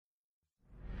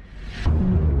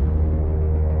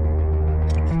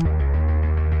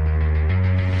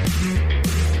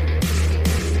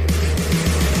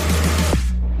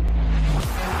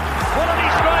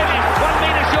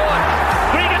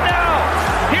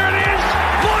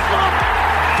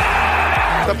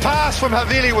from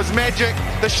Havili was magic.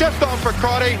 The shift on for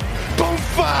Crotty. Boom,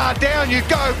 far down you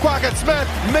go, Quackett Smith.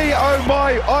 Me, oh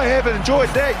my, I have enjoyed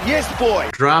that. Yes, boy.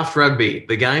 Draft Rugby,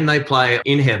 the game they play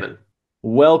in heaven.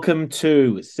 Welcome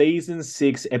to Season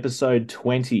 6, Episode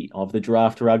 20 of the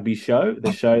Draft Rugby Show,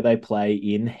 the show they play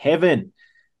in heaven.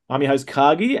 I'm your host,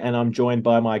 Cargie, and I'm joined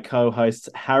by my co-hosts,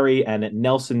 Harry and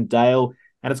Nelson Dale.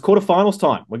 And it's quarterfinals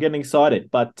time. We're getting excited.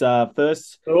 But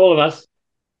first... For all of us.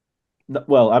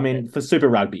 Well, I mean, for Super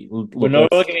Rugby. We're not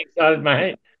getting excited,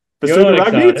 mate. For You're Super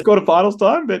Rugby, excited. it's quarterfinals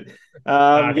time. But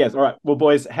yes, all right. Well,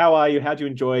 boys, how are you? How do you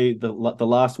enjoy the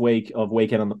last week of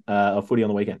weekend of footy on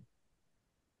the weekend?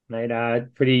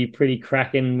 Mate, pretty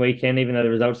cracking weekend, even though the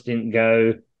results didn't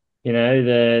go,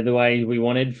 the way we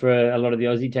wanted for a lot of the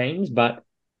Aussie teams. But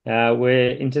we're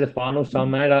into the finals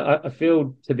time, mate. I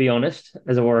feel, to be honest,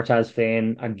 as a Waratahs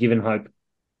fan, I'd given hope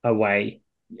away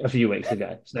a few weeks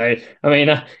ago. So, I mean,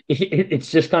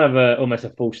 it's just kind of almost a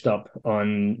full stop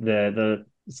on the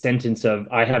sentence of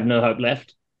I have no hope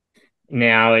left.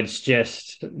 Now it's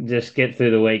just get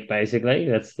through the week, basically.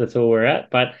 That's all we're at.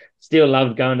 But still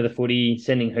loved going to the footy,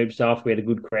 sending hoops off. We had a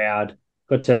good crowd.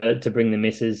 Got to bring the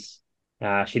missus.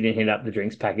 She didn't hit up the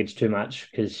drinks package too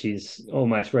much because she's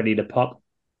almost ready to pop.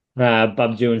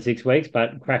 Bub's due in 6 weeks,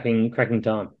 but cracking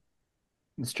time.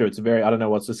 It's true. It's I don't know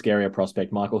what's the scarier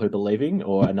prospect, Michael Hooper leaving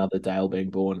or another Dale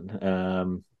being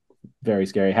born. Very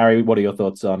scary. Harry, what are your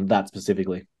thoughts on that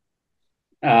specifically?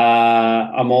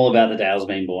 I'm all about the Dales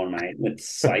being born, mate.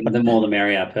 It's like the more the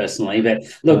merrier, personally. But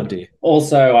look,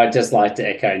 also I'd just like to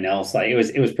echo Nels. Like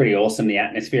it was pretty awesome, the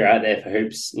atmosphere out there for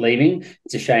Hoops leaving.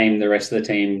 It's a shame the rest of the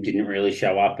team didn't really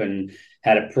show up and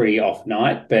had a pretty off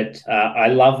night. But I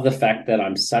love the fact that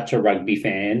I'm such a rugby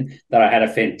fan that I had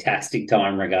a fantastic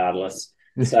time regardless.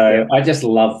 So I just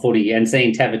love footy and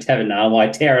seeing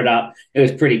Tavanawa tear it up. It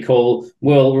was pretty cool.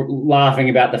 We're laughing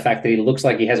about the fact that he looks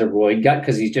like he has a roid gut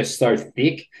because he's just so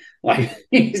thick. Like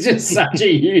he's just such a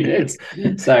unit.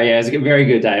 So yeah, it was a very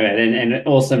good day, man, and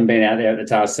awesome being out there at the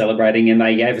TARS celebrating. And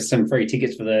they gave us some free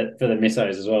tickets for the missos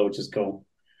as well, which is cool.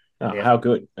 Oh, yeah. How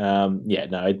good.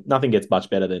 Nothing gets much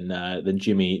better than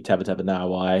Jimmy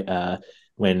Tavanawa.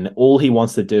 When all he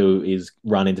wants to do is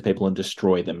run into people and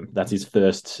destroy them. That's his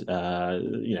first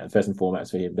and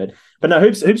foremost for him. But no,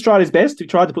 Hoops tried his best. He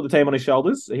tried to put the team on his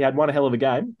shoulders. He had one hell of a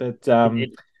game, but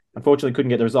unfortunately couldn't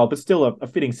get the result. But still a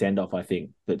fitting send-off, I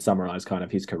think, that summarised kind of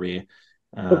his career.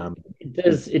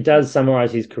 It does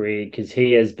summarise his career because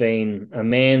he has been a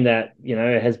man that,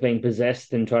 has been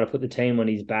possessed and tried to put the team on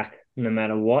his back no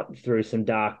matter what through some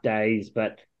dark days.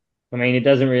 But, I mean, it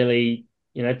doesn't really,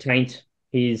 taint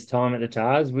his time at the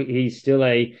TARS. He's still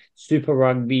a Super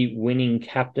Rugby winning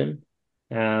captain,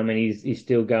 and he's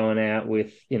still going out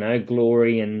with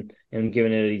glory and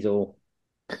giving it his all.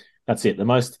 That's it. The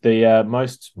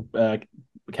most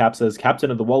caps as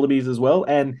captain of the Wallabies as well,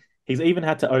 and he's even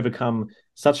had to overcome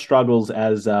such struggles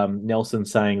as Nelson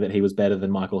saying that he was better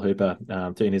than Michael Hooper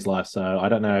in his life. So I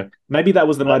don't know. Maybe that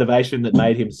was the motivation that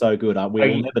made him so good. We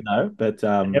will never know. But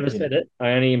I never said it.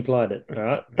 I only implied it. All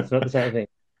right, it's not the same thing.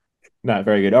 No,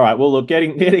 very good. All right. Well, look,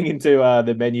 getting into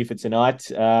the menu for tonight,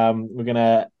 we're going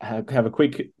to have a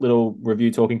quick little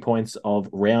review talking points of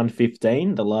round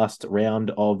 15, the last round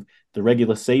of the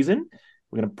regular season.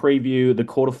 We're going to preview the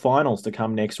quarterfinals to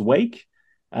come next week.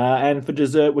 And for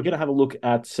dessert, we're going to have a look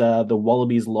at the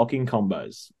Wallabies locking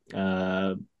combos,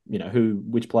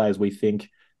 which players we think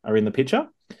are in the picture.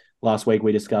 Last week,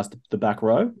 we discussed the back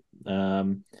row.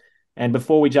 And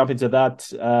before we jump into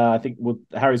that, I think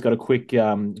Harry's got a quick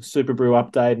Super Brew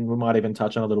update, and we might even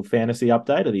touch on a little fantasy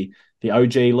update of the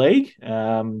OG League.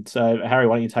 So, Harry,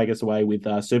 why don't you take us away with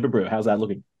Super Brew? How's that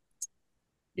looking?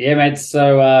 Yeah, mate.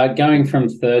 So going from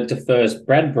third to first,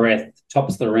 Brad Breth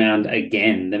tops the round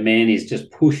again. The man is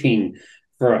just pushing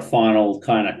for a final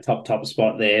kind of top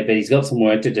spot there, but he's got some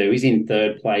work to do. He's in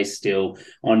third place still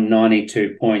on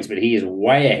 92 points, but he is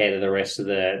way ahead of the rest of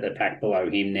the pack below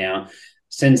him now.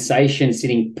 Sensation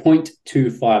sitting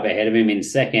 0.25 ahead of him in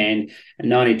second,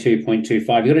 92.25. You've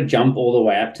got to jump all the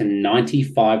way up to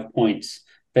 95 points,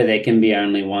 but there can be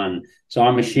only one. So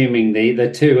I'm assuming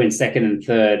the two in second and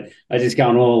third are just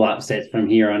going all upsets from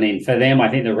here on in. For them, I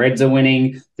think the Reds are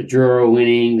winning, the Drua are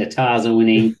winning, the Tars are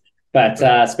winning.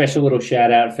 But special little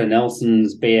shout out for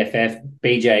Nelson's BFF,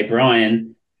 BJ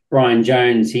Brian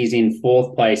Jones. He's in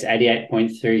fourth place,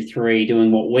 88.33,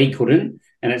 doing what we couldn't.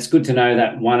 And it's good to know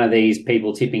that one of these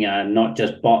people tipping are not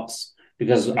just bots,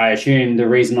 because I assume the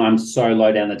reason I'm so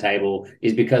low down the table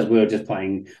is because we were just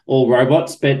playing all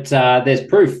robots. But there's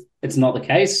proof it's not the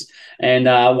case. And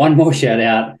one more shout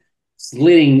out,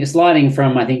 sliding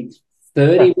from, I think,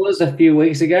 third he was a few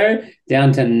weeks ago,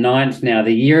 down to ninth now.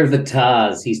 The year of the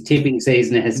Tars. His tipping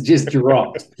season has just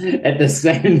dropped. At the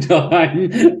same time,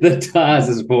 the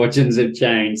Tars' fortunes have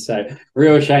changed. So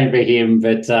real shame for him.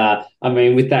 But, I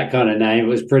mean, with that kind of name, it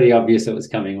was pretty obvious it was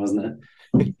coming, wasn't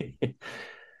it?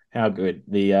 How good.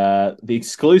 The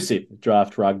exclusive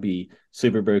Draft Rugby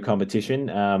Super Brew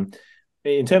competition.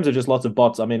 In terms of just lots of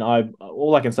bots, I mean,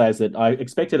 all I can say is that I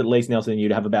expected at least, Nelson and you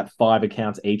to have about 5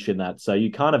 accounts each in that. So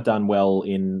you kind of done well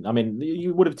in. I mean,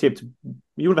 you would have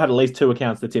had at least 2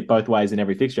 accounts to tip both ways in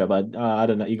every fixture, but I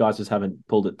don't know. You guys just haven't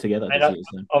pulled it together this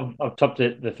year. So. I've topped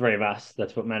it, the 3 of us.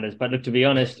 That's what matters. But look, to be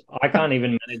honest, I can't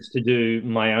even manage to do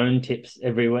my own tips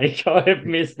every week. I have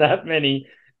missed that many.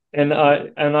 And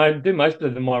I do most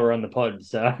of them while we're on the pod.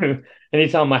 So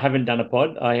anytime I haven't done a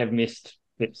pod, I have missed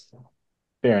tips.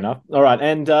 Fair enough. All right,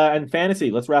 and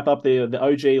fantasy. Let's wrap up the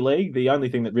OG league. The only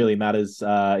thing that really matters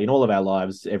in all of our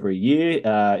lives every year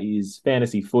is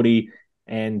fantasy footy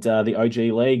and the OG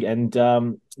league. And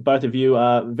both of you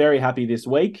are very happy this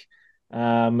week.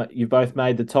 You both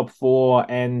made the top 4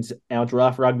 and our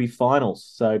draft rugby finals.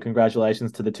 So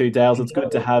congratulations to the 2 Dales. It's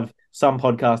good to have some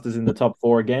podcasters in the top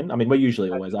 4 again. I mean, we're usually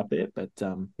always up there, but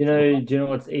do you know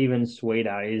what's even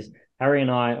sweeter is Harry and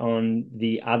I on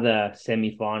the other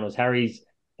semi-finals. Harry's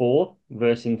 4th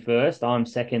versus first. I'm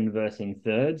 2nd versus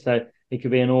 3rd. So it could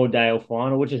be an all-Dale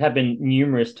final, which has happened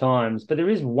numerous times. But there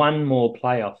is one more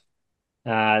playoff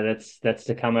that's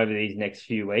to come over these next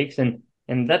few weeks, and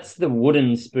that's the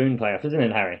wooden spoon playoff, isn't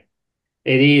it, Harry?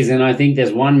 It is, and I think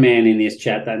there's one man in this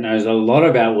chat that knows a lot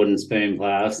about wooden spoon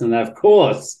playoffs, and of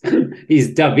course,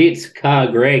 is David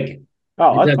Greg.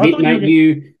 Oh, David,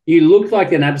 mate, you looked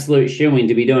like an absolute shoo-in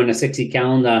to be doing a sexy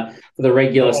calendar for the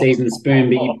regular season spoon,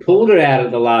 but you pulled it out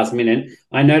at the last minute.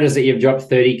 I noticed that you've dropped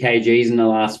 30 kgs in the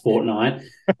last fortnight.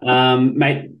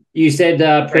 Mate, you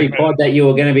said pre-pod that you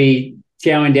were going to be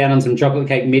chowing down on some chocolate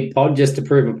cake mid-pod just to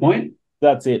prove a point.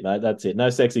 That's it, mate. That's it.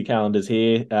 No sexy calendars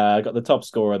here. Got the top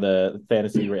score of the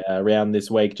fantasy round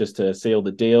this week just to seal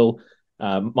the deal.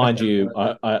 Mind you,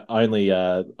 I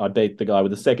beat the guy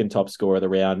with the second top score of the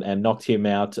round and knocked him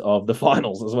out of the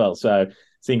finals as well. So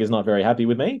Singer's not very happy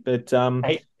with me, but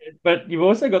but you've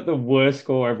also got the worst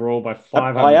score overall by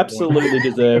 500. I absolutely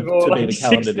deserve to be the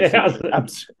calendar this year.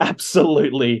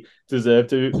 Absolutely deserve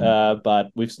to,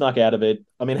 but we've snuck out of it.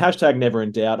 I mean, hashtag never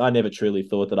in doubt. I never truly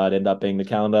thought that I'd end up being the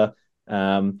calendar.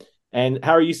 And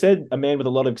Harry, you said a man with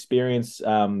a lot of experience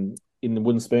in the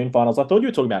wooden spoon finals. I thought you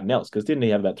were talking about Nels, because didn't he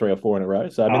have about 3 or 4 in a row?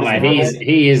 So I mean,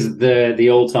 he is the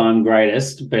all-time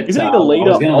greatest. But isn't he the leader? I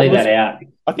was going to leave that out.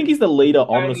 I think he's the leader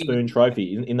on the spoon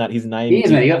trophy in that his name. He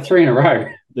is, man. He got 3 in a row.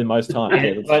 The most times.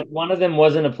 Yeah, but one of them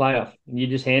wasn't a playoff. You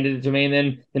just handed it to me, and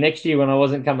then the next year when I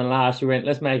wasn't coming last, you went,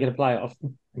 "Let's make it a playoff."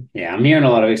 Yeah, I'm hearing a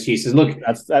lot of excuses. Look,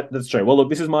 that's true. Well, look,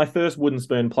 this is my first wooden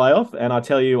spoon playoff, and I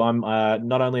tell you, I'm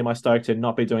not only am I stoked to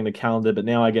not be doing the calendar, but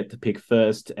now I get to pick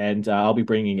first, and I'll be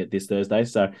bringing it this Thursday.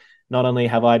 So not only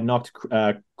have I knocked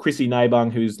Chrissy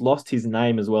Nabung, who's lost his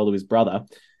name as well to his brother,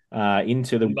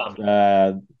 into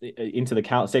the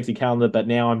sexy calendar, but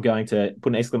now I'm going to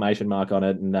put an exclamation mark on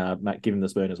it and give him the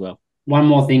spoon as well. One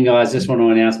more thing, guys. Just want to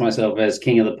announce myself as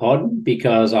king of the pod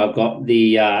because I've got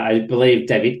I believe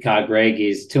David Greg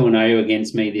is 2-0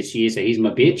 against me this year, so he's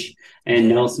my bitch. And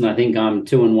Nelson, I think I'm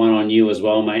 2-1 on you as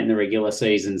well, mate, in the regular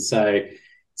season. So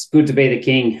it's good to be the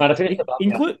king. But I think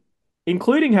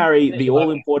including Harry, the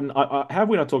all-important. Have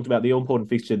we not talked about the all-important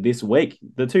fixture this week?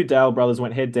 The 2 Dale brothers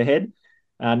went head-to-head.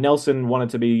 Nelson wanted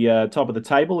to be top of the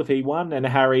table if he won, and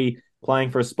Harry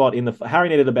playing for a spot in the. Harry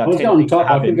needed about 10. Going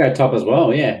top. I could go top as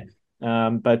well. Yeah.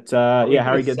 But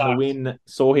Harry getting the win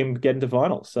saw him get into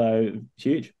finals. So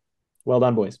huge. Well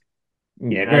done, boys.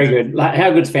 Yeah, very good. How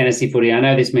good's fantasy footy? I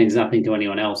know this means nothing to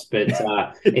anyone else, but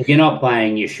if you're not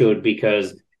playing, you should,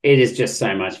 because it is just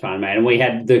so much fun, mate. And we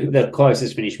had the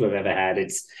closest finish we've ever had.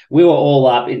 We were all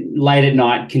up late at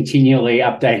night, continually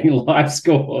updating live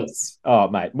scores. Oh,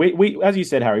 mate, we as you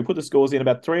said, Harry, put the scores in.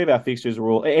 About 3 of our fixtures were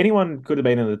all. Anyone could have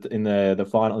been in the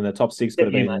final, in the top 6 could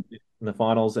have been in the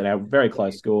finals, and our very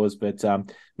close scores. But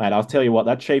mate, I'll tell you what,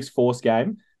 that Chiefs Force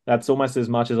game. That's almost as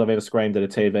much as I've ever screamed at a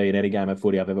TV in any game of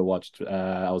footy I've ever watched.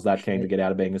 I was that keen to get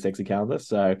out of being a sexy calendar.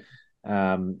 So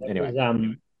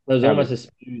anyway. It was almost a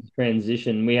smooth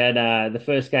transition. We had the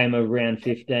first game of round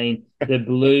 15, the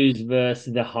Blues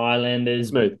versus the Highlanders.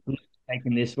 Smooth.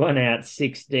 Taking this one out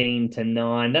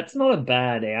 16-9. That's not a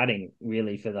bad outing,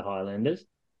 really, for the Highlanders.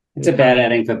 It's a bad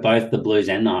outing for both the Blues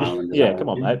and the Highlanders. Yeah, come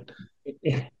on, mate.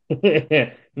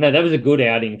 No, that was a good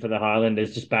outing for the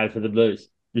Highlanders, just bad for the Blues.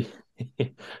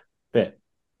 Fair.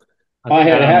 I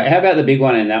heard. How about the big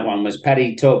one in that one was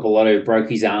Paddy Torpolotto broke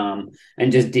his arm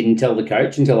and just didn't tell the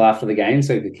coach until after the game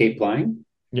so he could keep playing.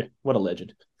 Yeah, what a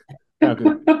legend. How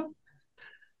good.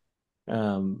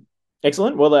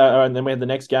 Excellent. Well, and then we had the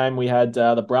next game. We had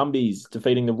the Brumbies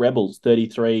defeating the Rebels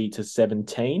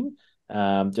 33-17.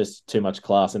 Just too much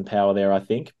class and power there, I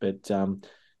think. But there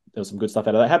was some good stuff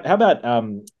out of that. How about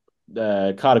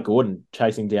Carter Gordon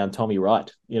chasing down Tommy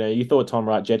Wright? You know, you thought Tom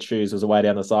Wright jet shoes was away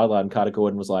down the sideline. Carter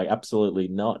Gordon was like, absolutely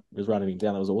not. He was running him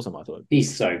down. That was awesome, I thought.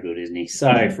 He's so good, isn't he? So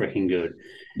freaking good.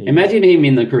 Imagine him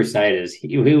in the Crusaders.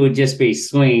 He would just be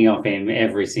swinging off him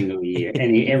every single year,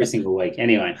 every single week.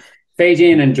 Anyway,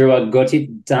 Fijian and Drua got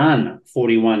it done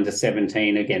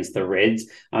 41-17 against the Reds.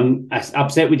 I'm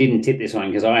upset we didn't tip this one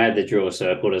because I had the Drua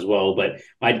circled as well, but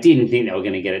I didn't think they were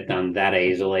going to get it done that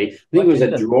easily. I think it was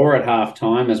a draw at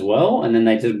halftime as well, and then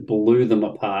they just blew them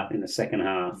apart in the second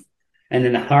half. And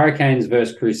then the Hurricanes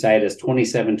versus Crusaders,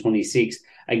 27-26.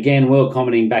 Again, we were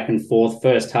commenting back and forth.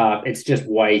 First half, it's just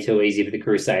way too easy for the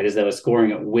Crusaders. They were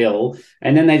scoring at will.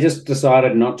 And then they just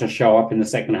decided not to show up in the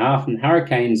second half. And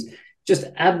Hurricanes just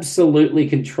absolutely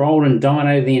controlled and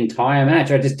dominated the entire match.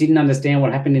 I just didn't understand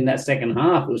what happened in that second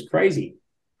half. It was crazy.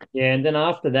 Yeah, and then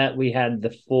after that, we had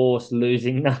the Force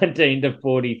losing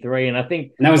 19-43. And I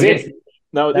think... And that was it.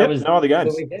 No, that was no other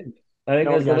games. I think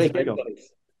that was the weekend.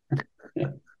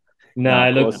 No,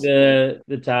 look,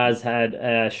 the Tars had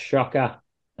a shocker.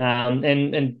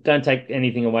 And don't take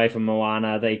anything away from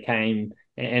Moana. They came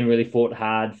and really fought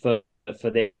hard for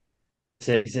their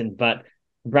season. But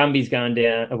Brumbies going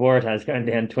down, Waratahs going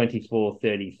down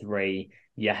 24-33.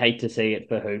 You hate to see it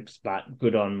for Hoops, but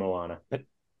good on Moana.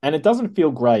 And it doesn't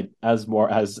feel great as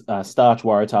starch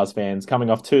Waratahs fans coming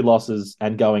off 2 losses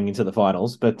and going into the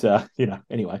finals. But,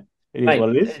 anyway, it is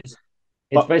what it is.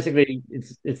 It's basically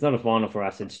it's not a final for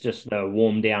us. It's just a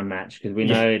warm down match because we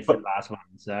know it's the last one.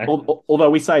 So although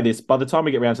we say this, by the time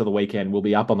we get around to the weekend, we'll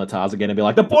be up on the Tars again and be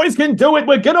like, the boys can do it.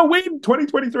 We're gonna win.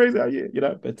 2023 is our year,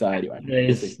 But anyway,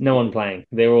 there's no one playing.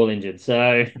 They're all injured.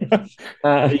 So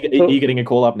are you getting a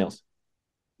call up, Nils?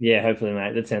 Yeah, hopefully,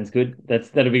 mate. That sounds good.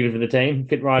 That'll be good for the team.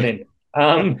 Fit right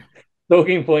in.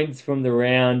 Talking points from the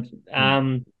round.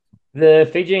 The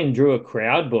Fijian drew a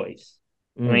crowd, boys.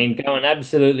 I mean, going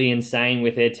absolutely insane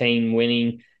with their team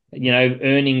winning,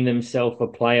 earning themselves a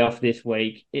playoff this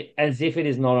week, as if it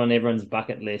is not on everyone's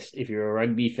bucket list, if you're a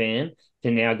rugby fan,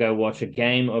 to now go watch a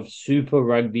game of Super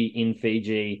Rugby in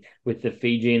Fiji with the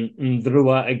Fijian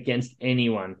Ndrua against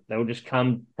anyone. They will just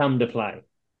come to play.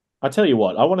 I tell you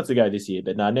what, I wanted to go this year,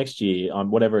 but no, next year,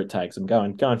 whatever it takes, I'm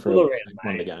going for one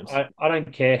of the games. I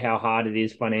don't care how hard it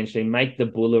is financially. Make the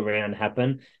bull around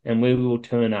happen, and we will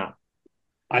turn up.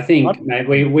 I think, mate,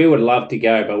 we would love to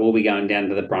go, but we'll be going down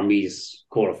to the Brumbies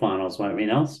quarterfinals, won't we,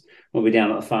 Nels? We'll be down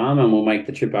at the farm and we'll make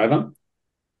the trip over.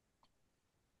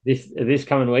 This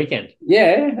coming weekend?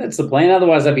 Yeah, that's the plan.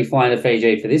 Otherwise, I'd be flying to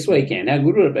Fiji for this weekend. How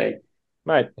good would it be?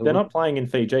 Mate, they're not playing in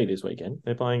Fiji this weekend.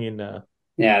 They're playing in...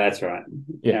 Yeah, that's right.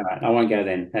 Yeah, right. I won't go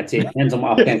then. That's it.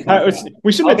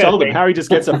 We shouldn't have told him. Harry just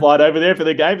gets a flight over there for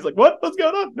the game. He's like, what? What's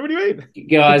going on? What do you mean?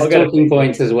 Guys, talking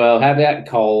points as well. How about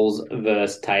Coles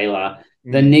versus Taylor?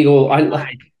 The niggle, I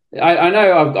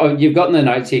know you've gotten the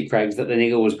notes here, Craigs, that the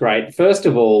niggle was great. First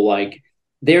of all,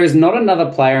 there is not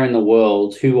another player in the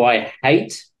world who I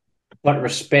hate but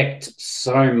respect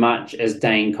so much as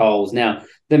Dane Coles. Now,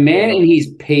 the man in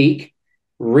his peak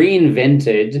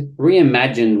reimagined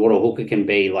what a hooker can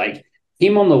be. Like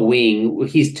him on the wing,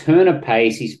 his turn of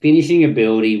pace, his finishing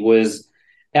ability was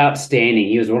outstanding.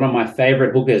 He was one of my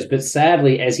favorite hookers, but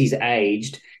sadly, as he's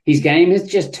aged, his game has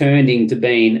just turned into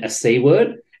being a C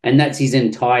word, and that's his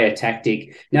entire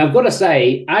tactic. Now, I've got to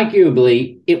say,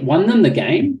 arguably, it won them the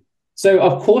game. So,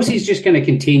 of course, he's just going to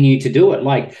continue to do it.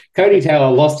 Like, Cody Taylor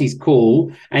lost his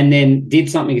cool and then did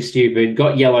something stupid,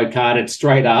 got yellow carded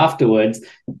straight afterwards.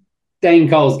 Dane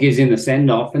Coles gives him the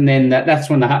send-off, and then that's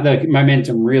when the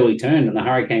momentum really turned and the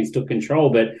Hurricanes took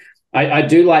control. But I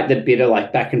do like the bit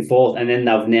of back and forth, and then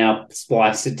they've now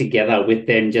spliced it together with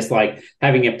them just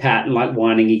having a pat and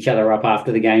winding each other up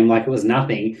after the game like it was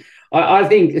nothing. I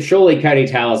think surely Cody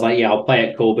Taylor's I'll play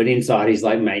it cool, but inside he's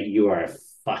like, mate, you are a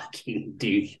fucking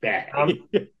douchebag. I'm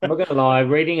not gonna lie,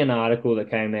 reading an article that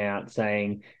came out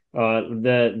saying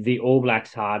the All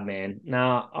Blacks hard man.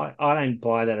 No, I don't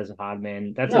buy that as a hard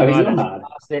man. That's a guy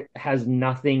that has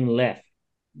nothing left.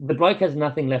 The bloke has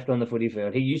nothing left on the footy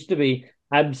field. He used to be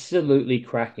absolutely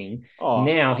cracking.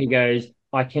 Now he goes,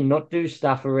 I cannot do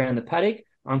stuff around the paddock.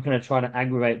 I'm going to try to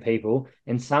aggravate people,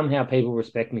 and somehow people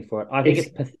respect me for it. I think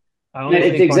I Mate, honestly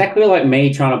it's exactly like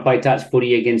me trying to play touch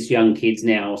footy against young kids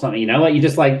now or something, you know, like you're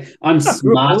just like, I'm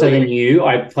smarter than you.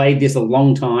 I played this a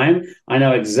long time. I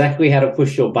know exactly how to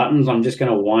push your buttons. I'm just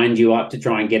going to wind you up to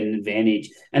try and get an advantage.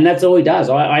 And that's all he does.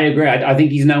 I agree. I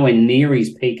think he's nowhere near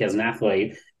his peak as an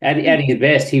athlete. At his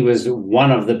best, he was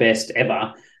one of the best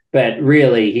ever. But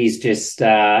really, he's just,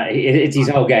 it's his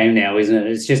whole game now, isn't it?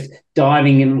 It's just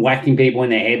diving and whacking people in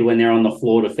the head when they're on the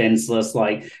floor defenseless.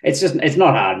 Like, it's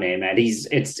not hard, man.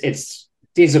 It's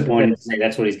disappointing to see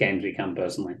that's what his game's become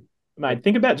personally. Mate,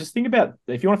 think about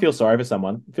if you want to feel sorry for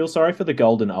someone, feel sorry for the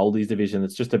Golden Oldies division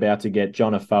that's just about to get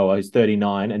John Afoa, who's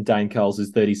 39, and Dane Coles, who's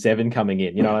 37, coming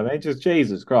in. You know what I mean? Just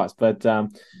Jesus Christ. But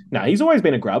no, he's always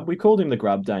been a grub. We called him the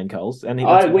grub, Dane Coles. And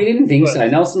we didn't think so.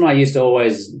 Nelson and I used to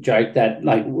always joke that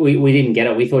like we didn't get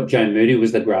it. We thought Joe Moody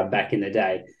was the grub back in the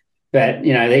day. But,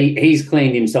 you know, he's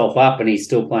cleaned himself up and he's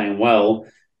still playing well.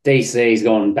 DC's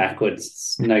gone backwards.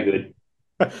 It's no good.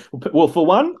 Well, for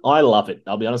one, I love it.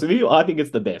 I'll be honest with you. I think it's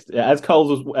the best. As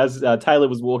Taylor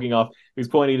was walking off, he was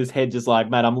pointing at his head, just like,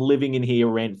 "Mate, I'm living in here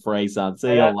rent free, son.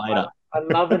 See you later." I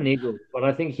love a niggle, but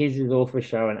I think his is all for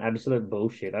show and absolute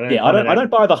bullshit. I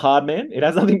don't buy the hard man. It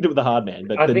has nothing to do with the hard man.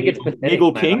 But I think it's pathetic,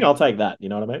 niggle king. I'll take that. You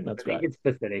know what I mean? That's great. I think it's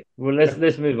pathetic. Well,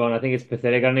 let's move on. I think it's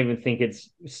pathetic. I don't even think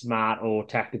it's smart or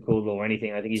tactical or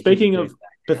anything. I think speaking of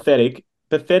pathetic.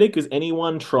 Pathetic is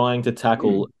anyone trying to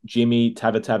tackle Jimmy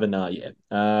Tavatavanaya,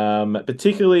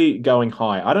 particularly going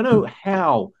high. I don't know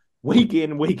how week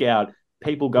in, week out,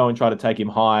 people go and try to take him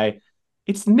high.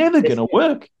 It's never going to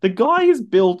work. The guy is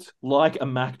built like a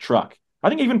Mack truck. I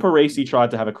think even Parisi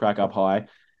tried to have a crack up high.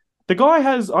 The guy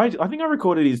has, I think I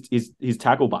recorded his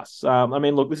tackle bus. I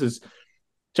mean, look, this is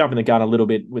jumping the gun a little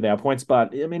bit with our points,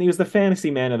 but I mean, he was the fantasy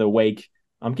man of the week.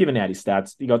 I'm giving out his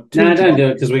stats. You got no, don't do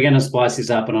it because we're going to splice this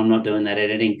up, and I'm not doing that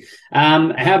editing.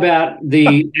 How about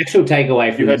the actual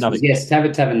takeaway from this? Yes,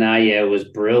 Tavatavanaya was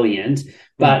brilliant,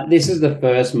 but this is the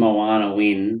first Moana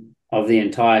win of the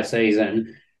entire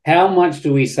season. How much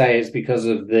do we say it's because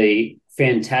of the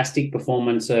fantastic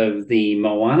performance of the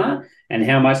Moana, and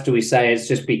how much do we say it's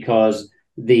just because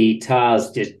the Tars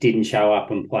just didn't show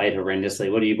up and played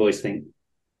horrendously? What do you boys think?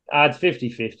 It's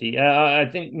 50-50. I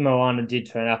think Moana did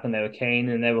turn up and they were keen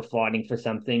and they were fighting for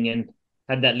something and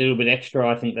had that little bit extra,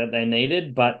 I think, that they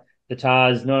needed. But the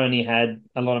Tars not only had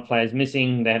a lot of players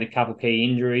missing, they had a couple key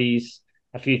injuries.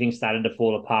 A few things started to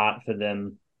fall apart for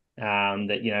them.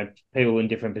 That, you know, people in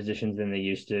different positions than they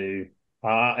used to.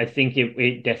 I think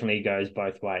it definitely goes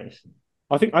both ways.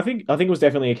 I think it was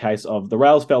definitely a case of the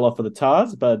rails fell off for the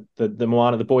Tars, but the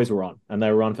Moana, the boys were on and they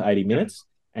were on for 80 minutes.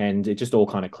 And it just all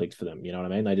kind of clicked for them. You know what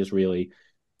I mean? They just really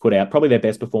put out probably their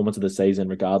best performance of the season,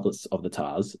 regardless of the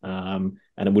Tars. And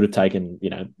it would have taken,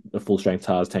 you know, a full strength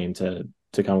Tars team to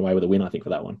come away with a win, I think, for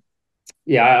that one.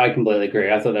 Yeah, I completely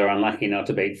agree. I thought they were unlucky not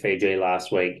to beat Fiji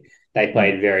last week. They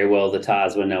played very well. The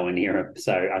Tars were nowhere near them.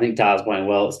 So I think Tars playing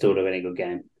well, it's still a very good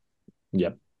game.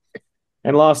 Yep.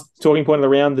 And last talking point of the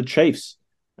round, the Chiefs.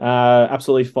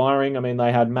 Absolutely firing. I mean,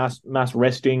 they had mass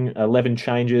resting, 11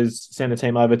 changes, sent the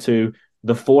team over to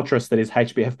the fortress that is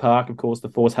HBF Park. Of course, the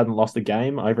Force hadn't lost a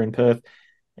game over in Perth.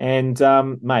 And,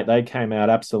 mate, they came out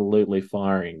absolutely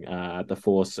firing the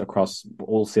Force across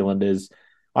all cylinders.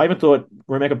 I even thought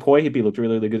Remeka Poihipi looked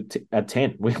really, really good at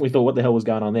 10. We thought what the hell was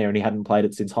going on there, and he hadn't played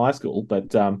it since high school.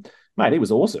 But, mate, he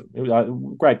was awesome. It was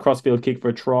a great crossfield kick for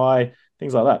a try,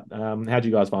 things like that. How'd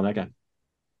you guys find that game?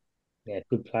 Yeah,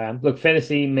 good player. Look,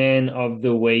 fantasy man of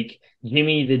the week,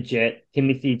 Jimmy the Jet,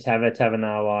 Timothy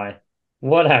Tavatavanawa.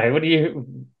 What do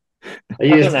you... Are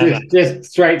you just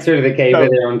straight through the keeper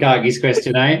there on Gargi's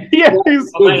question, eh? Yeah,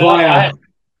 good player.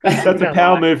 That's a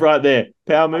power move right there.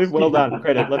 Power move, well done.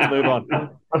 Credit. Let's move on.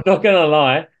 I'm not going to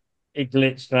lie. It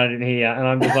glitched right in here. And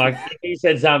I'm just like, if he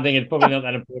said something, it's probably not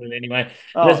that important anyway.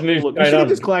 Let's move look, you should have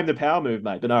just claimed the power move,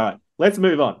 mate. But all right, let's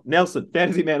move on. Nelson,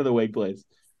 fantasy man of the week, please.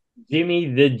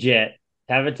 Jimmy the Jet.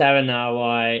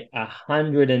 Tavatavanawai,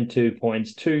 102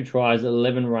 points, 2 tries,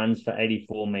 11 runs for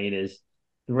 84 metres,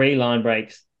 3 line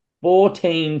breaks,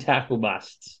 14 tackle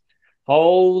busts.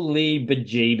 Holy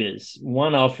bejeebers.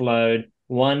 1 offload,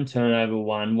 1 turnover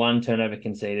won, 1 turnover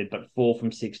conceded, but 4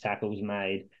 from 6 tackles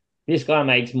made. This guy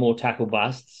makes more tackle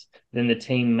busts than the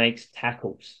team makes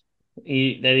tackles.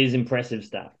 That is impressive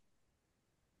stuff.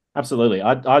 Absolutely.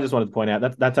 I just wanted to point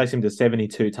out that takes him to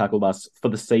 72 tackle busts for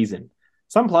the season.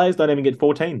 Some players don't even get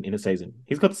 14 in a season.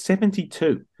 He's got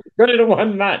 72. Got it in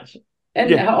one match.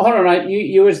 And hold on,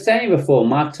 you were saying before,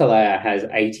 Mark Talea has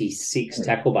 86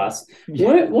 tackle busts.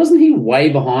 Yeah. Wasn't he way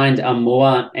behind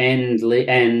Amua and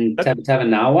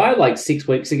Tavanawai like 6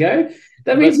 weeks ago?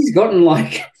 That means he's gotten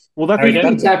like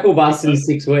 50 tackle busts in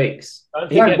 6 weeks. Don't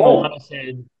forget Moana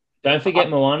said Don't forget,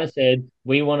 Moana said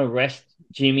we want to rest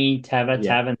Jimmy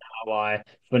Tavanawai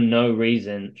for no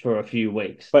reason for a few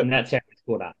weeks, But and that's how it's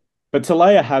caught up. But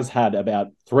Talea has had about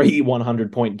 3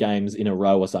 100-point games in a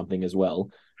row or something as well.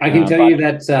 I can tell you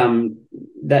that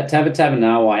that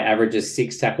Tavanawai averages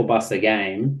 6 tackle busts a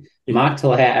game. Mark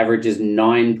Talea averages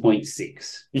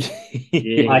 9.6.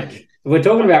 Yeah. Like, we're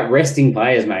talking about resting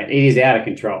players, mate. It is out of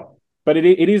control. But it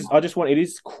is. It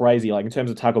is crazy. Like in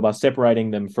terms of tackle bust, separating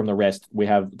them from the rest, we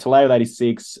have Taleo with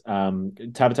 86,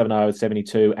 Tavanao with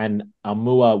 72, and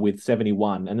Amua with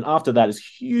 71. And then after that, it's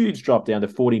huge drop down to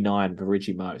 49 for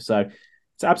Richie Mo. So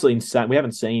it's absolutely insane. We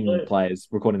haven't seen players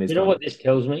recording this. You know what this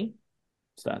tells me?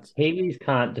 Stats. Kiwis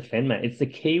can't defend, mate. It's the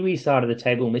Kiwi side of the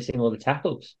table missing all the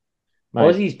tackles. Mate,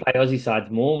 Aussies play Aussie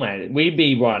sides more, mate. We'd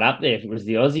be right up there if it was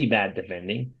the Aussie bad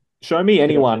defending. show me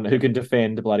anyone who can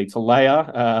defend bloody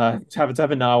Talea,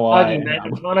 Tavanawai. Mate,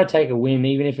 I'm trying to take a win,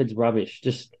 even if it's rubbish.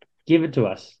 Just give it to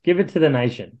us. Give it to the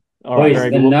nation. All right,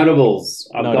 Boys, the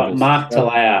notables. I've got Mark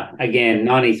Talea, again,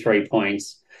 93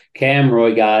 points. Cam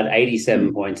Roygard,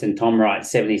 87 points, and Tom Wright,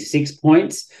 76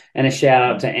 points. And a shout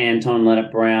out to Anton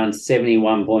Leonard-Brown,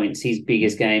 71 points, his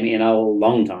biggest game in a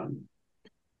long time.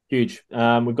 Huge.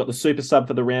 We've got the super sub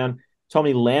for the round.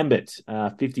 Tommy Lambert,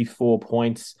 54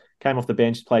 points, came off the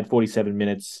bench, played 47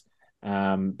 minutes.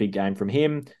 Big game from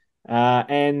him.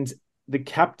 And the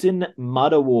Captain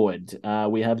Mud Award,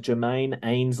 we have Jermaine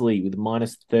Ainsley with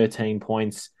minus 13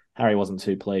 points. Harry wasn't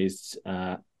too pleased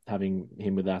having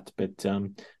him with that. But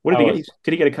what did he get?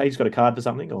 Did he get he's got a card for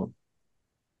something? Or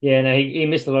Yeah, no, he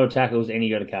missed a lot of tackles and he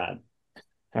got a card.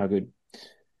 How good.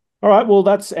 All right, well,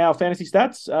 that's our fantasy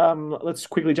stats. Let's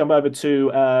quickly jump over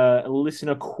to a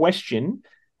listener question.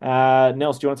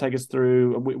 Nels, do you want to take us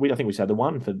through? I think we said the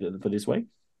one for this week.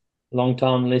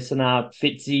 Long-time listener,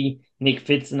 Nick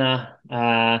Fitzner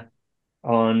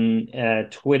on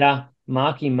Twitter.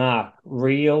 Marky Mark,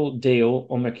 real deal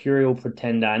or mercurial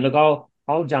pretender? And look,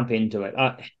 I'll jump into it.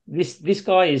 This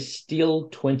guy is still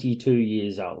 22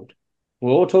 years old.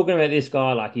 We're all talking about this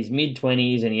guy like he's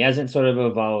mid-20s and he hasn't sort of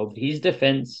evolved. His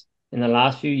defense in the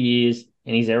last few years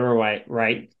and his error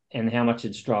rate and how much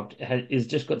it's dropped has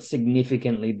just got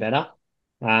significantly better.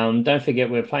 Don't forget,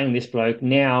 we're playing this bloke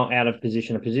now out of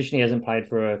position, a position he hasn't played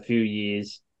for a few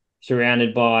years,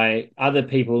 surrounded by other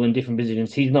people in different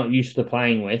positions he's not used to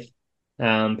playing with.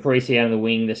 Parisi out of the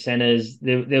wing, the centers.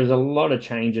 There was a lot of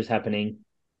changes happening.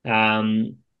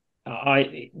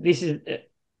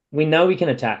 We know he can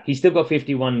attack. He's still got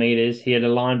 51 meters. He had a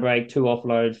line break, 2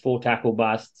 offloads, 4 tackle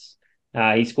busts.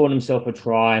 He scored himself a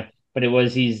try, but it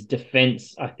was his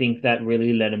defense, I think, that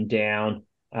really let him down.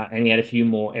 And he had a few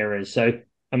more errors. So,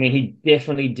 I mean, he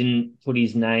definitely didn't put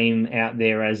his name out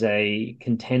there as a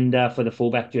contender for the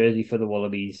fullback jersey for the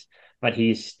Wallabies, but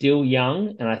he is still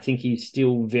young, and I think he's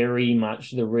still very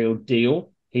much the real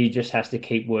deal. He just has to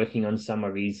keep working on some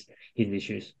of his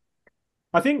issues.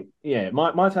 I think,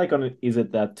 my take on it is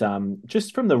that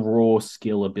just from the raw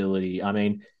skill ability, I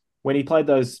mean, when he played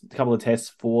those couple of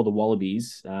tests for the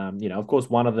Wallabies, of course,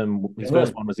 one of them, his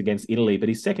first one was against Italy, but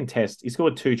his second test, he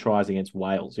scored 2 tries against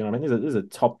Wales. You know what I mean? This is a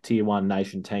top tier 1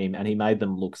 nation team, and he made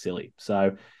them look silly.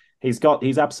 So he's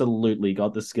absolutely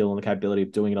got the skill and the capability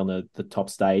of doing it on the top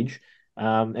stage.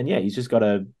 He's just got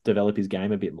to develop his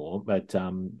game a bit more. But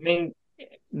I mean,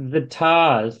 the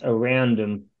tars around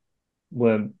him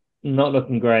were not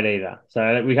looking great either.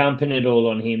 So we can't pin it all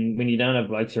on him. When you don't have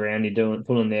blokes around you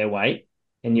pulling their weight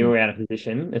and you're out of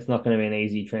position, it's not going to be an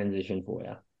easy transition for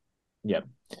you. Yeah.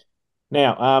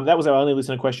 Now, that was our only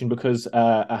listener question because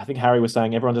I think Harry was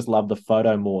saying everyone just loved the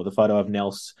photo more, the photo of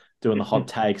Nels doing the hot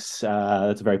takes.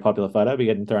 That's a very popular photo. We're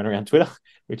getting thrown around Twitter,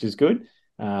 which is good.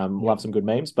 Love some good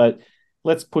memes. But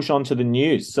let's push on to the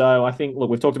news. So I think, look,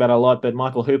 we've talked about it a lot, but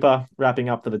Michael Hooper wrapping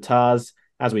up for the Tars.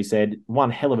 As we said, one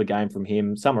hell of a game from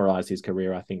him, summarised his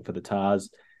career, I think, for the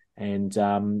Tars. And,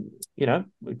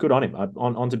 good on him.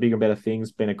 On to bigger and better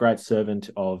things. Been a great servant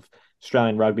of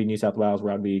Australian rugby, New South Wales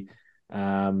rugby.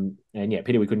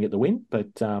 Pity we couldn't get the win.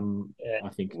 But I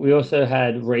think... We also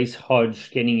had Reece Hodge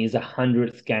getting his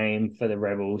 100th game for the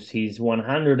Rebels. He's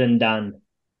 100 and done.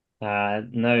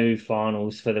 No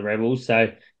finals for the Rebels.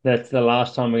 So that's the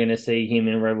last time we're going to see him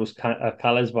in Rebels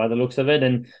colours by the looks of it.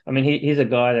 And, I mean, he's a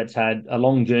guy that's had a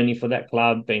long journey for that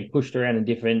club, been pushed around in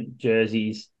different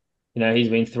jerseys. You know, he's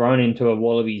been thrown into a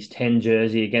Wallabies 10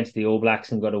 jersey against the All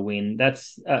Blacks and got a win.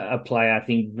 That's a player, I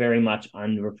think, very much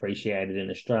underappreciated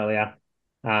in Australia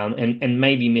and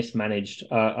maybe mismanaged.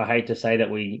 I hate to say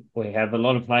that we have a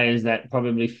lot of players that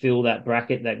probably fill that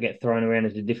bracket that get thrown around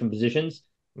into different positions.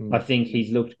 I think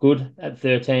he's looked good at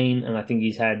 13, and I think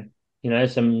he's had,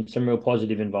 some real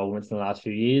positive involvements in the last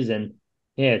few years. And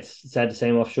yeah, it's sad to see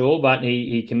him offshore, but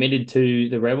he committed to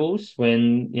the Rebels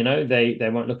when, they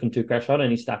weren't looking too crash hot,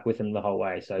 and he stuck with them the whole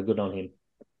way. So good on him.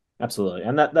 Absolutely,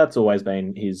 and that's always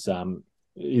been his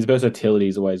versatility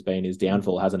has always been his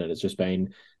downfall, hasn't it? It's just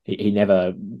been he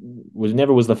never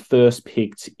was the first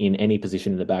picked in any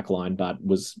position in the back line, but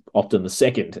was often the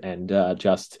second, and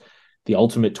just the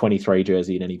ultimate 23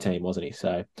 jersey in any team, wasn't he?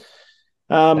 So,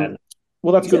 well,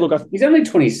 that's good. Look, he's only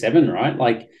 27, right?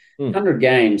 Like 100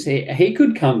 games, he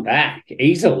could come back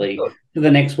easily to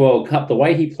the next World Cup. The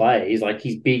way he plays, like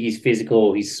he's big, he's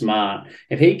physical, he's smart.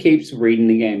 If he keeps reading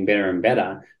the game better and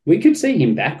better, we could see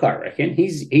him back. I reckon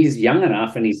he's young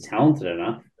enough and he's talented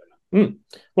enough.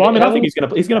 Well, I mean, I think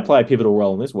he's gonna play a pivotal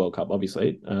role in this World Cup,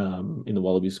 obviously, in the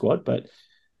Wallaby squad. But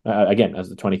again, as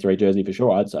the 23 jersey for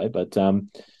sure, I'd say. But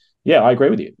yeah, I agree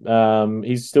with you.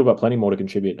 He's still got plenty more to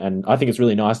contribute, and I think it's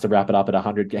really nice to wrap it up at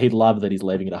 100. He'd love that he's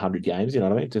leaving at 100 games. You know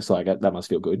what I mean? Just like that must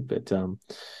feel good. But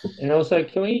and also,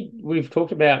 we've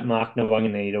talked about Mark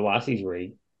Nawangani-Dawasi's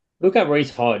read. Look up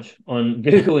Reece Hodge on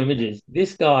Google Images.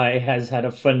 This guy has had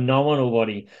a phenomenal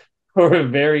body for a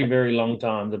very, very long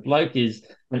time. The bloke is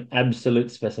an absolute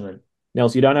specimen.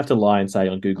 Nels, you don't have to lie and say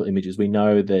on Google Images. We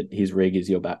know that his rig is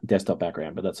your desktop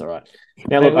background, but that's all right.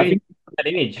 Now, look, I think that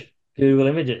image, Google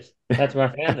Images. That's where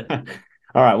I found it.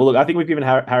 All right. Well, look, I think we've given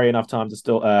Harry enough time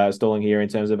to stalling here in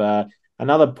terms of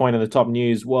another point in the top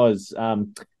news was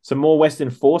some more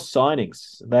Western Force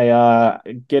signings. They are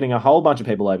getting a whole bunch of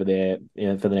people over there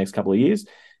for the next couple of years.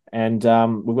 And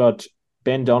we've got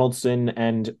Ben Donaldson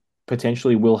and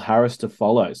potentially Will Harris to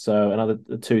follow. So another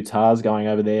two TARs going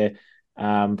over there,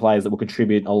 players that will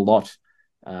contribute a lot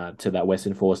to that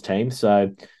Western Force team.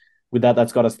 So with that,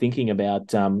 that's got us thinking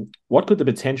about what could the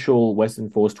potential Western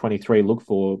Force 23 look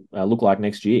like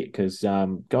next year? Because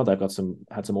God, they've had some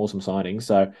awesome signings.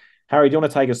 So Harry, do you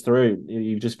want to take us through?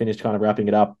 You've just finished kind of wrapping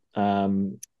it up. What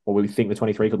we think the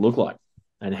 23 could look like,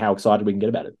 and how excited we can get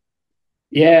about it.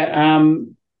 Yeah,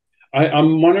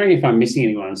 I'm wondering if I'm missing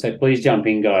anyone. So please jump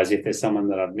in, guys, if there's someone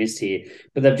that I've missed here.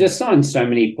 But they've just signed so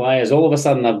many players. All of a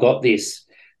sudden, they've got this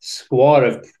squad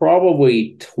of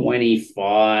probably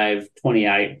 25,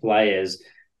 28 players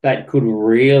that could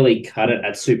really cut it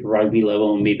at Super Rugby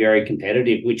level and be very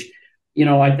competitive, which,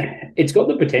 it's got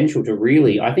the potential to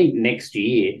really, I think, next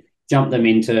year, jump them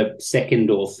into second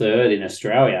or third in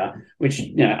Australia, which,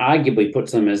 arguably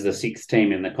puts them as the sixth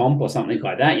team in the comp or something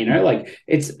like that. Like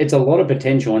it's a lot of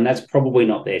potential, and that's probably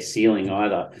not their ceiling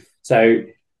either. So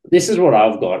this is what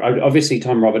I've got. Obviously,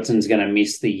 Tom Robertson's going to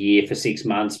miss the year for 6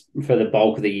 months for the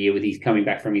bulk of the year with his coming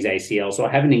back from his ACL. So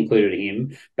I haven't included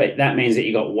him, but that means that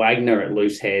you got Wagner at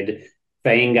loose head,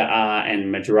 Fainga'a and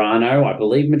Medrano. I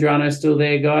believe Medrano's still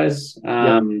there, guys.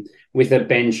 Yep. With a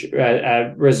bench,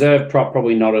 reserve prop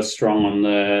probably not as strong on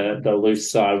the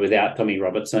loose side without Tommy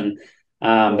Robertson.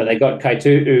 But they got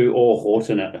Kaitu'u or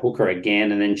Horton at hooker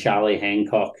again, and then Charlie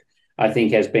Hancock, I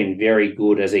think, has been very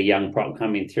good as a young prop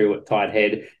coming through at tight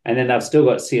head. And then they've still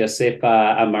got Siosefa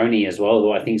Amoni as well,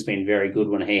 who I think has been very good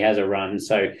when he has a run.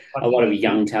 So a lot of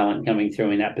young talent coming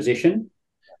through in that position.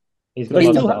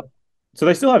 So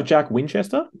they still have Jack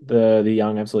Winchester, the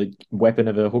young absolute weapon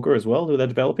of a hooker as well, who they're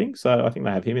developing. So I think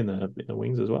they have him in the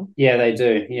wings as well. Yeah, they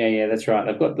do. Yeah, that's right.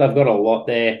 They've got a lot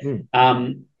there.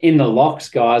 In the locks,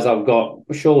 guys, I've got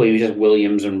surely just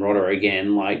Williams and Rodder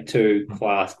again, like two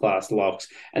class locks,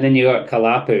 and then you got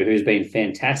Kalapu, who's been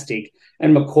fantastic,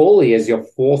 and Macaulay as your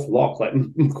fourth lock. Like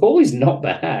Macaulay's not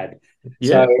bad.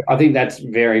 Yeah. So I think that's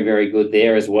very, very good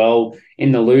there as well.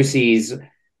 In the loosies,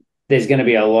 there's going to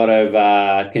be a lot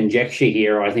of conjecture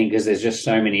here, I think, because there's just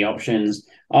so many options.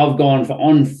 I've gone for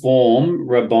on form,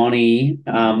 Raboni.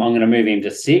 I'm going to move him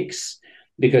to 6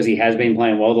 because he has been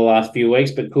playing well the last few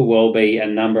weeks, but could well be a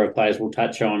number of players we'll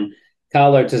touch on.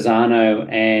 Carlo Tizzano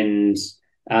and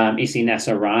Isi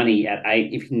Nasarani at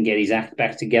 8 if he can get his act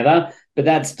back together. But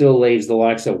that still leaves the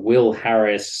likes of Will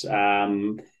Harris.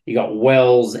 You got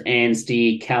Wells,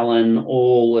 Anstey, Callan,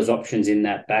 all as options in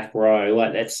that back row.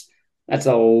 Like that's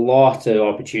a lot of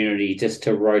opportunity just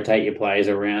to rotate your players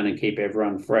around and keep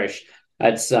everyone fresh.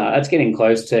 That's getting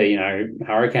close to,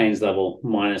 Hurricanes level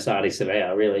minus Artie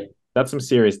Sevilla, really. That's some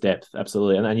serious depth,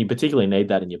 absolutely. And you particularly need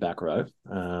that in your back row.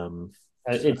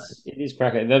 It is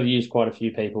cracker. They've used quite a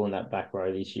few people in that back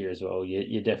row this year as well.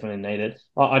 You definitely need it.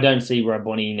 I don't see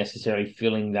Raboni necessarily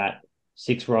filling that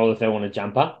 6 role if they want a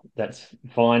jumper. That's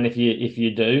fine if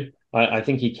you do. I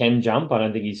think he can jump. I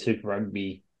don't think he's Super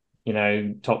Rugby,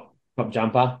 top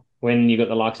jumper. When you got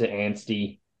the likes of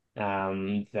Anstey,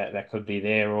 that could be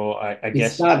there, or I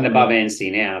guess starting above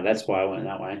Anstey now. That's why I went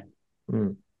that way.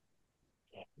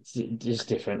 It's just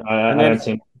different. I don't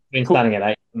see him starting at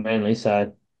 8 mainly.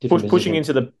 So Pushing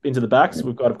into the backs,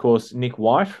 we've got, of course, Nick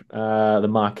White, the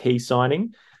marquee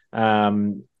signing.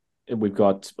 We've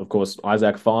got, of course,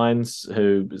 Isaac Fines,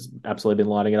 who has absolutely been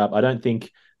lighting it up. I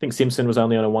think Simpson was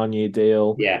only on a 1-year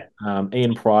deal. Yeah.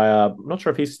 Ian Pryor, I'm not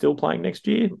sure if he's still playing next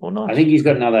year or not. I think he's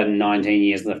got another 19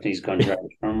 years left in his contract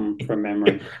from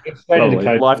memory.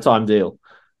 Probably lifetime deal.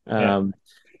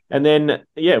 And then,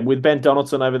 with Ben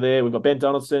Donaldson over there, we've got Ben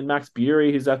Donaldson, Max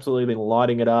Bury, who's absolutely been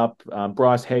lighting it up,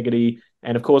 Bryce Hegarty,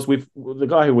 and of course, the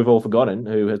guy who we've all forgotten,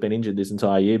 who has been injured this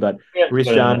entire year, but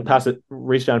Rishan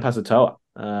Pasatoa,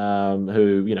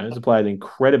 who, is a player that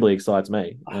incredibly excites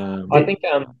me. I think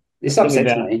this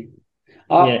upsets me.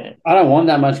 I don't want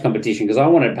that much competition because I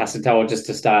wanted Pasatoa just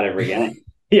to start every game.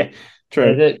 Yeah,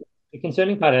 true. The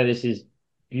concerning part of this is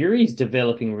Bury's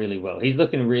developing really well. He's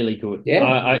looking really good. Yeah.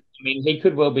 I mean, he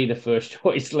could well be the first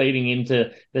choice leading into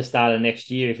the start of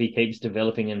next year if he keeps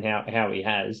developing and how he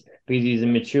has, because he's a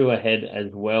mature head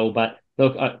as well. But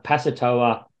look,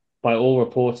 Pasatoa, by all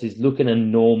reports, is looking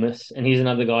enormous, and he's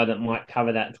another guy that might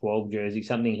cover that 12 jersey,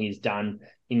 something he's done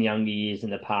in younger years in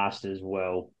the past as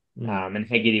well. And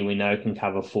Hegarty, we know, can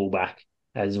cover fullback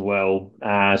as well.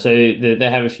 So they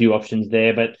have a few options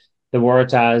there, but the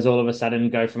Waratahs all of a sudden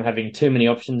go from having too many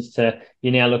options to you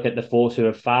now look at the Force who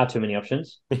have far too many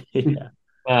options. In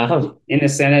the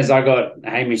centres, I got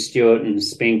Hamish Stewart and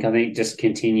Spink. I think just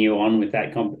continue on with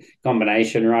that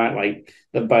combination, right? Like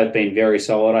they've both been very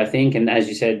solid, I think. And as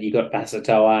you said, you got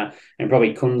Pasatoa and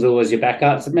probably Kunzul as your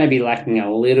backup. So maybe lacking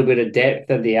a little bit of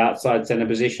depth at the outside centre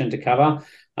position to cover.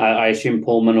 I assume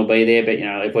Pullman will be there, but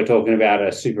if we're talking about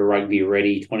a Super Rugby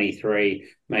ready 23,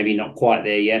 maybe not quite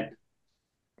there yet.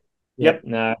 Yep,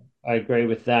 no, I agree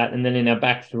with that. And then in our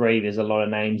back three, there's a lot of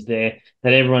names there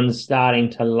that everyone's starting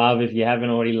to love. If you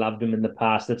haven't already loved them in the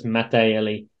past, that's Mate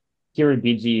Eli,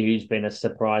 Kiribidji, who's been a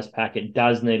surprise pack. It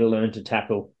does need to learn to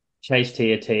tackle. Chase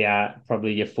Tia,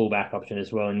 probably your fullback option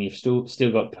as well. And you've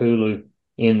still got Pulu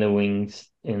in the wings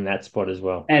in that spot as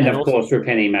well. And of course,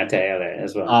 Rupeni Mate Eli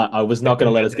as well. I was not going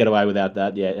to let us get away without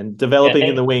that, And developing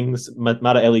in the wings, Mate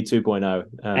Eli 2.0.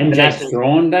 And Jake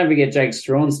Strawn, don't forget Jake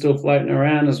Strawn still floating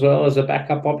around as well as a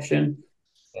backup option.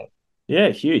 Yeah,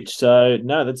 huge. So,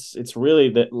 no, it's really,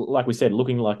 that, like we said,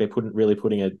 looking like they're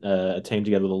putting a team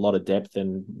together with a lot of depth.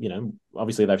 And,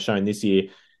 obviously they've shown this year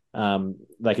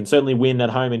they can certainly win at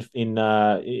home in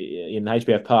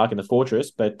HBF Park in the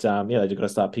Fortress, but they've got to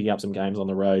start picking up some games on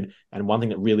the road. And one thing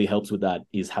that really helps with that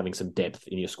is having some depth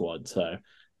in your squad. So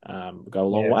go a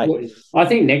long way. Well, I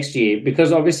think next year,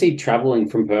 because obviously traveling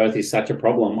from Perth is such a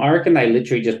problem, I reckon they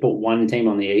literally just put one team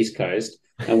on the East Coast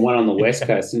and one on the West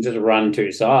Coast and just run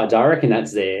two sides. I reckon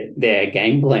that's their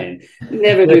game plan.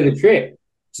 Never do the trip.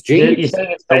 It's genius.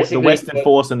 The Western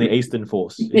Force and the Eastern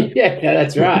Force. Yeah,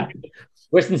 that's right.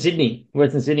 Western Sydney,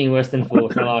 Western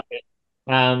Force. I like it.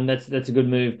 That's a good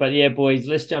move. But yeah, boys,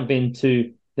 let's jump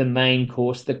into the main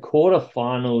course, the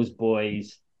quarterfinals,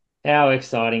 boys. How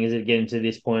exciting is it getting to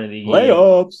this point of the year?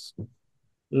 Playoffs.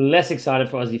 Less excited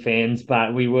for Aussie fans,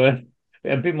 but we were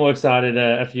a bit more excited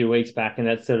a few weeks back, and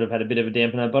that sort of had a bit of a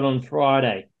dampener. But on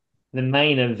Friday, the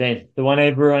main event, the one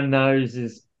everyone knows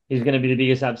is going to be the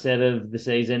biggest upset of the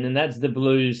season, and that's the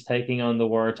Blues taking on the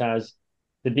Waratahs.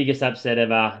 The biggest upset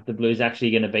ever. The Blues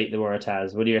actually going to beat the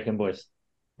Waratahs. What do you reckon, boys?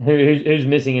 Who's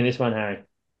missing in this one, Harry?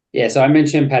 Yeah, so I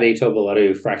mentioned Paddy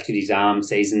Torbalotto fractured his arm,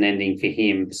 season ending for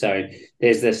him. So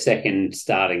there's the second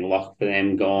starting lock for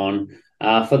them gone.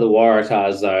 For the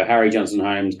Waratahs, though, Harry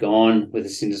Johnson-Holmes gone with a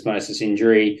syndesmosis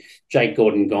injury. Jake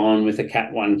Gordon gone with a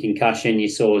Cat 1 concussion. You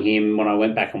saw him when I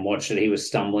went back and watched it. He was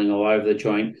stumbling all over the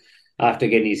joint after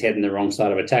getting his head in the wrong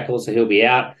side of a tackle, so he'll be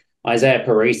out. Isaiah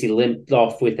Parisi limped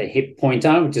off with a hip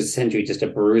pointer, which is essentially just a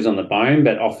bruise on the bone,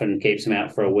 but often keeps him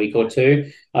out for a week or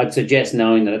two. I'd suggest,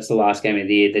 knowing that it's the last game of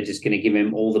the year, they're just going to give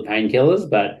him all the painkillers,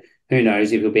 but who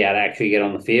knows if he'll be able to actually get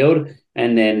on the field.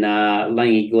 And then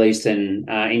Langy Gleeson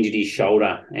injured his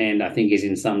shoulder, and I think is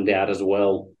in some doubt as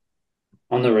well.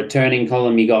 On the returning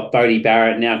column, you got Bodie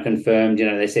Barrett, now confirmed.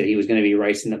 They said he was going to be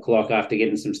racing the clock after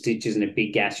getting some stitches and a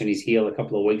big gash in his heel a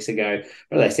couple of weeks ago.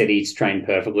 But they said he's trained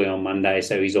perfectly on Monday,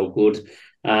 so he's all good,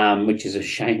 which is a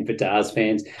shame for Tars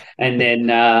fans. And then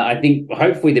I think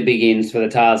hopefully the big ins for the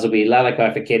Tars will be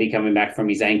Lalakai Feketi coming back from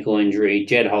his ankle injury,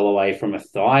 Jed Holloway from a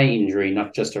thigh injury,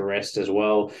 not just a rest as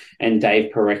well, and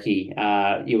Dave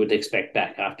Parecki you would expect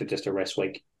back after just a rest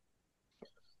week.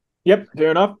 Yep, fair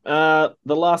enough.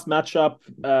 The last matchup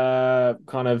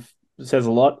kind of says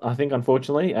a lot, I think,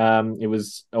 unfortunately. It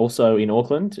was also in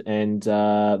Auckland, and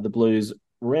the Blues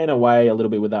ran away a little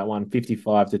bit with that one,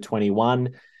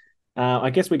 55-21. I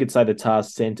guess we could say the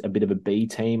Tars sent a bit of a B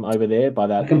team over there by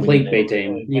that. A complete B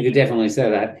team. You could definitely say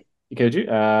that. Could you?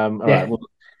 All right. Well,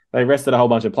 they rested a whole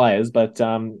bunch of players, but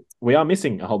we are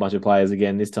missing a whole bunch of players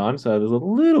again this time. So there's a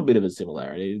little bit of a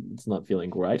similarity. It's not feeling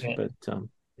great, Yeah. but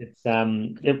It's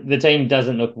the team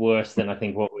doesn't look worse than I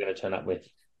think what we're going to turn up with.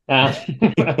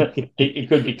 It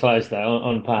could be close though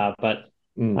on par, but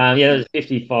yeah, it was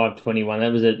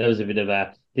 55-21. That was a bit of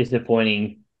a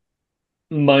disappointing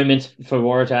moment for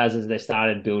Waratahs as they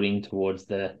started building towards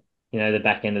the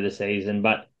back end of the season.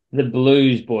 But the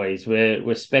Blues boys,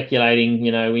 we're speculating.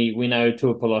 We know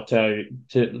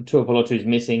Tuapolotu's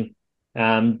missing.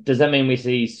 Does that mean we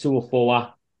see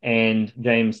Suafoa and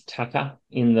James Tucker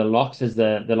in the locks as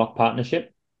the lock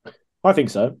partnership? I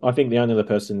think so. I think the only other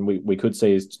person we could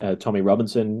see is Tommy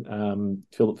Robinson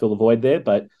fill the void there,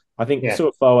 but I think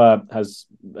Suafoa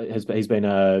he's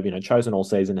been chosen all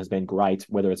season, has been great.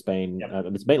 Whether it's been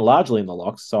it's been largely in the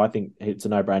locks, so I think it's a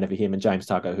no-brainer for him and James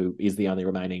Tucker, who is the only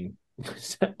remaining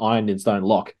ironed in stone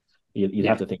lock. You'd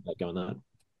have to think about going that.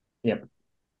 Yep.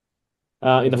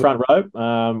 In the front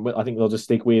row, I think they'll just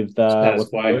stick with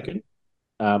what's working.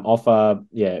 Offer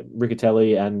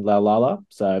Riccatelli and Lala,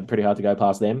 so pretty hard to go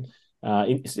past them.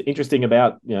 Interesting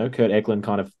about Kurt Eklund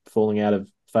kind of falling out of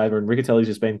favour, and Riccatelli's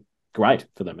just been great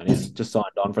for them, and he's just signed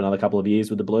on for another couple of years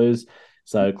with the Blues,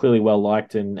 so clearly well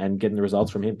liked and getting the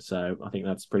results from him. So I think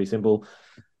that's pretty simple.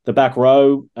 The back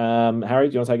row, Harry,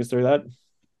 do you want to take us through that?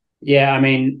 Yeah, I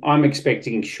mean, I'm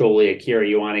expecting surely Akira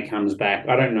Ioane comes back.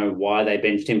 I don't know why they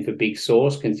benched him for Big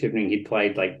Sauce, considering he'd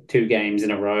played like 2 games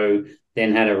in a row,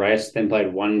 then had a rest, then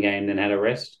played 1 game, then had a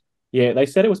rest. Yeah, they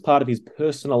said it was part of his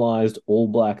personalised All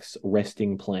Blacks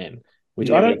resting plan,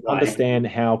 which I don't understand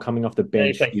how coming off the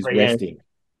bench is resting.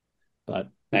 But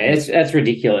no, that's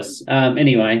ridiculous.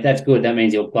 Anyway, that's good. That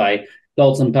means he'll play.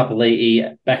 Dalton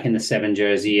Papali'i back in the 7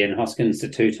 jersey and Hoskins to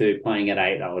Tutu playing at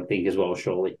 8, I would think as well,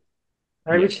 surely.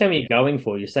 Which team are you going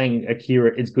for? You're saying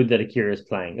Akira. It's good that Akira is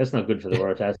playing. That's not good for the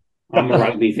Waratahs. I'm a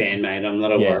rugby fan, mate. I'm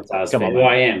not a Waratahs fan. Well,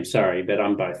 I am, sorry, but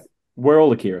I'm both. We're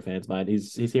all Akira fans, mate.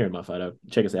 He's here in my photo.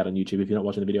 Check us out on YouTube if you're not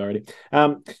watching the video already.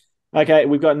 Okay,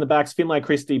 we've got in the backs Finlay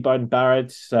Christie, Bowden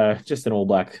Barrett. So just an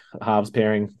all-black halves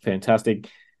pairing. Fantastic.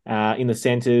 In the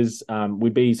centres,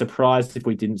 we'd be surprised if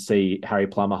we didn't see Harry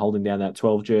Plummer holding down that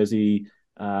 12 jersey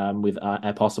with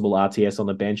a possible RTS on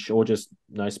the bench or just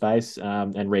no space.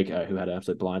 And Rico, who had an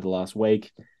absolute blinder last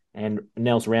week. And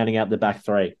Nels rounding out the back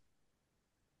 3.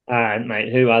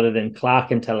 Mate, who other than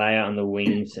Clark and Talea on the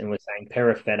wings, and we're saying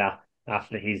Perifetta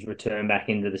after his return back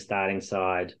into the starting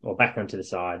side, or back onto the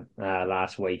side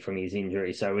last week from his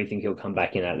injury. So we think he'll come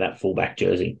back in at that fullback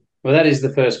jersey. Well, that is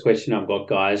the first question I've got,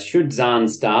 guys. Should Zahn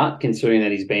start, considering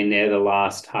that he's been there the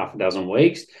last half a dozen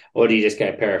weeks, or do you just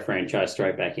go para-franchise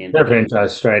straight back in?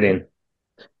 Para-franchise straight in.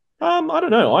 I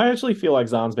don't know. I actually feel like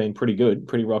Zahn's been pretty good,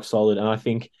 pretty rock solid, and I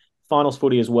think finals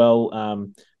footy as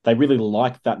well, they really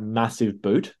like that massive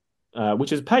boot, which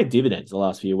has paid dividends the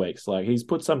last few weeks. Like, he's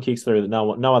put some kicks through that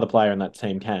no other player in that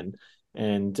team can.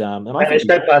 And I think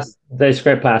they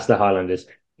scrape past the Highlanders.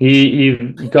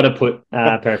 You've got to put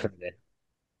Perifetta there.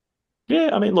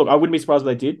 Yeah, I mean, look, I wouldn't be surprised if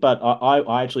they did, but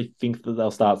I actually think that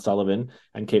they'll start Sullivan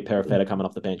and keep Perifetta coming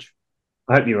off the bench.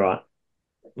 I hope you're right.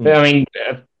 But, I mean,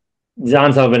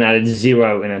 Zahn Sullivan added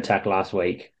 0 in attack last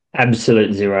week.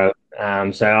 Absolute 0.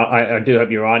 So I do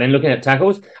hope you're right. And looking at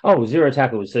tackles, 0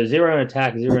 tackles. So 0 in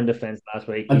attack, 0 in defence last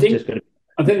week. I think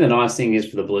the nice thing is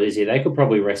for the Blues here, they could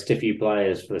probably rest a few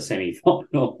players for the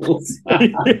semi-finals.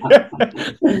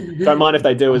 Don't mind if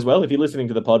they do as well. If you're listening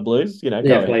to the pod, Blues,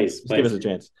 please give us a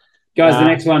chance. Guys, the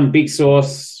next one, Big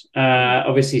Sauce,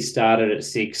 obviously started at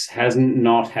 6, hasn't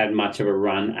not had much of a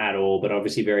run at all, but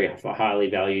obviously very highly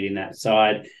valued in that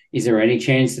side. Is there any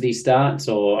chance that he starts,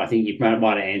 or I think you might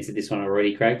have answered this one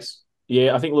already, Craigs?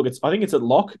 Yeah, I think it's at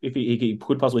lock. If he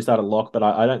could possibly start at lock, but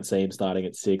I don't see him starting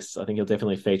at 6. I think he'll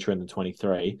definitely feature in the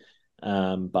 23.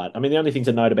 But I mean, the only thing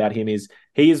to note about him is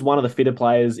he is one of the fitter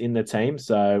players in the team.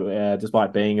 So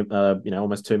despite being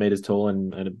almost 2 meters tall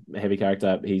and a heavy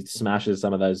character, he smashes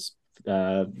some of those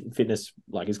fitness,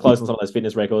 like he's close on some of those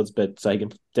fitness records, but so he can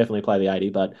definitely play the 80,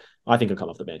 but I think he'll come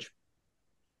off the bench.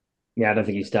 Yeah, I don't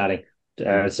think he's starting.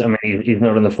 So I mean, he's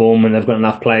not in the form, and they've got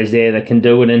enough players there that can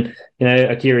do it. And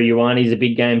Akira Ioane is a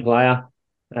big game player.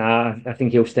 I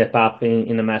think he'll step up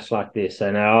in a match like this.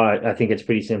 So no, I think it's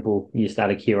pretty simple. You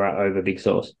start Akira over Big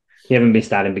Sauce. You haven't been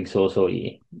starting Big Sauce all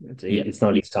year. It's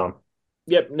not his time.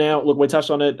 Yep. Now, look, we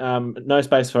touched on it. No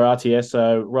space for RTS.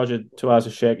 So Roger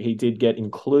Tuazashek, he did get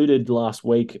included last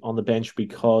week on the bench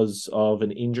because of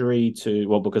an injury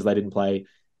because they didn't play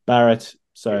Barrett.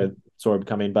 So saw him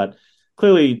come in. But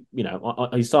clearly,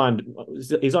 he's signed.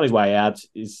 He's on his way out.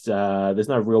 There's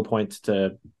no real point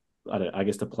to I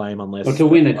guess to play him unless... Well, to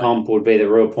win the comp would be the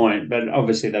real point, but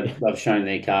obviously they've shown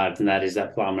their cards, and that is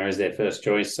that Plummer is their first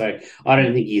choice. So I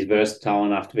don't think he's versatile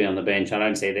enough to be on the bench. I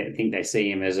don't think they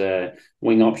see him as a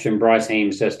wing option. Bryce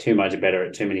Heem's just too much better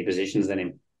at too many positions than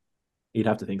him. You'd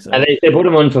have to think so. They put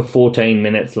him on for 14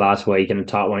 minutes last week in a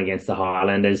tight one against the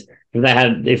Highlanders.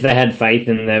 If they had faith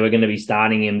and they were going to be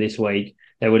starting him this week,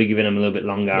 they would have given him a little bit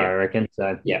longer, I reckon.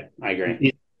 So yeah, I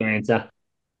agree. Answer.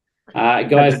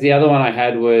 Guys, the other one I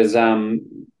had was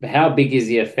how big is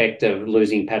the effect of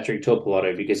losing Patrick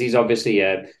Tuipulotu? Because he's obviously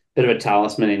a bit of a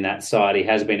talisman in that side. He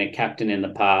has been a captain in the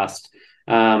past.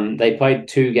 They played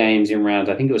 2 games in rounds.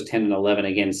 I think it was 10 and 11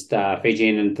 against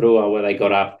Fijian and Trua, where they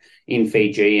got up in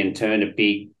Fiji and turned a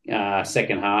big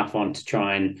second half on to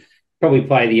try and probably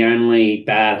play the only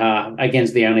bad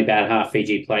half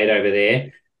Fiji played over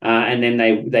there. And then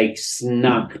they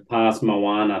snuck past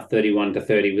Moana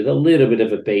 31-30 with a little bit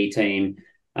of a B team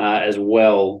as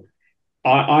well.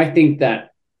 I think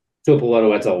that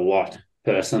Tuipulotu adds a lot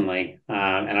personally,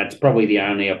 and it's probably the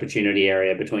only opportunity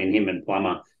area between him and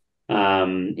Plummer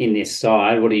in this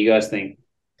side. What do you guys think?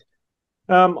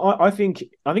 I think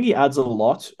he adds a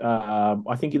lot.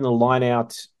 I think in the line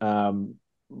out, I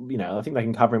think they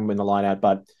can cover him in the line out,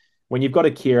 but when you've got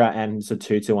Akira and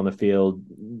Satutu on the field,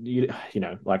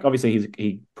 obviously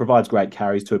he provides great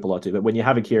carries to Tuipulotu, but when you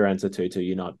have Akira and Satutu,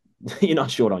 you're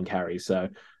not short on carries. So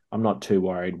I'm not too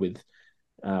worried with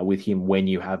him when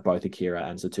you have both Akira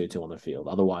and Satutu on the field.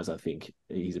 Otherwise, I think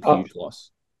he's a huge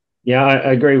loss. Yeah,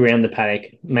 I agree around the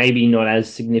paddock. Maybe not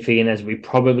as significant as we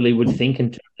probably would think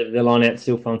in terms of the line out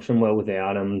still function well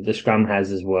without him. The scrum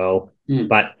has as well.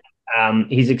 But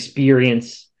his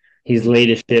experience, his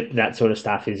leadership, that sort of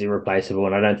stuff is irreplaceable.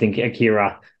 And I don't think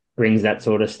Akira brings that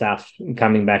sort of stuff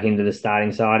coming back into the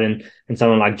starting side. And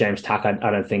someone like James Tucker,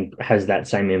 I don't think has that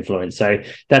same influence. So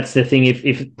that's the thing.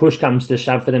 If push comes to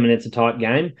shove for them and it's a tight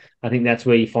game, I think that's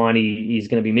where you find he's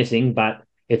going to be missing. But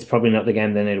it's probably not the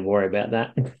game they need to worry about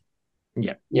that.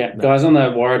 Yeah. Guys, on the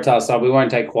Waratah side, we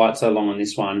won't take quite so long on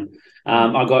this one.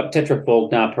 I got Tetra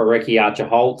Faulkner, Parecki, Archer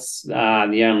Holtz.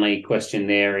 The only question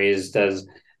there is, does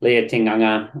Leah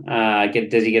Tinganga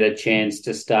does he get a chance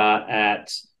to start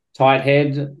at tight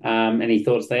head? Any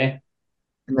thoughts there?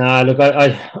 No, look,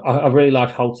 I really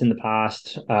liked Holtz in the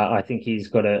past. I think he's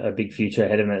got a big future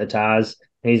ahead of him at the Tars.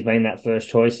 He's been that first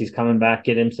choice. He's coming back,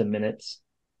 get him some minutes.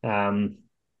 We haven't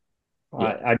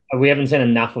seen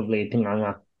enough of Leah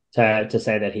Tinganga to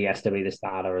say that he has to be the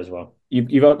starter as well.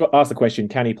 You've asked the question,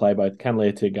 can he play both? Can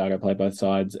Leah Tinganga play both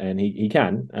sides? And he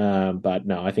can. But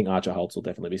no, I think Archer Holtz will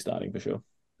definitely be starting for sure.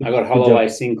 I got Holloway,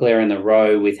 Sinclair in the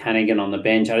row with Hannigan on the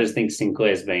bench. I just think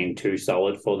Sinclair's been too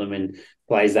solid for them and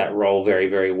plays that role very,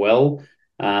 very well.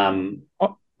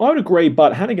 I would agree,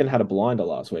 but Hannigan had a blinder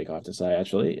last week, I have to say,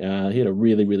 actually. He had a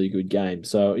really, really good game.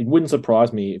 So it wouldn't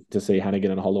surprise me to see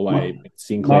Hannigan and Holloway,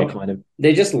 Sinclair kind of...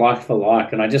 They're just like for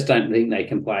like, and I just don't think they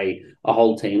can play a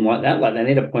whole team like that. Like, they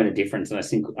need a point of difference, and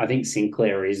I think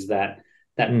Sinclair is that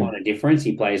point of difference.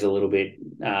 He plays a little bit...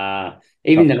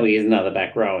 even though he is another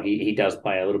back row, he does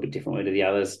play a little bit differently to the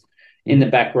others. In the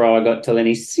back row, I got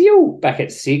Teleni Seal back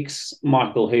at 6,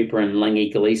 Michael Hooper and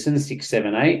Langi Gleeson, 6,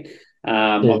 7, 8.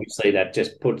 Obviously, that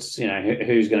just puts,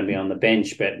 who's going to be on the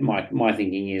bench. But my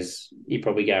thinking is you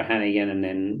probably go Hannigan and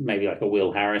then maybe like a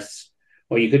Will Harris.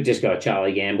 Or you could just go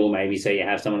Charlie Gamble, maybe, so you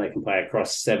have someone that can play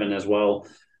across 7 as well.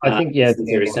 I think,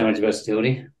 there is so much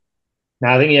versatility. No,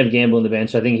 I think you have Gamble on the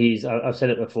bench. I think I've said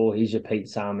it before, he's your Pete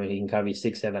Samu. He can cover you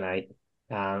 6, 7, 8.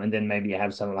 And then maybe you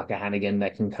have someone like a Hannigan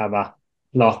that can cover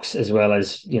locks as well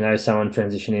as, someone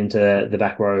transition into the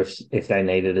back row if they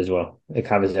need it as well. It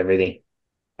covers everything.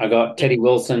 I got Teddy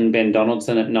Wilson, Ben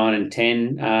Donaldson at 9 and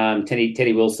 10.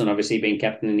 Teddy Wilson, obviously being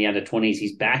captain in the under-20s.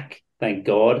 He's back, thank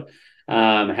God.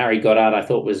 Harry Goddard, I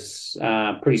thought, was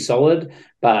pretty solid,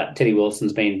 but Teddy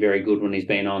Wilson's been very good when he's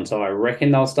been on. So I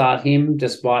reckon they'll start him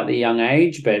despite the young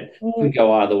age, but could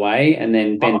go either way. And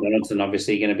then Ben Donaldson,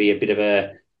 obviously, going to be a bit of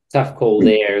a tough call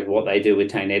there, what they do with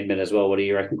Tane Edmund as well. What do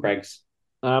you reckon, Craigs?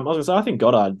 I was going to say, I think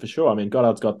Goddard for sure. I mean,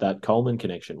 Goddard's got that Coleman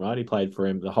connection, right? He played for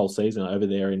him the whole season over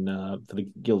there for the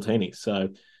Guillotinis. So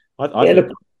I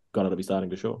think Goddard will be starting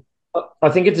for sure. I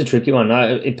think it's a tricky one.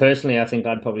 Personally, I think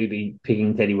I'd probably be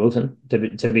picking Teddy Wilson, to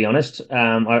be honest.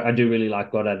 I do really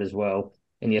like Goddard as well.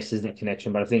 And yes, there's that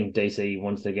connection, but I think DC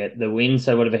wants to get the win.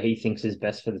 So whatever he thinks is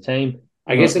best for the team.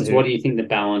 I guess it's what do you think the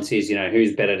balance is,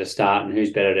 who's better to start and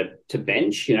who's better to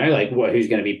bench, who's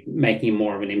going to be making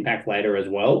more of an impact later as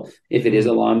well, if it is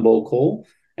a line ball call.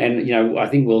 And, I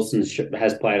think Wilson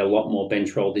has played a lot more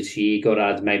bench role this year.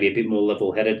 Goddard's maybe a bit more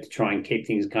level-headed to try and keep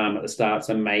things calm at the start,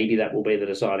 so maybe that will be the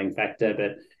deciding factor.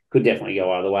 But could definitely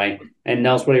go either way. And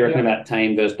Nels, what do you reckon about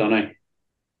Tane versus Dono?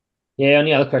 Yeah, on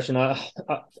the other question,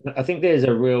 I think there's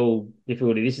a real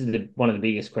difficulty. This is one of the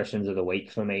biggest questions of the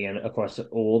week for me and across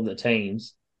all the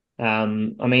teams. I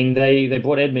mean, they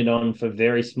brought Edmund on for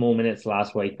very small minutes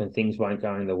last week when things weren't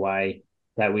going the way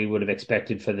that we would have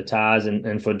expected for the Tars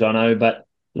and for Dono. But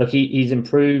look, he's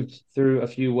improved through a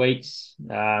few weeks.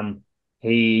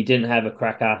 He didn't have a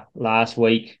cracker last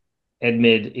week.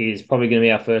 Edmund is probably going to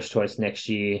be our first choice next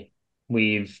year.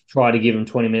 We've tried to give him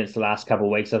 20 minutes the last couple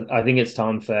of weeks. I think it's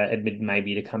time for Edmund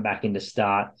maybe to come back into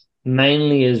start,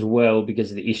 mainly as well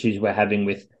because of the issues we're having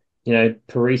with,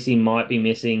 Parisi might be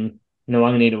missing.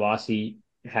 Nwangani Dawasi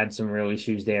had some real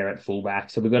issues there at fullback.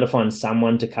 So we've got to find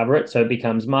someone to cover it. So it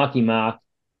becomes Marky Mark,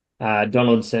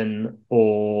 Donaldson,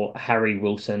 or Harry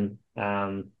Wilson.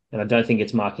 And I don't think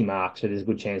it's Marky Mark. So there's a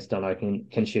good chance Dono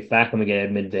can shift back and we get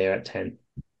Edmund there at 10.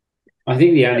 I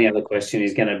think the only other question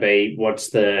is going to be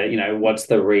what's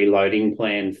the reloading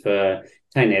plan for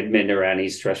Tane Edmund around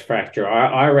his stress fracture.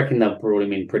 I reckon they've brought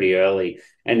him in pretty early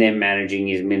and they're managing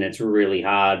his minutes really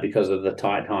hard because of the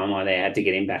tight timeline they had to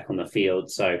get him back on the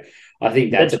field. So I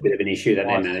think that's a bit of an issue that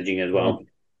they're managing as well.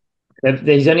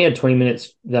 He's only had 20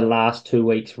 minutes the last 2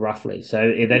 weeks, roughly. So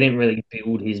they didn't really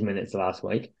build his minutes last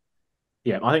week.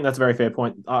 Yeah, I think that's a very fair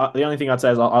point. The only thing I'd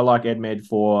say is I like Edmed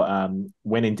for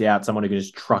when in doubt, someone who can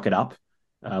just truck it up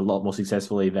a lot more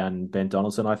successfully than Ben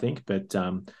Donaldson, I think. But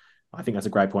I think that's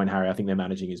a great point, Harry. I think they're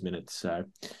managing his minutes. So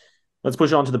let's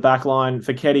push on to the back line.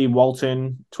 Feketi,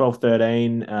 Walton,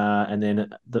 12-13. And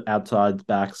then the outside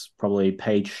backs, probably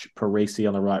Page, Parisi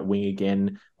on the right wing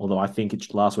again. Although I think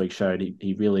last week showed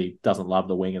he really doesn't love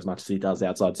the wing as much as he does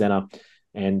outside centre.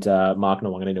 And Mark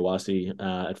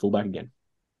Nwangani at fullback again.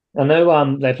 I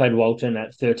know they played Walton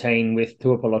at 13 with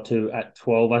Tuapolotu at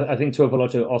 12. I think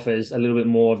Tuapolotu offers a little bit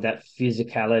more of that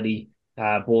physicality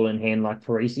ball in hand like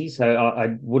Parisi. So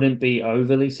I wouldn't be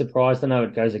overly surprised. I know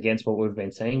it goes against what we've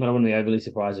been seeing, but I wouldn't be overly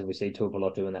surprised if we see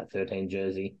Tuapolotu in that 13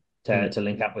 jersey to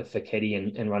link up with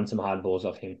Feketi and run some hard balls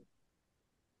off him.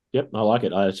 Yep, I like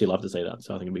it. I actually love to see that.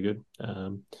 So I think it'd be good.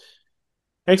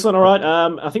 Excellent. All right.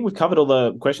 I think we've covered all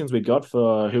the questions we got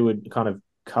for who would kind of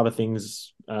cover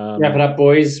things. Wrap it up,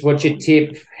 boys. What's your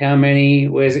tip? How many?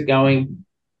 Where's it going?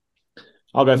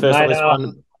 I'll go first on this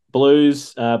one.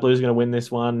 Blues. Blues are going to win this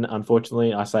one.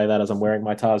 Unfortunately, I say that as I'm wearing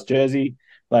my Tars jersey,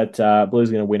 but Blues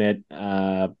are going to win it.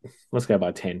 Let's go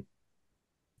by 10.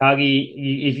 Kagi,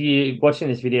 if you're watching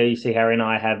this video, you see Harry and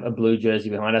I have a blue jersey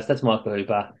behind us. That's Michael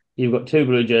Hooper. You've got 2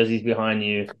 blue jerseys behind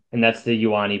you, and that's the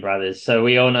Ioane brothers. So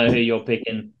we all know who you're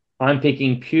picking. I'm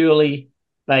picking purely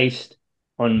based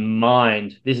on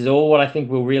mind. This is all what I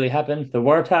think will really happen. The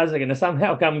Waratahs are going to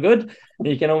somehow come good.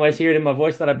 You can almost hear it in my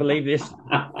voice that I believe this.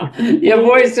 Your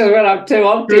voice just went up too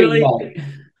often.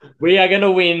 We are going to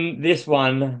win this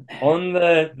one on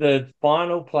the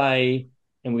final play,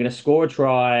 and we're going to score a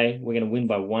try. We're going to win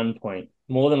by 1 point.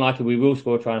 More than likely, we will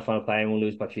score a try in the final play, and we'll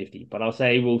lose by 50. But I'll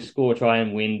say we'll score a try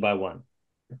and win by 1.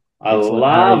 I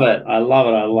love it. I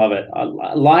love it.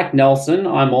 Like Nelson,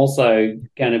 I'm also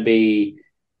going to be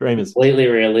completely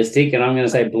realistic, and I'm going to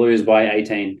say Blues by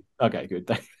 18. Okay, good.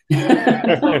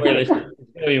 It's not realistic.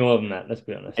 It's going to be more than that, let's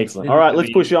be honest. Excellent. All right,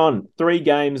 let's push on. 3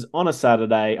 games on a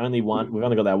Saturday, only one. We've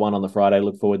only got that one on the Friday.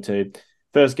 Look forward to.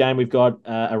 First game, we've got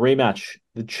a rematch.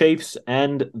 The Chiefs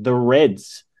and the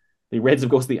Reds. The Reds, of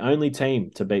course, the only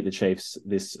team to beat the Chiefs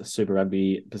this Super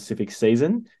Rugby Pacific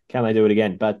season. Can they do it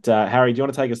again? But Harry, do you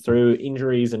want to take us through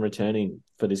injuries and returning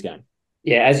for this game?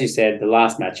 Yeah, as you said, the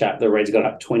last matchup, the Reds got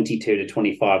up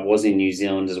 22-25, was in New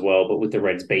Zealand as well, but with the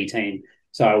Reds B team.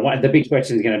 So the big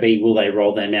question is going to be, will they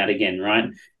roll them out again, right?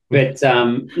 But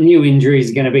new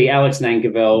injuries are going to be Alex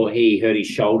Nankivell. He hurt his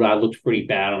shoulder, looked pretty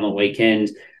bad on the weekend.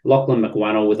 Lachlan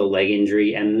McWannell with a leg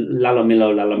injury, and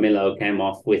Lalamilo came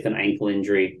off with an ankle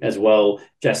injury as well,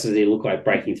 just as he looked like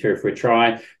breaking through for a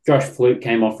try. Josh Flute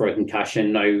came off for a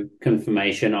concussion. No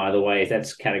confirmation either way if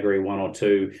that's category 1 or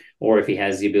 2, or if he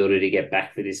has the ability to get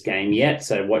back for this game yet.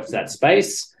 So watch that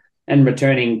space. And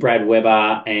returning Brad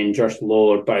Weber and Josh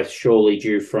Lord, both surely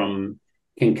due from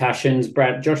concussions.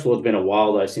 Josh Lord's been a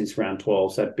while though since round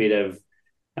 12, so a bit of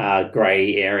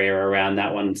grey area around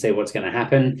that one. See what's going to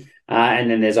happen.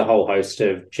 And then there's a whole host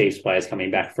of Chiefs players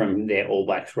coming back from their All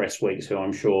Blacks rest weeks, who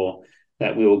I'm sure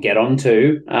that we will get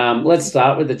onto. Let's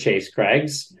start with the Chiefs,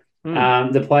 Craigs.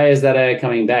 The players that are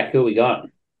coming back, who we got?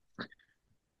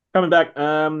 Coming back,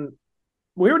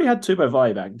 we already had Tupou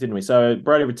Vaa'i back, didn't we? So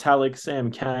Brody Retallick, Sam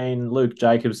Cane, Luke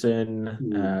Jacobson,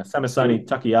 Samisoni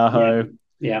Takiaho.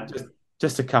 Yeah.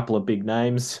 Just a couple of big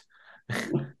names.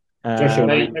 Maybe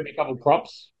a couple of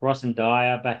props. Ross and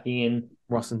Dyer back in.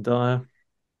 Ross and Dyer.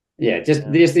 Yeah,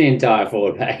 just the entire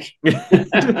forward pack.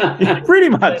 Pretty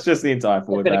much just the entire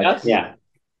forward pack. Yeah.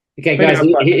 Okay, guys,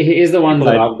 here's the ones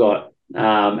that I've got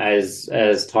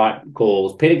as tight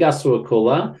calls. Peter Gus to a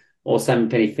cooler or Sam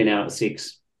Penny Finau at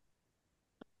 6.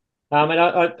 And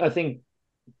I think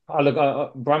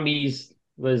Brumbies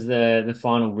was the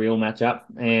final real matchup,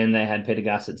 and they had Peter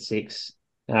Gus at 6.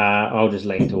 I'll just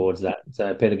lean towards that.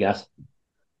 So Peter Gus.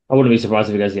 I wouldn't be surprised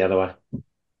if it goes the other way.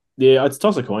 Yeah, it's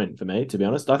toss a coin for me, to be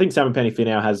honest. I think Salmon Penny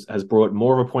Finau has brought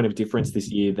more of a point of difference this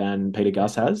year than Peter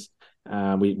Gus has.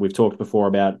 We've talked before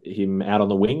about him out on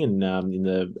the wing and in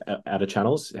the outer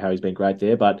channels, how he's been great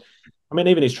there. But I mean,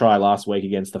 even his try last week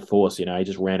against the Force, he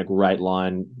just ran a great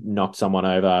line, knocked someone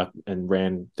over and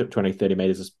ran 20, 30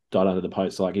 meters, died under the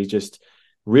post. Like, he's just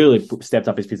really stepped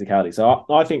up his physicality. So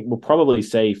I think we'll probably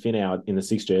see Finau in the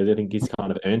 6 jersey. I think he's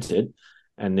kind of earned it.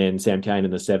 And then Sam Cane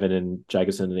in the 7 and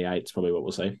Jacobson in the 8 is probably what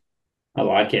we'll see. I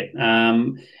like it.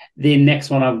 The next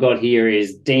one I've got here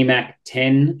is DMAC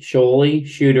 10, surely,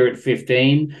 Shooter at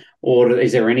 15. Or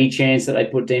is there any chance that they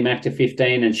put DMAC to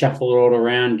 15 and shuffle it all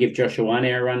around, give Joshua one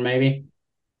air run maybe?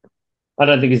 I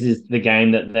don't think this is the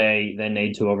game that they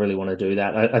need to or really want to do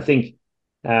that. I think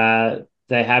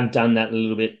they have done that a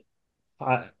little bit.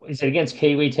 Is it against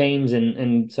Kiwi teams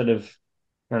and sort of,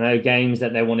 I know, games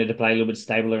that they wanted to play a little bit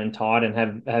stabler and tight and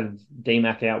have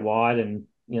DMAC out wide and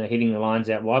hitting the lines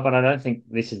out wide, but I don't think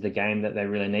this is the game that they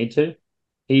really need to.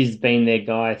 He's been their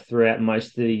guy throughout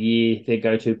most of the year, their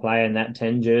go-to player in that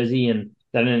 10 jersey, and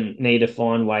they don't need to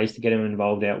find ways to get him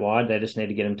involved out wide. They just need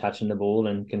to get him touching the ball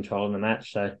and controlling the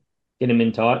match. So get him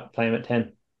in tight, play him at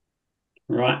 10.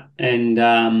 Right. And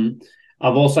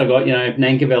I've also got, if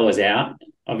Nankerville is out,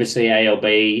 obviously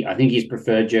ALB, I think his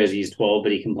preferred jersey is 12,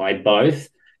 but he can play both.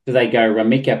 Do they go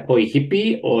Ramika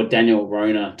Poihipi or Daniel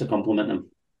Rona to complement them?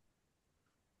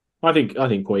 I think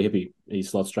Poihipi, he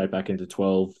slots straight back into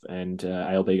 12 and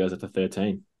ALB goes up to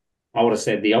 13. I would have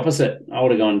said the opposite. I would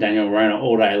have gone Daniel Rona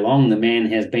all day long. The man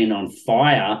has been on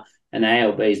fire, and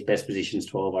ALB's best position is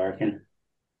 12, I reckon.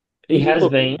 He has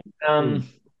been.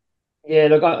 Yeah,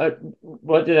 look,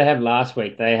 what did they have last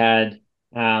week? They had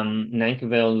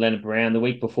Nankerville and Leonard Brown. The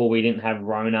week before, we didn't have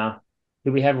Rona.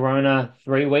 Did we have Rona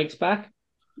 3 weeks back?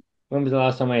 When was the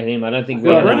last time we had him? I don't think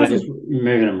Rona's just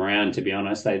moving them around, to be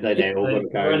honest. They all got to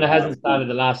go. Rona hasn't started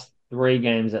the last 3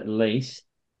 games at least.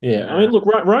 Yeah, I mean, look,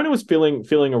 Rona was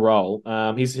filling a role.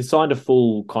 He's signed a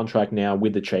full contract now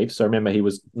with the Chiefs. So remember,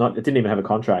 didn't even have a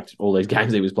contract all these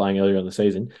games he was playing earlier in the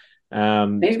season.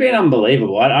 He's been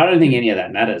unbelievable. I don't think any of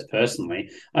that matters personally.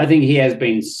 I think he has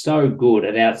been so good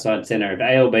at outside centre. If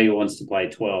ALB wants to play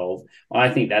 12, I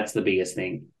think that's the biggest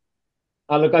thing.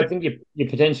 Look, I think you're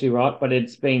potentially right, but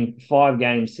it's been 5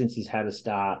 games since he's had a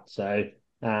start. So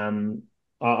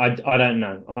I don't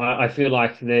know. I feel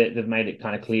like they've made it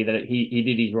kind of clear that he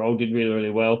did his role, did really,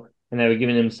 really well, and they were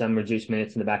giving him some reduced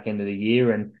minutes in the back end of the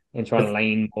year and trying to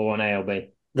lean more on ALB.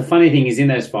 The funny thing is, in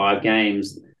those 5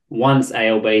 games, once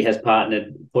ALB has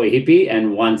partnered Poihipi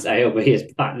and once ALB has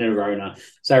partnered Rona.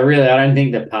 So really, I don't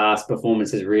think the past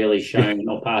performance has really shown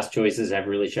or past choices have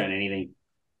really shown anything.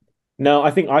 No,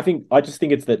 I just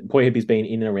think it's that Poihipi's been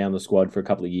in and around the squad for a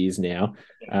couple of years now,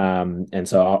 and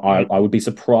so I would be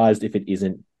surprised if it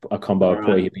isn't a combo of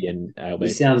Poihipi and ALB.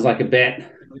 This sounds like a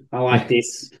bet. I like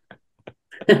this.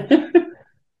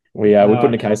 We're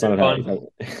putting a case on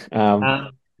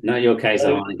it. Not your case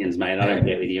on Heinekens, mate. I don't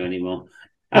bet with you anymore.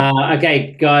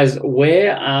 Okay, guys,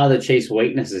 where are the Chiefs'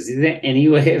 weaknesses? Is there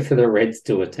anywhere for the Reds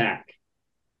to attack?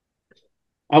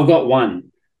 I've got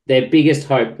one. Their biggest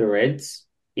hope, the Reds,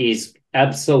 is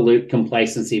absolute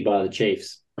complacency by the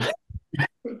Chiefs.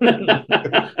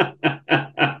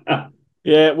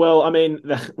 Yeah, well, I mean,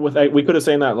 we could have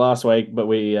seen that last week, but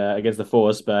we against the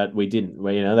Force, but we didn't.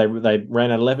 They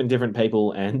ran out 11 different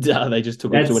people, and they just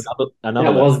took it to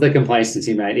another. That was the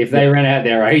complacency, mate. If they ran out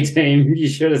their A team, you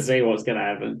should have seen what's going to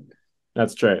happen.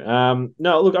 That's true.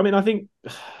 No, look, I mean, I think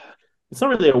it's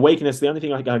not really a weakness. The only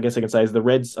thing I guess I can say is the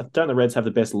Reds have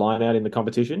the best line out in the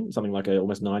competition, something like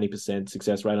almost 90%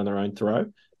 success rate on their own throw. I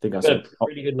think that's a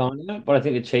pretty good line out, but I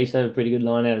think the Chiefs have a pretty good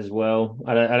line out as well.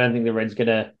 I don't think the Reds get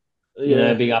a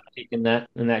big uptick in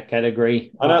that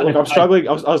category. I know. Look, I'm struggling.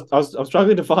 I was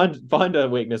struggling to find a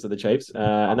weakness of the Chiefs,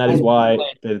 and that is why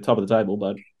they're the top of the table.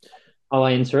 But I'll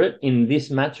answer it in this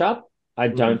matchup. I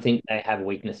don't think they have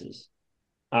weaknesses.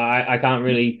 I can't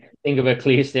really think of a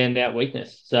clear standout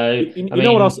weakness. So you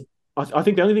know what else? I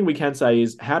think the only thing we can say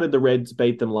is how did the Reds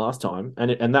beat them last time?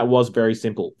 And that was very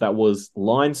simple. That was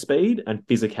line speed and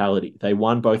physicality. They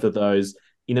won both of those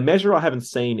in a measure I haven't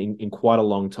seen in quite a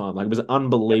long time. Like, it was an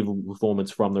unbelievable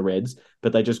performance from the Reds,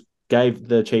 but they just gave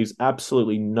the Chiefs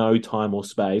absolutely no time or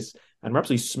space. and we're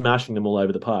absolutely smashing them all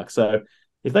over the park. So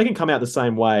if they can come out the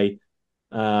same way,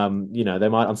 they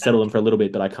might unsettle them for a little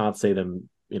bit, but I can't see them,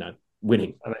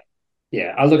 winning.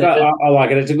 Yeah, I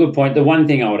like it. It's a good point. The one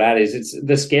thing I would add is it's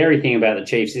the scary thing about the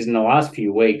Chiefs is in the last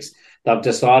few weeks, they've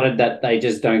decided that they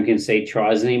just don't concede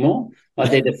tries anymore.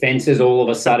 Like their defense has all of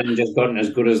a sudden just gotten as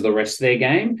good as the rest of their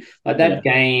game. Like that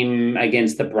game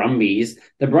against the Brumbies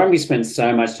spent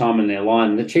so much time in their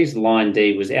line. The Chiefs' line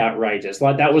D was outrageous.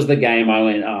 Like that was the game I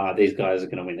went, these guys are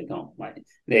going to win the comp. Like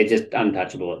they're just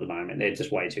untouchable at the moment. They're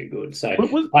just way too good. So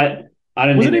I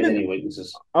don't think there's any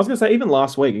weaknesses. I was going to say, even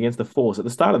last week against the Force, at the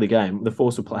start of the game, the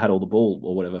Force had all the ball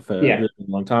or whatever for a really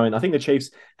long time. And I think the Chiefs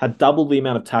had doubled the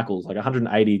amount of tackles, like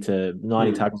 180 to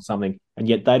 90 tackles or something, and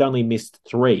yet they'd only missed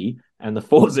 3, and the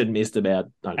Force had missed about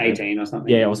 18 or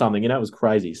something. Yeah, or something. It was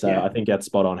crazy. So I think that's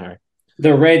spot on, Harry.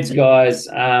 The Reds, guys,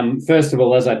 first of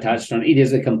all, as I touched on, it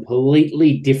is a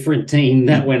completely different team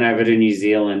that went over to New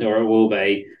Zealand, or it will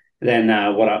be, than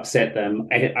what upset them.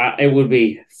 It would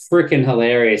be freaking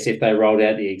hilarious if they rolled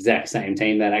out the exact same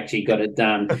team that actually got it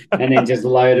done and then just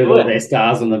loaded all their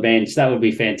stars on the bench. That would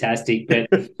be fantastic, but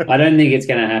I don't think it's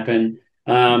going to happen.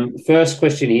 First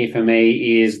question here for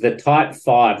me is the type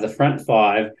 5, the front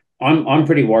 5. I'm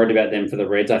pretty worried about them for the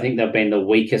Reds. I think they've been the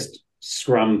weakest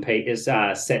scrum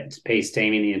set piece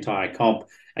team in the entire comp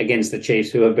against the Chiefs,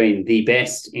 who have been the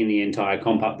best in the entire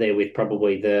comp, up there with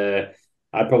probably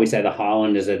I'd probably say the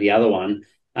Highlanders are the other one.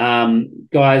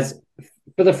 Guys,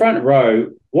 for the front row,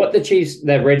 what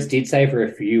the Reds did say for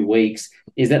a few weeks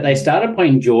is that they started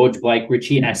playing George Blake,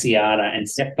 Richie Asiata, and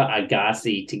Sefa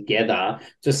Agassi together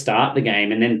to start the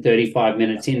game. And then 35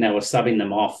 minutes in, they were subbing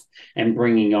them off and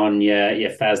bringing on your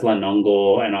Fazla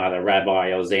Nongor and either Rabbi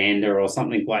or Xander or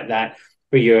something like that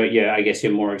for I guess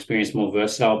your more experienced, more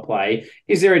versatile play.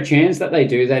 Is there a chance that they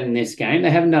do that in this game? They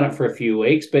haven't done it for a few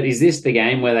weeks, but is this the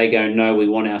game where they go, no, we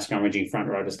want our scrummaging front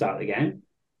row to start the game?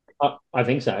 I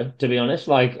think so, to be honest.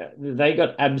 Like, they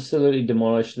got absolutely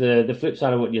demolished. The flip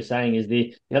side of what you're saying is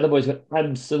the other boys got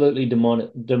absolutely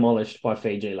demolished by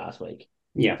Fiji last week.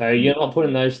 Yeah. So you're not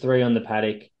putting those 3 on the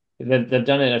paddock. They've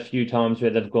done it a few times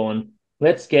where they've gone,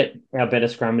 let's get our better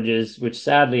scrummages, which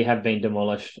sadly have been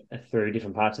demolished through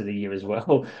different parts of the year as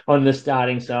well, on the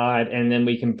starting side. And then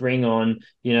we can bring on,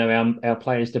 our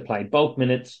players to play bulk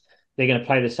minutes. They're going to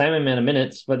play the same amount of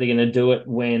minutes, but they're going to do it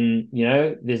when,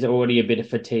 there's already a bit of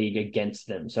fatigue against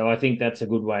them. So I think that's a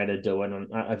good way to do it. And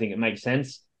I think it makes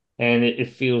sense. And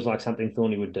it feels like something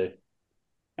Thorny would do.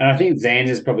 And I think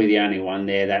Xander's probably the only one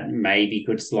there that maybe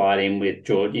could slide in with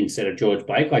George instead of George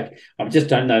Blake. Like, I just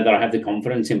don't know that I have the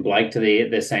confidence in Blake to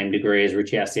the same degree as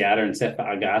Richie Asiata and Sefa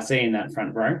Agassi in that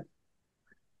front row.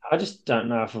 I just don't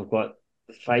know if I've got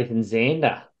faith in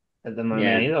Xander at the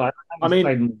moment either. I mean,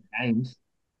 played more games.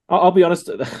 I'll be honest,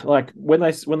 like when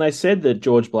they said that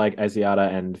George Blake,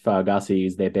 Asiata, and Fargassi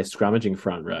is their best scrummaging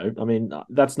front row, I mean,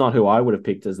 that's not who I would have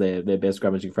picked as their best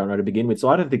scrummaging front row to begin with. So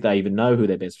I don't think they even know who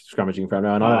their best scrummaging front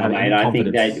row. And I don't have any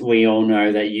confidence. I think that we all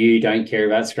know that you don't care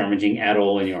about scrummaging at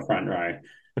all in your front row.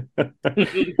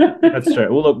 That's true.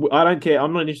 Well, look, I don't care.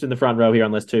 I'm not interested in the front row here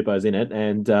unless Tupou's in it,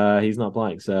 and he's not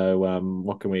playing. So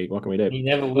what can we do? He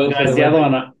never will. Guys, the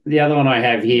other one I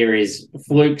have here is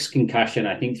Fluke's concussion.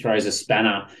 I think throws a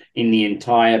spanner in the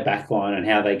entire backline and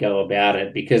how they go about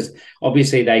it, because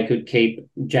obviously they could keep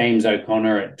James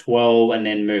O'Connor at 12 and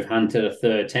then move Hunter to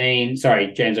 13.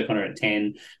 Sorry, James O'Connor at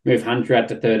 10, move Hunter out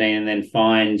to 13, and then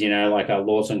find like a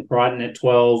Lawson Crichton at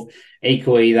 12.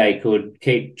 Equally, they could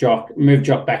move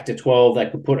Jock back to 12. They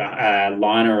could put a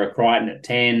Liner or a Crichton at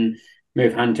 10,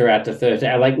 move Hunter out to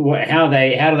 13. Like, how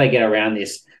do they get around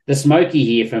this? The smoky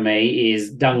here for me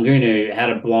is Dungunu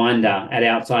had a blinder at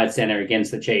outside centre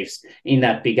against the Chiefs in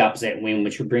that big upset win,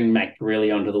 which would bring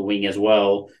McGrilly onto the wing as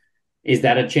well. Is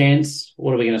that a chance?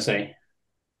 What are we going to see?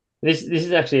 This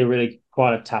is actually a really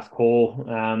quite a tough call.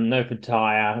 No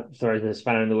Pataya throws the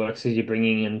spanner in the works because you're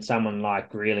bringing in someone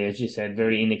like, really, as you said,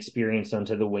 very inexperienced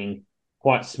onto the wing,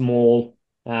 quite small,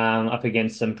 up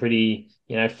against some pretty,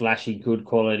 flashy, good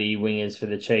quality wingers for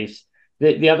the Chiefs.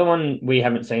 The other one we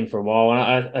haven't seen for a while,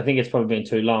 and I think it's probably been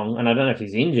too long, and I don't know if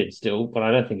he's injured still, but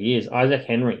I don't think he is. Isaac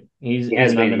Henry. He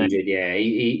has been injured, yeah.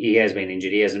 He has been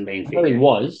injured. He hasn't been fit. He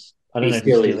was. I don't know if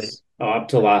he still is. Up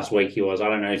to last week he was. I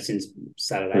don't know since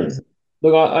Saturday.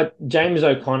 Look, James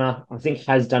O'Connor, I think,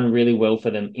 has done really well for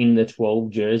them in the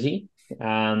 12 jersey.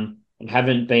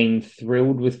 Haven't been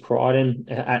thrilled with Crichton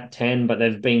at 10, but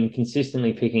they've been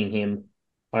consistently picking him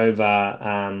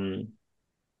over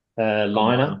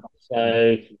Liner.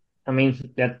 So, I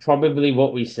mean, that's probably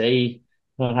what we see.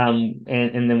 And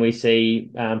then we see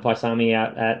Paisami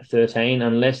out at 13,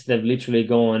 unless they've literally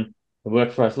gone, it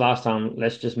worked for us last time,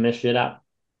 let's just mess it up.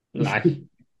 Like,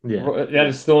 Yeah. that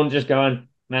is Thorne just going,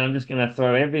 man, I'm just going to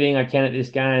throw everything I can at this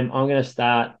game. I'm going to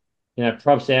start,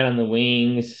 props out on the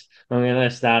wings. I'm going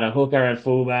to start a hooker at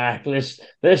fullback. Let's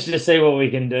just see what we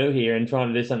can do here and try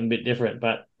to do something a bit different.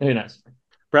 But who knows?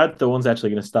 Brad Thorne's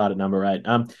actually going to start at number 8.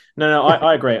 No,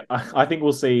 I agree. I think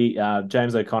we'll see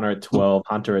James O'Connor at 12,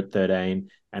 Hunter at 13,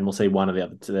 and we'll see one of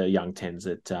the young 10s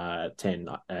at 10.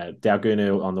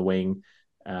 Daugunu on the wing.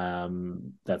 I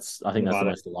think that's the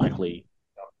most likely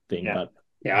thing. Yeah. But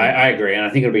yeah, I agree. And I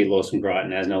think it'll be Lawson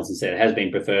Crichton, as Nelson said, has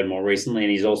been preferred more recently,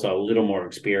 and he's also a little more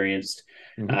experienced.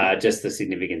 Just the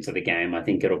significance of the game, I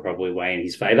think it'll probably weigh in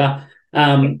his favour.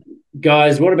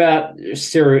 Guys, what about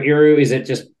Siru Iru? Is it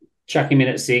just chuck him in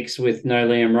at 6 with no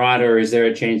Liam Wright, or is there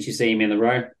a chance you see him in the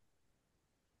row?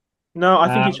 No,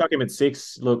 I think you chuck him at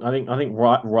 6. Look, I think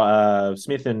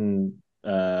Smith and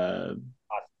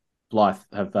Blythe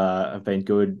have been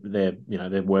good.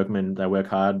 They're workmen. They work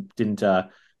hard. Didn't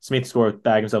Smith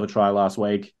bag himself a try last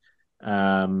week?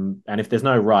 And if there's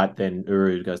no Wright, then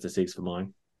Uru goes to 6 for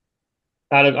mine.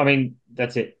 Look, I mean,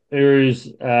 that's it. Uru's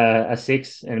a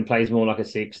 6 and plays more like a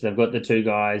 6. They've got the 2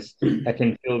 guys that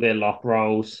can fill their lock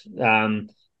roles.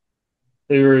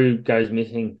 Uru goes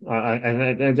missing.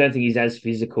 I don't think he's as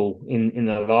physical in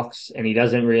the locks, and he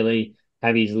doesn't really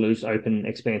have his loose, open,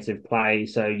 expansive play.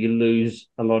 So you lose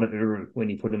a lot of Uru when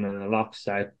you put him in the locks.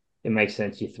 So it makes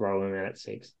sense you throw him out at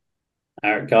 6.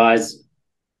 All right, guys.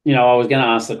 I was going to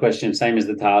ask the question, same as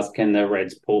the task, can the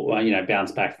Reds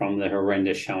bounce back from the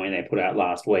horrendous showing they put out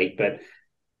last week? But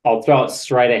I'll throw it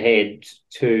straight ahead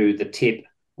to the tip.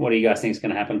 What do you guys think is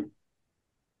going to happen?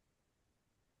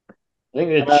 I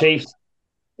think the Chiefs,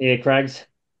 Craigs.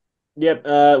 Yep.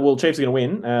 Well, Chiefs are going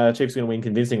to win. Chiefs are going to win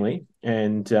convincingly,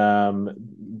 and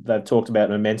they've talked about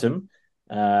momentum,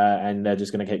 and they're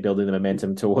just going to keep building the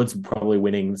momentum towards probably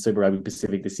winning the Super Rugby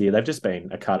Pacific this year. They've just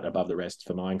been a cut above the rest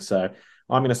for mine, so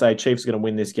I'm going to say Chiefs are going to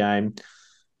win this game,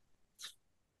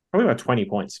 probably by 20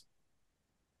 points.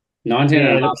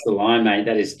 19.5 the line, mate.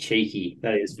 That is cheeky.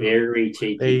 That is very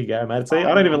cheeky. There you go, mate. See,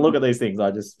 I don't even look at these things.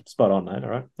 I just spot on, mate. All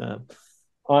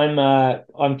right.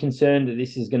 I'm concerned that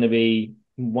this is going to be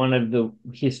one of the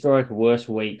historic worst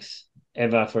weeks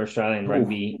ever for Australian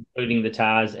rugby, including the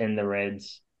Tars and the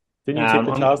Reds. Didn't you tip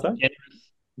the Tars though?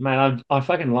 Mate, I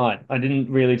fucking lied. I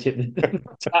didn't really tip the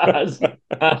Tars.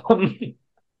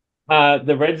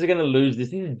 The Reds are going to lose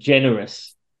this. This is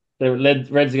generous. The Reds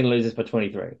are going to lose this by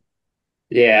 23.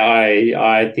 Yeah,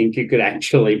 I think it could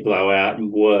actually blow out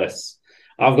worse.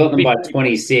 I've got them by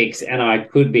 26, and I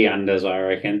could be unders, I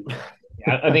reckon.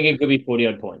 I think it could be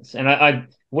 40-odd points. And I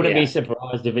wouldn't be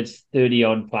surprised if it's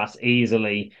 30-odd plus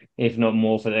easily, if not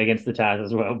more, against the Tars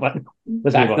as well. But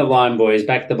back the line, boys.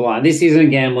 Back the blind. This isn't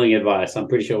gambling advice. I'm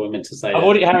pretty sure we're meant to say that.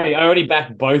 I already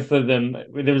backed both of them.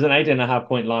 There was an 8.5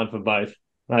 point line for both.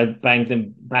 I backed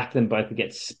them both to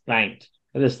get spanked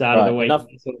at the start of the week.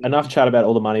 Enough chat about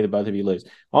all the money that both of you lose.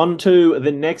 On to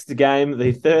the next game,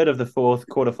 the third of the fourth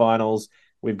quarterfinals.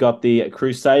 We've got the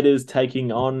Crusaders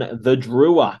taking on the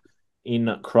Drua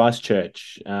in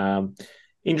Christchurch.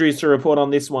 Injuries to report on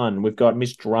this one. We've got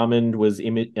Mitch Drummond was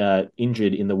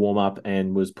injured in the warm-up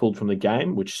and was pulled from the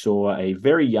game, which saw a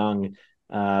very young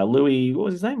Louis, what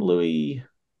was his name? Louis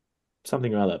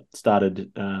something or other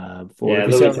started for... Yeah,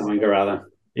 Louis something or other.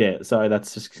 Yeah, so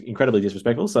that's just incredibly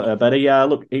disrespectful. So, but he's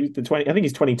the 20. I think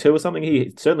he's 22 or something.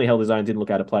 He certainly held his own. Didn't look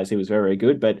out of place. He was very, very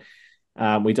good. But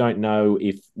we don't know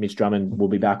if Mitch Drummond will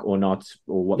be back or not,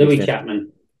 or what. Louis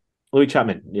Chapman.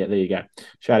 Yeah, there you go.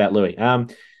 Shout out Louis. We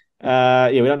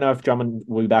don't know if Drummond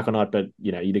will be back or not, but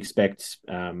you'd expect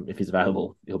if he's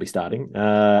available, he'll be starting.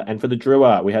 And for the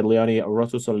Drua, we had Leone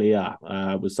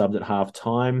Rotosolia was subbed at half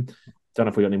time. Don't know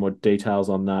if we got any more details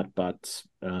on that, but.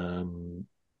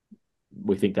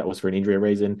 We think that was for an injury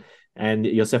reason. And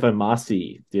Josefo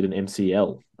Marci did an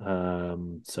MCL,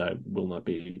 so will not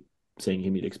be seeing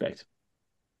him, you'd expect.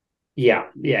 Yeah,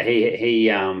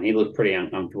 he looked pretty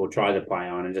uncomfortable, tried to play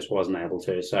on and just wasn't able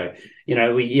to. So,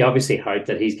 we obviously hope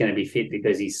that he's going to be fit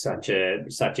because he's such a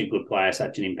good player,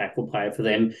 such an impactful player for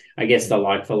them. I guess the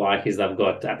like for like is they've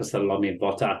got Apostolomi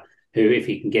Botta, who, if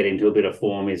he can get into a bit of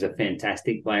form, is a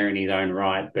fantastic player in his own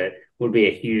right, but would be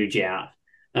a huge out.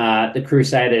 The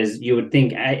Crusaders, you would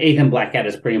think Ethan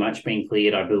Blackadder's pretty much been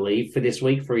cleared, I believe, for this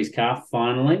week for his calf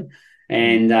finally.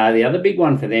 And the other big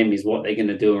one for them is what they're going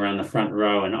to do around the front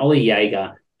row. And Ollie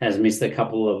Jaeger has missed the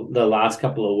last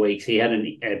couple of weeks. He had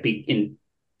a big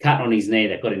cut on his knee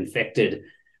that got infected.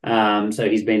 So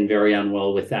he's been very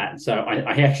unwell with that. So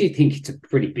I actually think it's a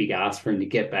pretty big ask for him to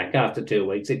get back after 2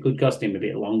 weeks. It could cost him a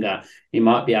bit longer. He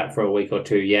might be out for a week or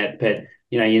two yet, but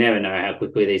you never know how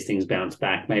quickly these things bounce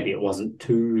back. Maybe it wasn't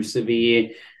too severe.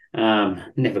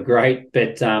 Never great,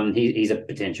 but he's a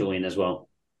potential in as well.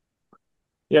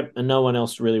 Yep, and no one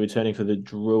else really returning for the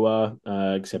Drua,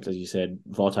 except, as you said,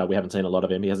 Vota. We haven't seen a lot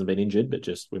of him. He hasn't been injured, but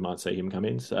just we might see him come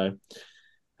in. So,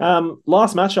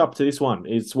 last matchup to this one,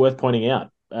 it's worth pointing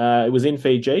out. It was in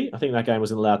Fiji. I think that game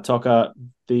was in Lautoka.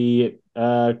 The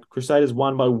Crusaders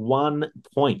won by 1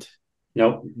 point.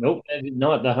 Nope. They did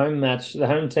not. The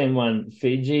home team won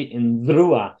Fiji in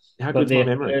Drua. How good's my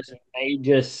memory? First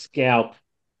major scalp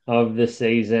of the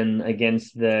season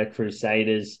against the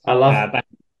Crusaders. I love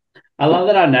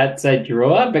that our Nat said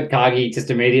Drua, but Kagi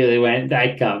just immediately went,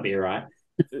 that can't be right.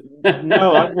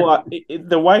 No,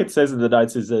 the way it says in the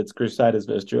notes is that it's Crusaders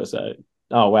versus Drua. So,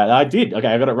 oh wow, I did. Okay,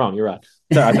 I got it wrong. You're right.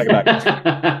 Sorry, I take it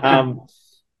back.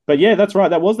 But yeah, that's right.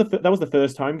 That was the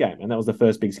first home game, and that was the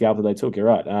first big scalp that they took. You're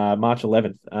right. March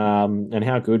 11th. And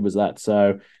how good was that?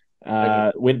 So,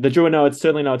 when the Drua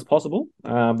certainly know it's possible.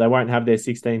 They won't have their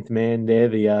 16th man there,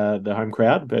 the home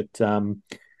crowd, but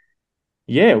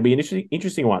yeah, it'll be an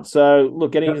interesting one. So,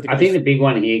 look, getting into I think the big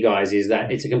one here, guys, is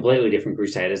that it's a completely different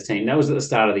Crusaders team. That was at the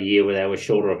start of the year where they were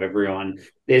shorter of everyone.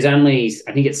 There's only,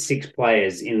 I think it's 6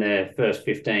 players in the first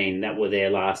 15 that were there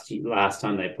last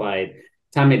time they played.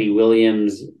 Tamati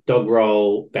Williams,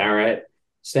 Dogrol, Barrett,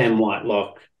 Sam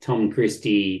Whitelock, Tom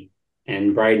Christie,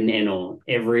 and Braden Ennell.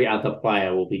 Every other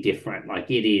player will be different. Like,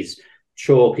 it is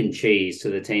chalk and cheese to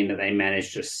the team that they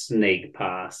managed to sneak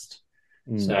past.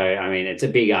 So, I mean, it's a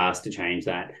big ask to change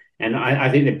that. And I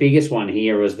think the biggest one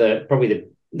here was probably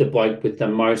the bloke with the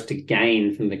most to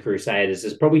gain from the Crusaders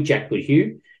is probably Jack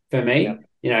Goodhue for me. Yeah.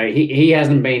 You know, he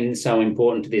hasn't been so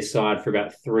important to this side for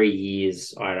about 3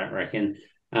 years, I don't reckon,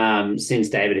 since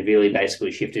David Havili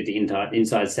basically shifted to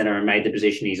inside centre and made the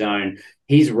position his own.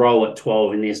 His role at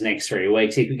 12 in these next 3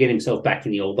 weeks, he could get himself back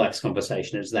in the All Blacks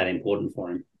conversation. It's that important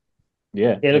for him.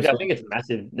 Yeah, look, I think it's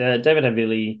massive. David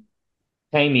Havili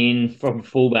came in from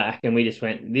fullback and we just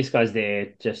went, this guy's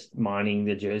there just mining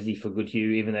the jersey for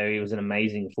Goodhue, even though he was an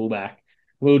amazing fullback.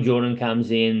 Will Jordan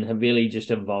comes in. Havili just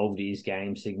evolved his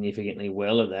game significantly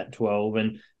well at that 12.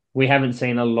 And we haven't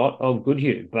seen a lot of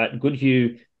Goodhue, but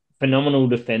Goodhue, phenomenal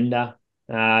defender.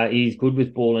 He's good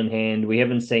with ball in hand. We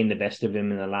haven't seen the best of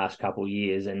him in the last couple of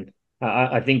years. And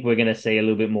I think we're going to see a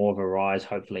little bit more of a rise,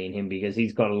 hopefully, in him because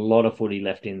he's got a lot of footy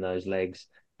left in those legs.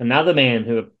 Another man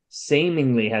who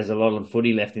seemingly has a lot of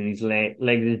footy left in his legs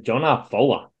is John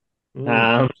Arfoa.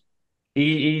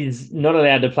 He's not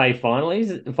allowed to play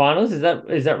finals. Is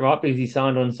that right? Because he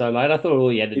signed on so late. I thought all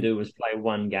he had to do was play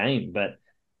one game. But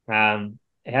how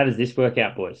does this work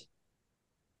out, boys?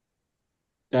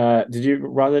 Did you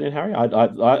write that in, Harry?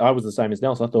 I was the same as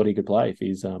Nels. I thought he could play if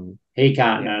he's He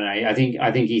can't. No. I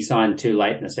think he signed too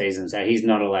late in the season, so he's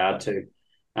not allowed to.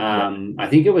 I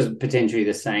think it was potentially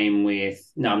the same with.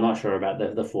 No, I'm not sure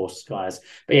about the Force guys,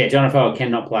 but yeah, John O'Farrell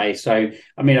cannot play. So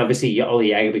I mean, obviously,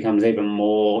 Ollie Yager becomes even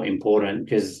more important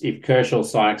because if Kershaw,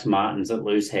 Sykes, Martin's at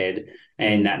loose head,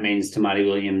 and that means Tamati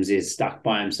Williams is stuck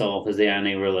by himself as the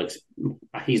only real.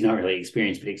 He's not really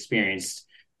experienced, but experienced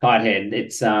tight head.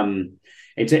 It's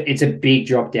a big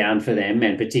drop down for them,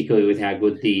 and particularly with how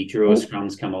good the Drua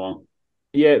scrums come along.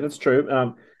 Yeah, that's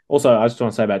true. Also, I just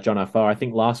want to say about John Afar, I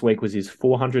think last week was his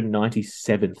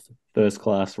 497th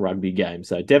first-class rugby game.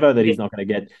 So, Devo that he's not going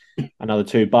to get another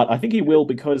 2, but I think he will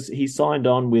because he signed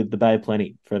on with the Bay of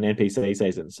Plenty for an NPC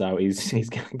season. So, he's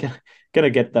going to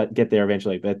get there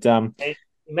eventually. But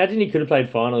imagine he could have played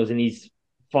finals and his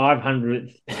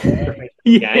 500th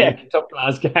game,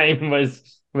 top-class game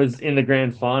was in the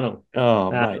grand final.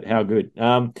 Oh, mate, how good.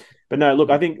 But no, look,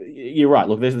 I think you're right.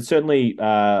 Look, there's certainly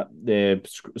they're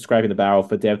scraping the barrel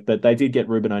for depth, but they did get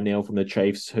Ruben O'Neill from the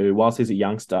Chiefs, who, whilst he's a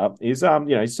youngster, is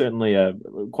he's certainly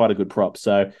quite a good prop.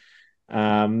 So they've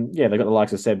got the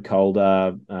likes of Seb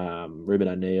Calder, Ruben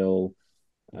O'Neill.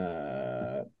 Who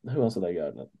else have they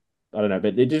got? I don't know,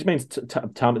 but it just means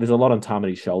there's a lot on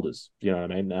Tamati's shoulders. You know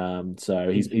what I mean? So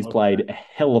he's played a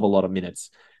hell of a lot of minutes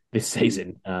this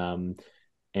season. And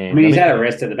he's had a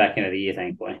rest at the back end of the year,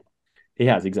 thankfully. He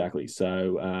has, exactly.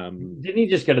 So didn't he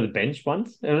just go to the bench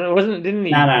once? Didn't he?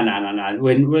 No.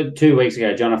 When 2 weeks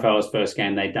ago, John O'Farrell's first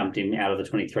game, they dumped him out of the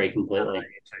 23 completely.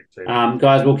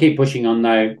 Guys, we'll keep pushing on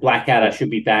though. Blackadder should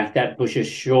be back. That pushes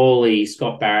surely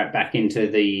Scott Barrett back into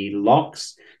the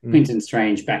locks. Quinton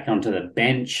Strange back onto the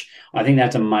bench. I think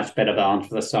that's a much better balance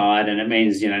for the side, and it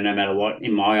means no matter what,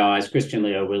 in my eyes, Christian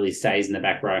Leo Willie stays in the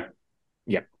back row.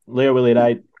 Yep, Leo Willie at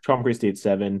 8, Tom Christie at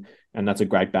 7. And that's a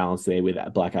great balance there with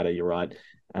Blackadder, you're right.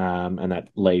 And that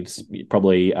leaves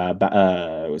probably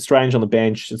Strange on the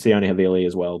bench, Sione Havili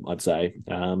as well, I'd say.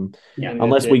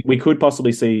 Unless we could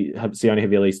possibly see Sione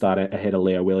Havili start ahead of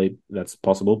Leo Willie. That's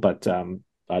possible, but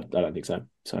I don't think so.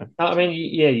 So I mean,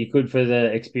 yeah, you could for the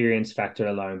experience factor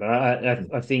alone, but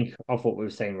I think of what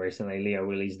we've seen recently, Leo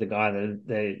Willie's the guy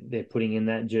that they're putting in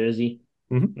that jersey.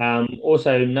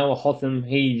 Also, Noah Hotham,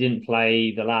 he didn't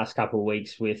play the last couple of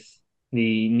weeks with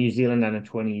the New Zealand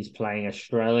under-20s playing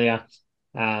Australia.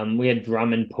 We had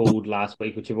Drummond pulled last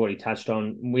week, which you've already touched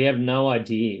on. We have no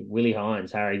idea. Willie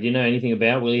Hines, Harry, do you know anything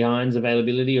about Willie Hines'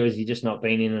 availability, or has he just not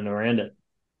been in and around it?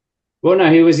 Well,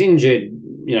 no, he was injured,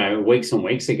 weeks and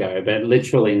weeks ago, but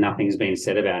literally nothing's been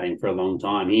said about him for a long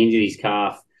time. He injured his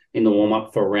calf in the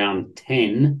warm-up for round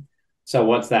 10. So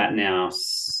what's that now?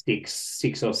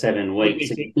 6 or 7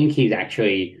 weeks. I think he's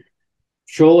actually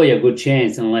surely a good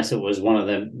chance, unless it was one of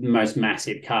the most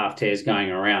massive calf tears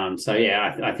going around. So,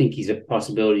 yeah, I think he's a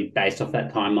possibility based off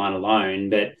that timeline alone.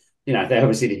 But, they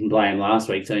obviously didn't play him last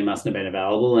week, so he mustn't have been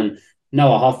available. And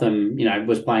Noah Hotham,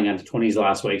 was playing under 20s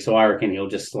last week, so I reckon he'll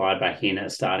just slide back in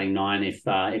at starting 9 if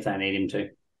they need him to.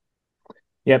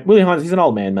 Yeah, Willie Hines, he's an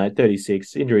old man, mate.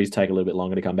 36. Injuries take a little bit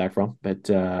longer to come back from, but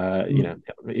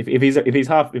if he's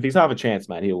half a chance,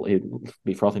 mate, he'll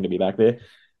be frothing to be back there.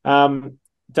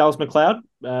 Dallas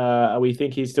McLeod, we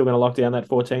think he's still going to lock down that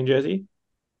 14 jersey.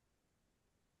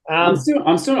 I'm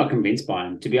still not convinced by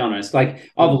him, to be honest.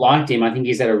 Like, I've liked him. I think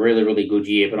he's had a really, really good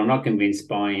year, but I'm not convinced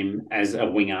by him as a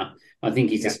winger. I think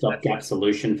he's a stopgap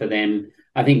solution for them.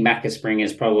 I think Macca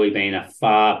Springer's probably been a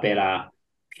far better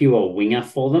pure winger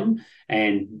for them,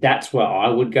 and that's where I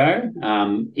would go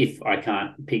if I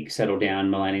can't settle down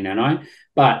Milani Nanai.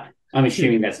 But I'm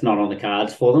assuming that's not on the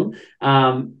cards for them.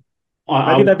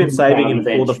 I think they've been saving him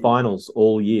for the finals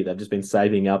all year. They've just been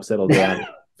saving up, settle down.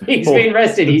 He's been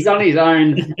rested. He's on his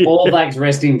own All Blacks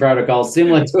resting protocol,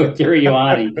 similar to a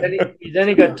Kiriuani. He's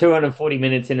only got 240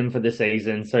 minutes in him for the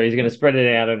season, so he's going to spread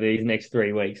it out over these next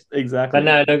 3 weeks. Exactly.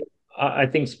 But no, I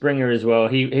think Springer as well.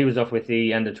 He was off with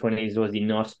the under-20s, was he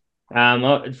not?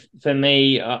 For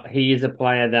me, he is a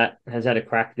player that has had a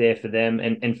crack there for them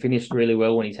and finished really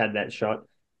well when he's had that shot.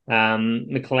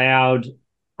 McLeod,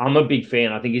 I'm a big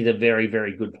fan. I think he's a very,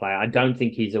 very good player. I don't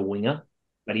think he's a winger,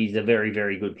 but he's a very,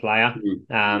 very good player.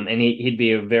 And he'd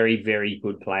be a very, very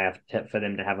good player for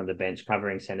them to have on the bench,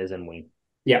 covering centres and wing.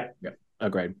 Yeah.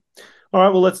 Agreed. All right,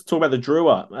 well, let's talk about the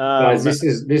Drua. Guys,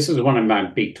 this is one of my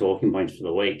big talking points for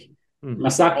the week.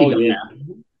 Masaki,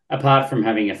 apart from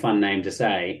having a fun name to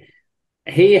say,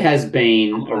 he has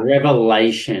been a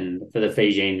revelation for the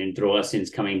Fijian Drua since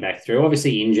coming back through.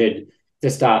 Obviously injured to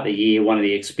start the year, one of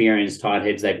the experienced tight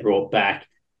heads they brought back.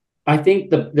 I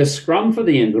think the scrum for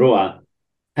the Ndrua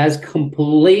has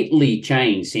completely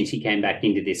changed since he came back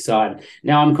into this side.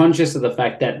 Now, I'm conscious of the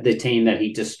fact that the team that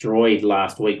he destroyed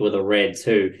last week were the Reds,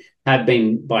 who have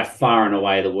been by far and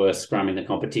away the worst scrum in the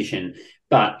competition.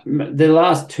 But the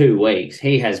last 2 weeks,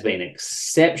 he has been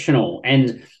exceptional.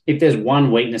 And if there's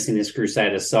one weakness in this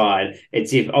Crusaders side,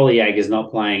 it's if Ollie Jager's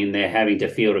not playing and they're having to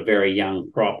field a very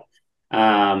young prop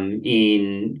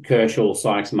in Kershaw,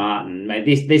 Sykes, Martin.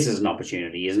 This is an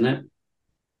opportunity, isn't it?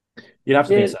 You'd have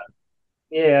to think so.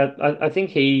 Yeah, I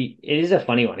think it is a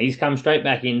funny one. He's come straight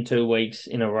back in 2 weeks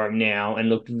in a row now and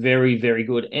looked very, very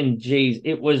good. And geez,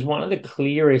 it was one of the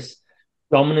clearest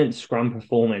dominant scrum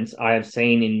performance I have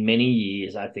seen in many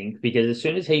years, I think, because as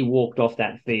soon as he walked off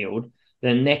that field,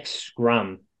 the next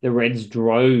scrum, the Reds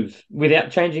drove,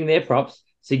 without changing their props,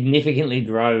 significantly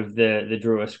drove the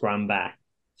Drua scrum back.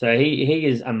 So he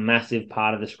is a massive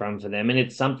part of the scrum for them. And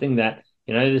it's something that,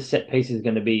 the set piece is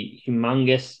going to be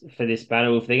humongous for this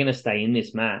battle if they're going to stay in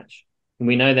this match. And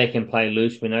we know they can play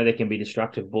loose. We know they can be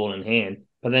destructive ball in hand,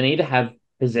 but they need to have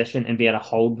possession and be able to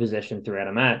hold possession throughout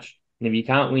a match. And if you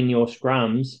can't win your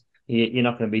scrums, you're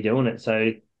not going to be doing it.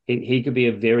 So he could be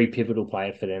a very pivotal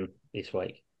player for them this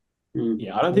week.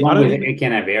 Yeah, I don't think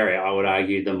Ken Avery, I would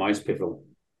argue, the most pivotal.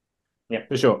 Yeah,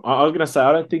 for sure. I was going to say,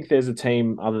 I don't think there's a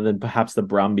team other than perhaps the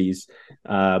Brumbies,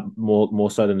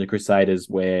 more so than the Crusaders,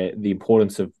 where the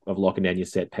importance of locking down your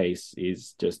set piece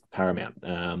is just paramount.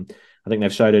 I think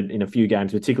they've showed it in a few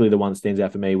games, particularly the one that stands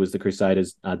out for me was the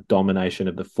Crusaders' domination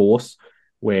of the force,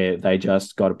 where they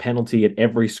just got a penalty at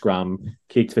every scrum,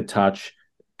 kicked for touch,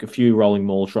 a few rolling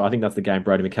maul tries. I think that's the game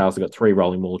Brody McAllister got 3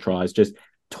 rolling maul tries, just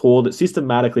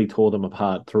systematically tore them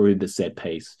apart through the set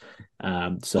piece.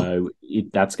 So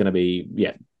that's going to be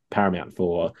paramount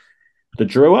for the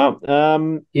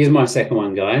Drua. Here's my second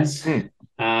one, guys.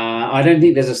 I don't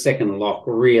think there's a second lock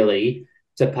really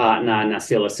to partner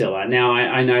Nasilasila. Now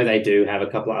I know they do have a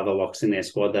couple of other locks in their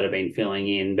squad that have been filling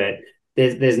in, but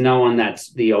there's no one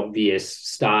that's the obvious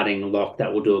starting lock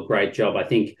that will do a great job. I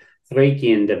think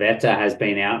Triki and Deveta has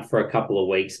been out for a couple of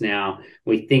weeks now.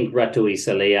 We think Ratui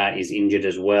Salia is injured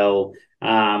as well.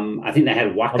 I think they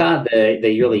had Waka,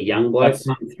 the really young bloke,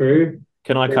 come through.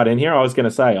 Can I cut in here? I was going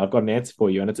to say I've got an answer for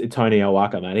you, and it's Tony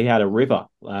Awaka, man. He had a river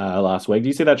last week. Do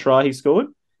you see that try he scored?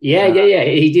 Yeah.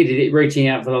 He did it, reaching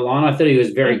out for the line. I thought he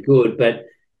was very good, but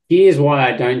here's why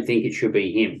I don't think it should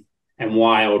be him and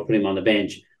why I would put him on the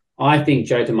bench. I think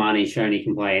Joe Tamani's shown he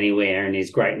can play anywhere and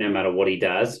he's great no matter what he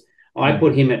does. I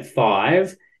put him at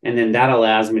 5, and then that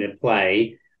allows me to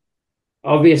play.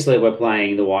 Obviously, we're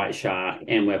playing the White Shark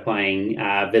and we're playing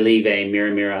Vilive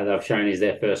Miramira. They've shown is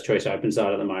their first choice open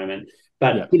side at the moment.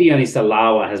 But Gideoni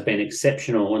Salawa has been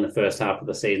exceptional in the first half of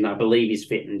the season. I believe he's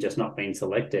fit and just not been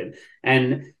selected.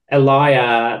 And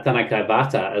Elia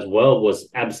Tanakabata as well was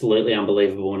absolutely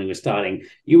unbelievable when he was starting.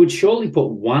 You would surely put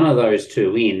one of those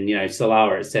two in,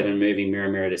 Salawa at 7, moving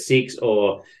Miramira to 6,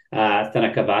 or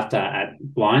Tanakabata at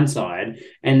blindside.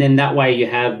 And then that way you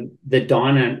have the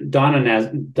dynamism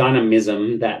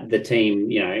that the team,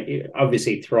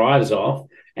 obviously thrives off.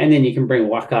 And then you can bring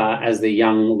Waka as the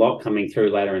young lot coming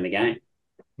through later in the game.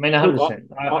 I mean, 100%.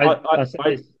 I said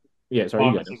this. Yeah, sorry.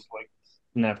 5 or 6 weeks.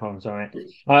 No problem. Sorry.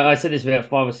 I said this about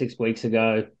 5 or 6 weeks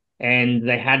ago, and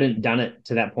they hadn't done it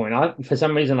to that point. For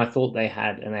some reason, I thought they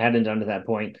had, and they hadn't done it to that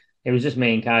point. It was just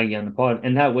me and Cargie on the pod.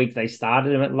 And that week, they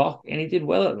started him at lock, and he did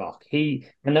well at lock. I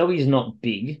know he's not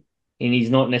big, and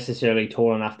he's not necessarily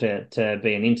tall enough to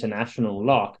be an international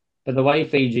lock, but the way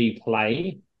Fiji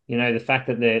play, the fact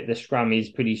that the scrum is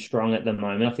pretty strong at the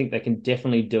moment, I think they can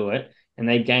definitely do it. And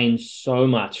they gain so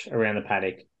much around the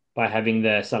paddock by having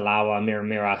the Salawa,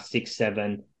 Miramira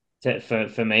 6-7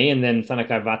 for me. And then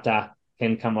Tanako Vata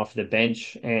can come off the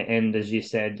bench. And as you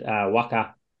said,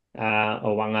 Waka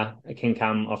or Wanga can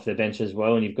come off the bench as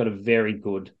well. And you've got a very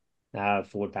good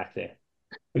forward pack there.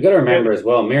 We've got to remember as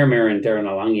well, Miramira and Darren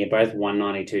Alangi are both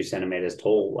 192 centimetres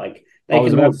tall. Like, they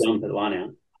can all jump at the line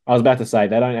out. I was about to say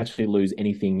they don't actually lose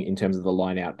anything in terms of the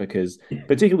line out, because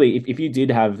particularly if you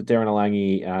did have Darren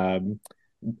Alangi,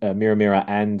 Miramira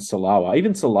and Salawa,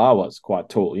 even Salawa's quite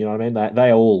tall. You know what I mean?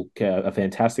 They all are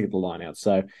fantastic at the line out.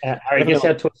 So I guess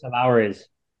how tall Salawa is.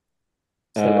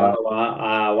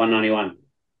 Salawa, 191.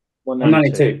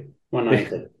 192.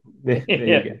 192. There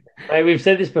you go. Hey, we've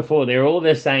said this before. They're all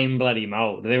the same bloody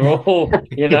mold. They're all,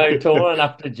 tall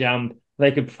enough to jump.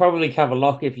 They could probably cover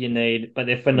lock if you need, but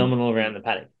they're phenomenal around the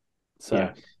paddock.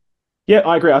 So, yeah,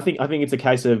 I agree. I think it's a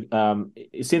case of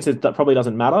since it probably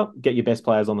doesn't matter, get your best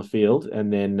players on the field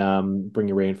and then bring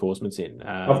your reinforcements in.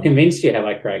 I've convinced you, have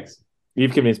I, Craigs?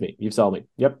 You've convinced me. You've sold me.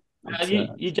 Yep.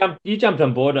 You jumped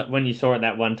on board when you saw it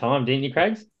that one time, didn't you,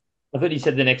 Craigs? I thought you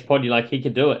said the next pod he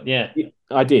could do it. Yeah.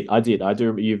 I did. I do.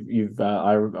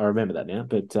 I remember that now.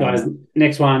 But guys,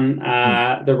 next one,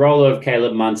 the role of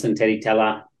Caleb Munson, Teddy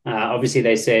Teller. Obviously,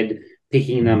 they said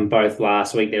picking them both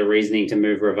last week, their reasoning to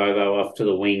move Ravovo off to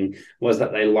the wing was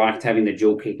that they liked having the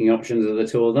dual kicking options of the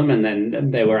two of them, and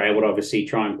then they were able to obviously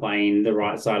try and play in the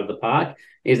right side of the park.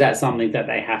 Is that something that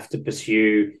they have to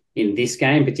pursue in this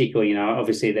game, particularly,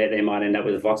 obviously they might end up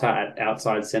with Vota at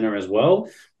outside centre as well,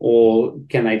 or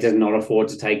can they just not afford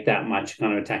to take that much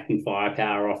kind of attacking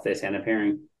firepower off their centre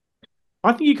pairing?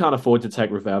 I think you can't afford to take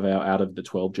Ravovo out of the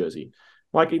 12 jersey.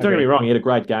 Like, don't get me wrong, he had a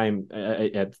great game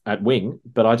at wing,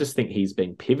 but I just think he's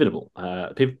been pivotal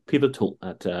at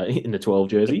in the 12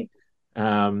 jersey.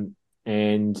 And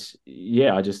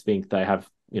yeah, I just think they have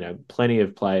plenty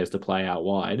of players to play out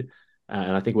wide,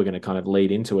 and I think we're going to kind of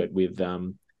lead into it with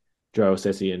Joe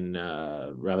Osesi and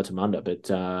Ravatamunda. But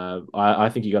I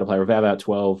think you got to play Ravavo at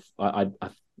 12. I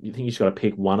think you just got to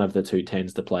pick one of the two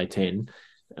 10s to play 10.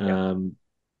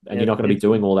 And you're not going to be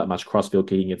doing all that much crossfield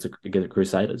kicking against the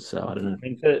Crusaders. So I don't know. I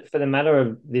mean, for the matter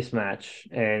of this match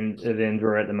and then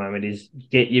draw at the moment is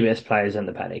get your best players on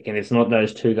the paddock, and it's not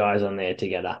those two guys on there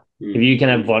together. If you can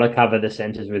have Vota cover the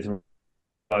centres with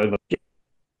over,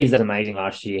 is that amazing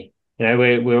last year?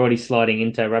 We're already sliding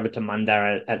into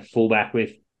Ravatamunda at fullback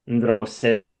with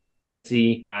Ndrosesi.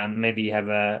 Maybe you have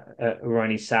a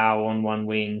Roni Sao on one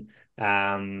wing.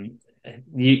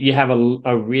 You have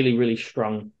a really, really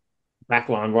strong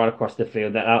backline right across the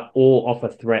field that are all offer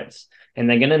threats, and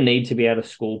they're going to need to be able to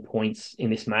score points in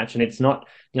this match. And it's not,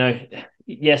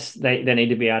 yes, they need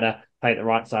to be able to play the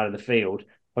right side of the field,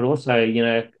 but also,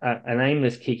 an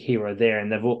aimless kick here or there,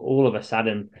 and they've all of a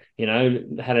sudden,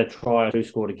 had a try or two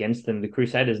scored against them. The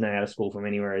Crusaders know how to score from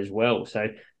anywhere as well. So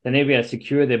they need to be able to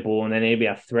secure their ball, and they need to be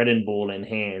able to threaten ball in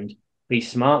hand, be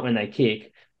smart when they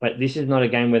kick, but this is not a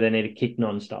game where they need to kick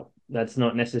non-stop. That's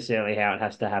not necessarily how it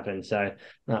has to happen. So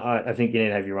I think you need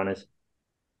to have your runners.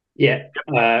 Yeah,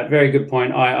 very good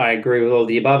point. I agree with all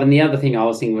the above. And the other thing I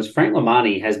was thinking was Frank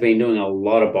Lomani has been doing a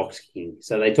lot of box kicking.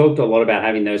 So they talked a lot about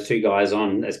having those two guys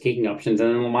on as kicking options, and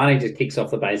then Lomani just kicks off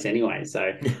the base anyway.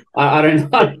 So I don't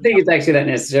think it's actually that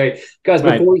necessary. Guys,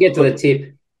 before we get to the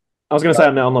tip, I was going to say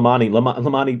on Lamani.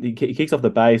 Lamani he kicks off the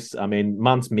base. I mean,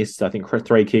 Muntz missed, I think,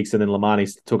 3 kicks, and then Lamani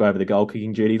took over the goal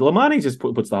kicking duty. Lamani just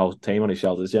puts the whole team on his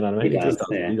shoulders. You know what I mean? He does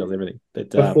everything. But,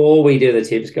 before we do the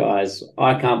tips, guys,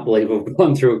 I can't believe we've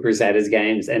gone through a Crusaders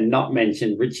games and not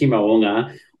mentioned Richie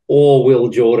Mo'unga or Will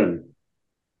Jordan.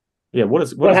 Yeah, what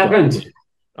happened?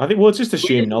 I think it's just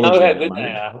assumed knowledge. Know how good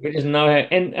they are. We just know how,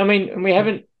 and I mean, we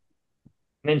haven't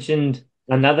mentioned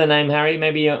another name, Harry,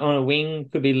 maybe on a wing,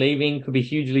 could be leaving, could be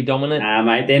hugely dominant.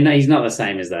 Mate, he's not the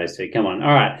same as those two. Come on.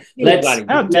 All right.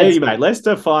 How dare you, mate?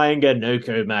 Leicester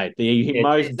Fainganuku, mate. The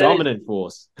most dominant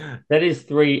force. That is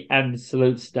 3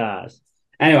 absolute stars.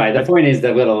 Anyway, the point is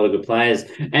they've got a lot of good players.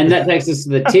 And that takes us to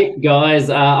the tip, guys.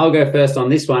 I'll go first on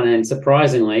this one. And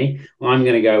surprisingly, I'm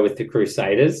going to go with the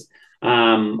Crusaders.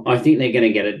 I think they're going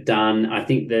to get it done. I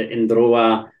think that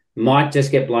Ndrua might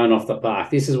just get blown off the park.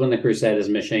 This is when the Crusaders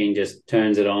machine just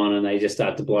turns it on and they just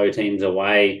start to blow teams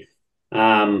away.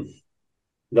 The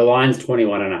line's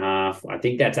 21.5. I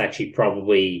think that's actually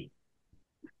probably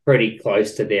pretty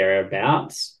close to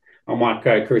thereabouts. I might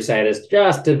go Crusaders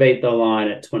just to beat the line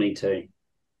at 22.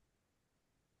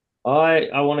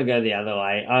 I want to go the other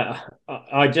way.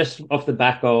 I just off the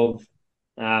back of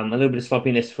a little bit of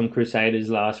sloppiness from Crusaders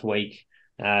last week.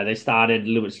 They started a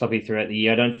little bit sloppy throughout the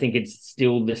year. I don't think it's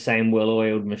still the same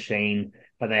well-oiled machine,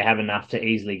 but they have enough to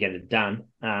easily get it done.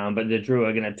 But the Drew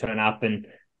are going to turn up and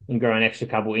grow an extra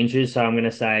couple inches. So I'm going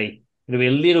to say it'll be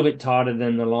a little bit tighter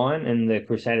than the line, and the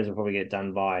Crusaders will probably get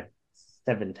done by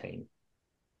 17.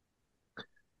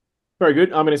 Very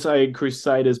good. I'm going to say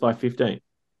Crusaders by 15.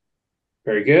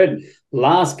 Very good.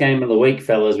 Last game of the week,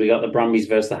 fellas. We got the Brumbies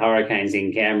versus the Hurricanes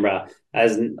in Canberra.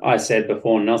 As I said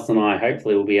before, Nelson and I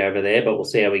hopefully will be over there, but we'll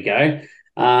see how we go.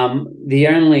 The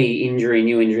only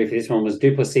new injury for this one was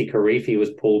Duplessis Karifi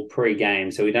was pulled pre-game,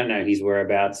 so we don't know his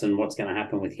whereabouts and what's going to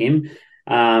happen with him.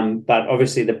 But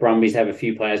obviously the Brumbies have a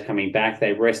few players coming back.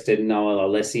 They rested Noel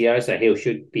Alessio, so he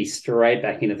should be straight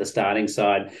back into the starting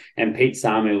side. And Pete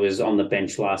Samu was on the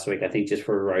bench last week, I think just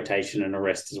for a rotation and a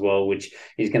rest as well, which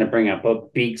is going to bring up a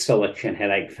big selection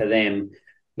headache for them.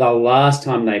 The last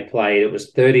time they played, it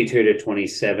was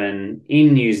 32-27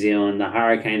 in New Zealand. The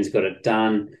Hurricanes got it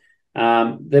done.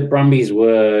 The Brumbies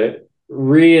were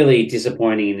really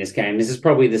disappointing in this game. This is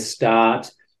probably the start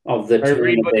of the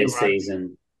turn of their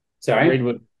season. Sorry?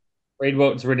 Read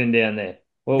what's written down there.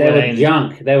 They were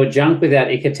junk. They were junk without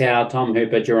Ikitau, Tom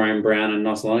Hooper, Jerome Brown, and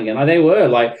Nos Lonergan. They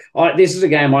were. This is a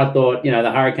game I thought, the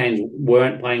Hurricanes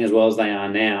weren't playing as well as they are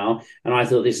now, and I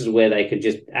thought this is where they could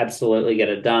just absolutely get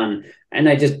it done, and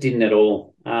they just didn't at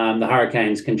all. The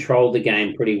Hurricanes controlled the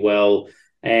game pretty well,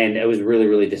 and it was really,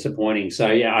 really disappointing. So,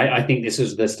 yeah, I think this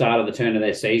is the start of the turn of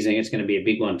their season. It's going to be a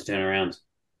big one to turn around.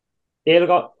 Yeah,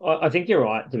 look, I think you're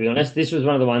right, to be honest. This was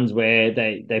one of the ones where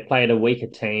they played a weaker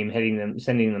team,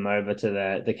 sending them over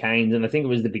to the Canes. And I think it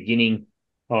was the beginning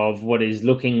of what is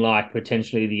looking like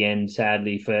potentially the end,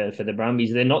 sadly, for the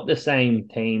Brumbies. They're not the same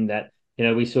team that,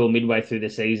 we saw midway through the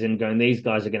season going, these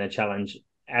guys are going to challenge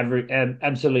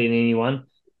absolutely anyone.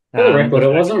 For the record,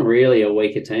 it wasn't really a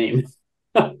weaker team.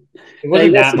 They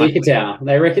rested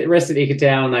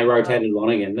Ikitau and they rotated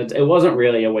Lonergan. It wasn't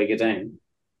really a weaker team.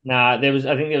 Nah, I think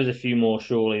there was a few more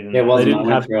surely than there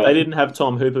that. They didn't have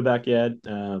Tom Hooper back yet.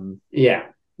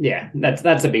 Yeah,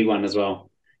 that's a big one as well.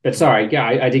 But sorry,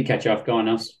 I did catch you off. Go on,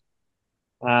 else.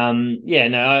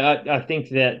 I think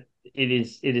that it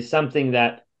is something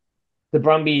that the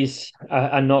Brumbies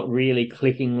are not really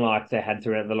clicking like they had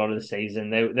throughout a lot of the season.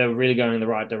 They were really going in the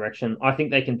right direction. I think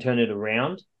they can turn it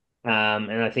around,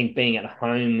 and I think being at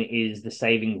home is the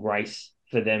saving grace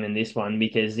for them in this one,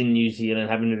 because in New Zealand,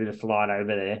 having a bit of flight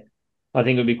over there, I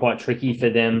think it would be quite tricky for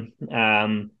them.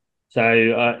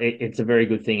 It's a very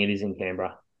good thing it is in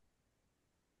Canberra.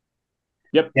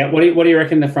 Yep. Yeah. What do you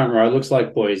reckon the front row looks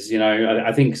like, boys?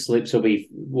 I think Slips will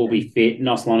be fit.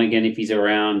 Nos Lonergan, if he's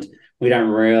around, we don't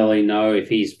really know if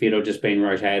he's fit or just been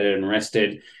rotated and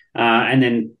rested. And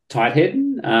then tight head,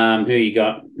 who you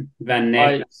got? Van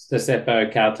Neck,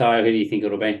 Sesefo, Kautai. Who do you think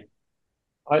it'll be?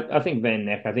 I think Van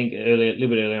Neck. I think a little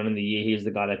bit earlier on in the year, he was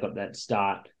the guy that got that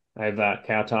start over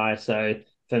Kautai. So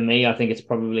for me, I think it's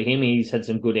probably him. He's had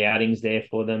some good outings there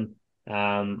for them.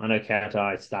 I know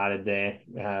Kautai started there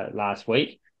last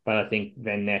week, but I think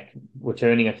Van Neck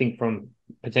returning, I think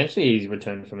he's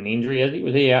returned from an injury.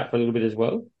 Was he out for a little bit as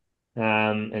well?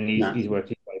 And he's worked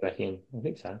his way back in. I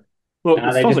think so. Well,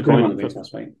 it's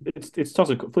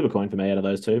toss a flip a coin for me out of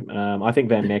those two. I think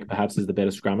Van Neck perhaps is the better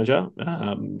scrummager.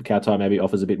 Kautai maybe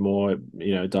offers a bit more,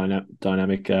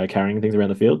 dynamic carrying things around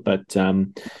the field. But I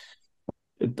don't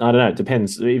know. It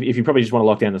depends. If you probably just want to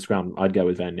lock down the scrum, I'd go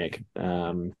with Van Neck.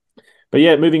 But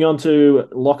yeah, moving on to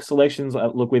lock selections.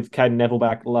 Look, with Caden Neville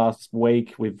back last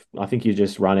week, I think you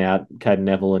just run out Caden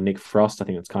Neville and Nick Frost. I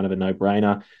think it's kind of a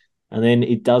no-brainer. And then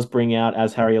it does bring out,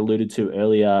 as Harry alluded to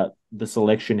earlier, the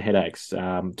selection headaches.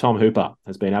 Tom Hooper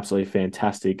has been absolutely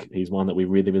fantastic. He's one that we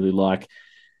really, really like.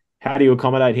 How do you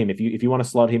accommodate him? If you want to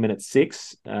slot him in at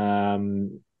 6,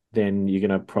 then you're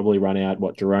going to probably run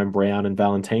out, Jerome Brown and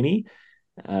Valentini,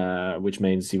 which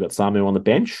means you've got Samu on the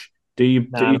bench. Do you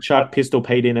chuck Pistol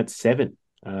Pete in at 7?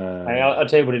 I'll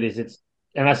tell you what it is.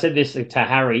 And I said this to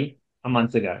Harry a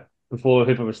month ago before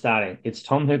Hooper was starting. It's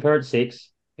Tom Hooper at 6,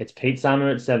 it's Pete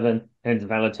Samu at 7, and it's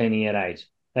Valentini at 8.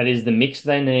 That is the mix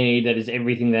they need. That is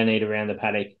everything they need around the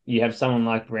paddock. You have someone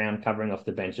like Brown covering off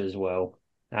the bench as well,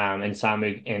 and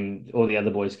Samu and all the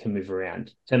other boys can move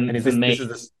around. This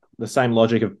is the same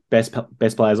logic of best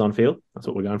players on field? That's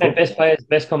what we're going for? Best players,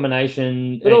 best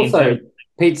combination. But also,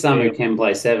 Pete Samu can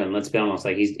play 7. Let's be honest.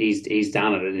 Like he's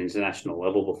done it at international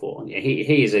level before.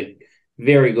 He is a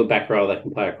very good back row that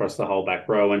can play across the whole back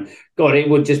row. And God, it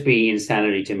would just be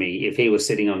insanity to me if he was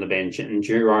sitting on the bench and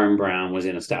Jerome Brown was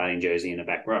in a starting jersey in a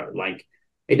back row. Like,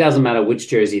 it doesn't matter which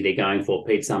jersey they're going for.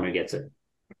 Pete Samu gets it.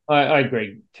 I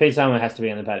agree. Pete Samu has to be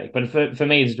in the paddock. But for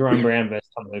me, it's Jerome Brown versus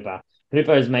Tom Hooper.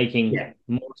 Hooper is making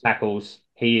more tackles.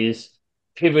 He is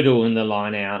pivotal in the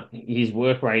line out. His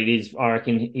work rate is, I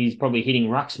reckon, he's probably hitting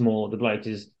rucks more. The bloke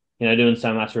is, doing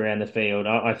so much around the field.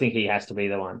 I think he has to be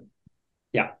the one.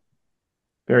 Yeah.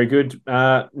 Very good.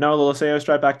 Noah Lolosio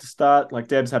straight back to start. Like,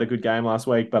 Debs had a good game last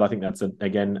week, but I think that's,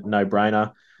 again,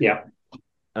 no-brainer. Yeah.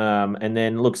 And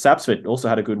then, look, Sapsford also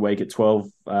had a good week at 12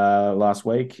 last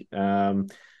week.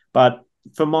 But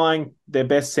for mine, their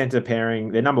best centre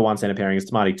pairing, their number one centre pairing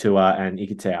is Tamati Tua and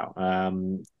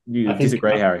Ikitau. You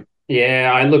disagree, Harry?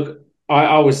 Yeah,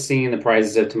 I was singing the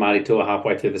praises of Tamati Tua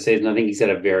halfway through the season. I think he's had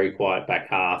a very quiet back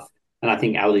half. And I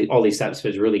think Ollie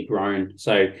Sapsford's really grown.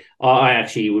 So I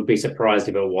actually would be surprised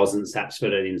if it wasn't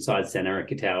Sapsford at inside centre,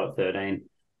 Ikitau at 13.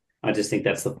 I just think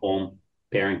that's the form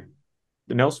pairing.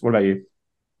 Nels, what about you?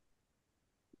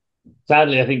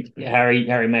 Sadly, I think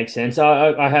Harry makes sense.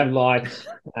 I have liked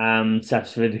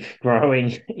Sapsford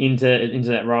growing into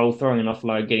that role, throwing an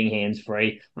offload, getting hands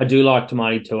free. I do like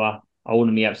Tamati Tua. I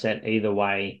wouldn't be upset either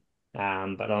way.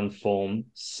 But on form,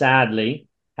 sadly,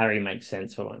 Harry makes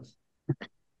sense for once.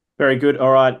 Very good.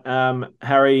 All right.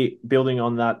 Harry, building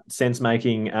on that sense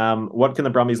making, what can the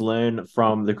Brumbies learn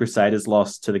from the Crusaders'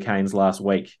 loss to the Canes last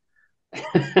week?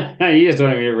 You just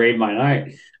want me to read my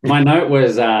note. My note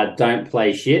was don't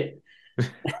play shit.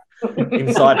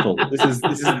 Insightful. This is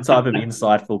the type of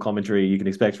insightful commentary you can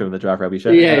expect from the Draft Rugby show.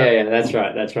 Yeah. That's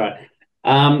right.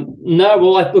 No,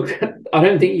 well, look, I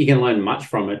don't think you can learn much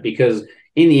from it because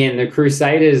in the end, the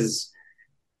Crusaders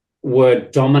were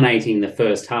dominating the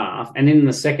first half. And in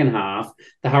the second half,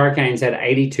 the Hurricanes had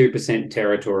 82%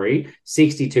 territory,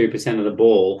 62% of the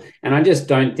ball. And I just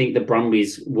don't think the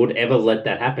Brumbies would ever let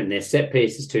that happen. Their set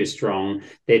piece is too strong.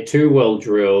 They're too well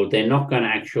drilled. They're not going to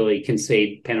actually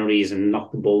concede penalties and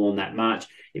knock the ball on that much.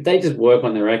 If they just work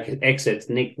on their exits,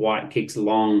 Nick White kicks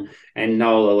long and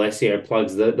Noel Alessio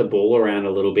plugs the ball around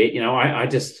a little bit,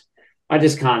 I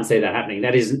just can't see that happening.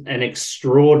 That is an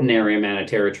extraordinary amount of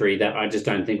territory that I just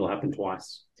don't think will happen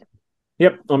twice.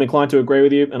 Yep, I'm inclined to agree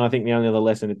with you. And I think the only other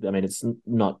lesson, it's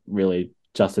not really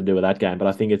just to do with that game, but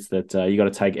I think it's that you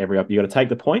got to take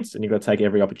the points and you got to take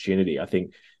every opportunity. I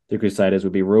think the Crusaders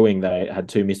would be ruining. They had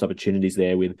 2 missed opportunities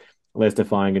there with Les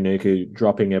Defying-Ganuku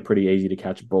dropping a pretty easy to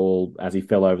catch ball as he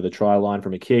fell over the try line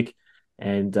from a kick,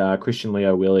 and Christian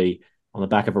Leo Willie on the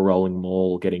back of a rolling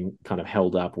maul getting kind of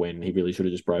held up when he really should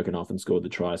have just broken off and scored the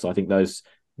try. So I think those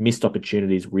missed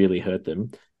opportunities really hurt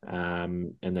them,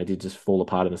 and they did just fall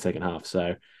apart in the second half.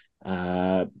 So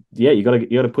you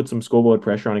got to put some scoreboard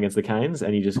pressure on against the Canes,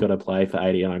 and you just got to play for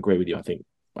 80. And I agree with you.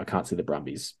 I can't see the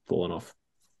Brumbies falling off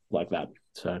like that.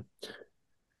 So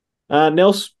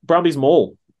Nels, Brumbies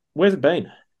Maul, where's it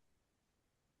been?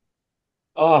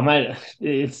 Oh, mate,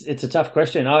 it's a tough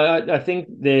question. I think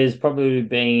there's probably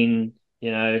been,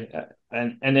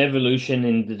 an evolution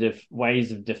in the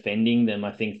ways of defending them,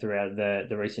 I think, throughout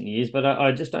the recent years. But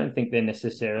I just don't think they're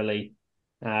necessarily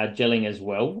gelling as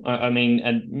well.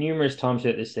 And numerous times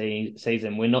throughout this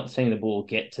season, we're not seeing the ball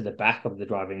get to the back of the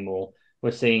driving maul.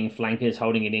 We're seeing flankers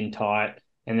holding it in tight.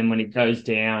 And then when it goes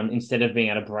down, instead of being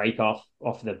able to break off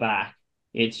the back,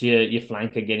 it's your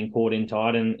flanker getting caught in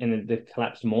tight and the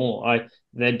collapsed maul.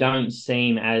 They don't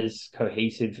seem as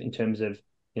cohesive in terms of,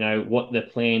 what the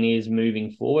plan is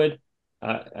moving forward.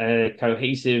 A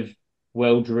cohesive,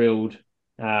 well-drilled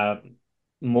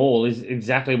maul is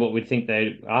exactly what we'd think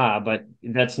they are, but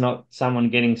that's not someone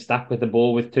getting stuck with the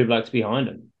ball with 2 blokes behind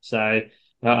them. So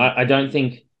I don't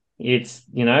think it's,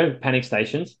 panic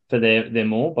stations for their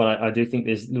more. But I do think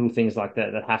there's little things like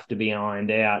that that have to be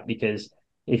ironed out, because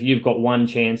if you've got one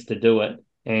chance to do it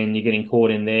and you're getting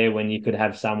caught in there when you could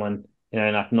have someone,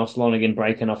 like Noslonigan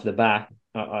breaking off the back,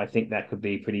 I think that could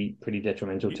be pretty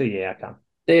detrimental to your outcome.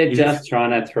 They're just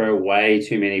trying to throw way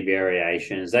too many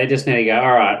variations. They just need to go,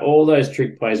 all right, all those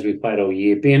trick plays we played all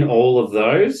year, bin all of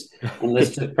those, and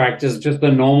let's just practice just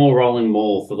the normal rolling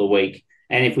maul for the week.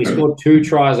 And if we score 2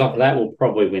 tries off of that, we'll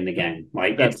probably win the game.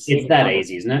 Like, it's that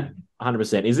easy, isn't it?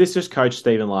 100%. Is this just Coach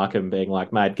Stephen Larkham being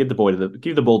like, mate, give the ball to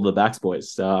the backs,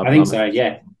 boys? I think so,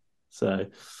 yeah. So,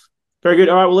 very good.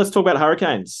 All right, well, let's talk about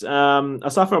Hurricanes.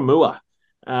 Asafa Mua,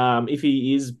 if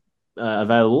he is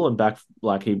available and back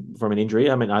from an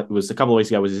injury. I mean, it was a couple of weeks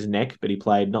ago, it was his neck, but he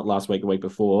played not last week, the week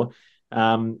before.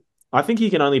 I think he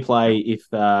can only play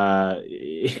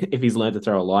if he's learned to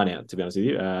throw a line out, to be honest with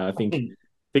you. I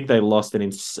think they lost an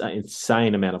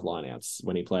insane amount of line outs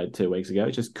when he played 2 weeks ago.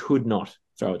 He just could not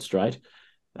throw it straight.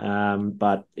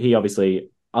 But he obviously,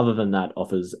 other than that,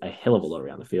 offers a hell of a lot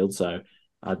around the field. So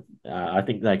I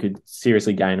think they could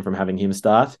seriously gain from having him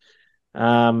start.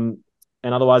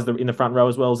 And otherwise, in the front row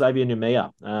as well, Xavier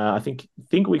Numia. I think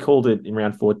we called it in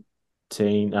round 14.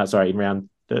 In round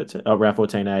 13, round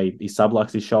 14A, he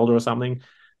subluxed his shoulder or something.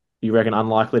 You reckon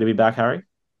unlikely to be back, Harry?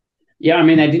 Yeah, I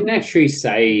mean, they didn't actually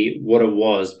say what it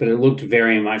was, but it looked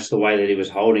very much the way that he was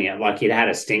holding it, like he'd had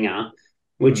a stinger,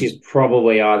 which is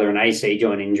probably either an AC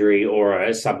joint injury or a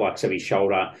sublux of his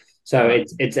shoulder. So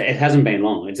it hasn't been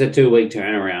long. It's a 2-week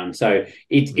turnaround. So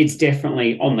it's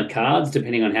definitely on the cards,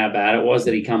 depending on how bad it was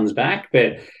that he comes back.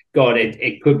 But God,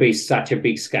 it could be such a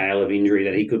big scale of injury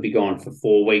that he could be gone for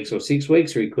 4 weeks or 6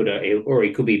 weeks, or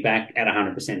he could be back at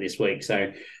 100% this week.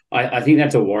 So I think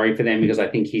that's a worry for them, because I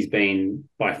think he's been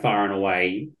by far and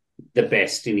away the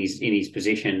best in his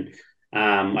position.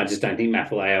 I just don't think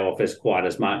Mafaleo offers quite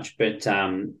as much. But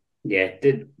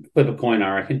flip a coin,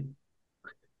 I reckon.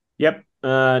 Yep.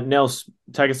 Nels,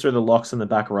 take us through the locks and the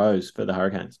back rows for the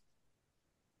Hurricanes.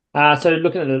 So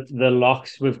looking at the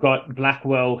locks, we've got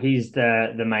Blackwell. He's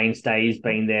the mainstay. He's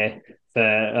been there for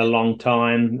a long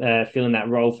time, filling that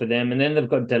role for them. And then they've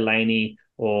got Delaney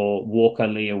or Walker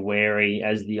Leawary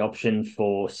as the option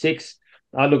for 6.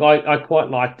 Look, I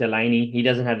quite like Delaney. He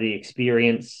doesn't have the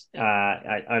experience.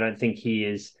 I don't think he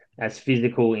is as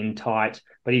physical in tight,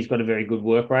 but he's got a very good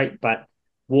work rate. But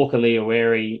Walker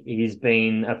Leawary, he's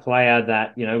been a player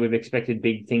that, we've expected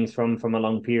big things from a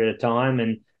long period of time.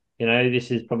 And,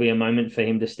 this is probably a moment for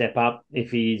him to step up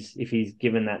if he's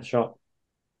given that shot.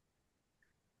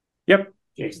 Yep.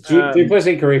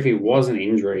 Duplessis Karifi was an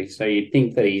injury, so you'd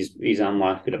think that he's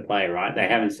unlikely to play, right? They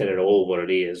haven't said at all what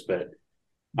it is, but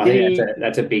I think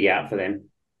that's a big out for them.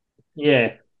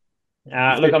 Yeah.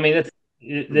 Look, I mean, that's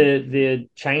the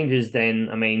changes then.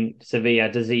 I mean, Sevilla,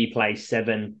 does he play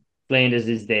 7? Flanders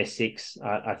is their 6.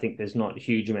 I think there's not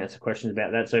huge amounts of questions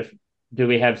about that. So do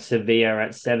we have Sevilla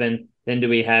at 7? Then do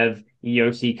we have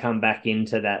Yossi come back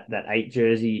into that 8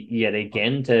 jersey yet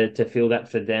again to fill that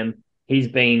for them? He's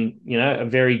been, a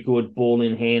very good ball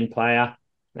in hand player.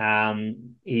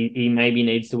 He maybe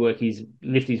needs to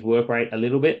lift his work rate a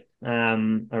little bit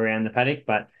around the paddock,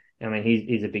 but I mean,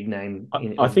 he's a big name.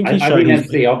 I think that's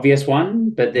the obvious one,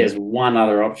 but there's one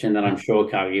other option that I'm sure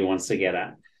Cargie wants to get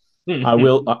at. I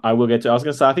will get to. I was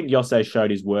going to say, I think Yossi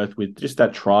showed his worth with just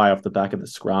that try off the back of the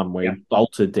scrum where he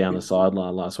bolted down the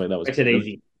sideline last week. That was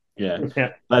easy. Yeah.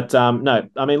 But no,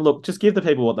 I mean, look, just give the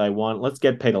people what they want. Let's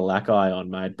get Peter Lackey on,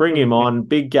 mate. Bring him on,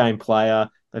 big game player.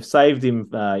 They've saved him,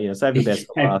 saved the best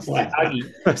for last.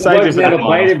 Saved him never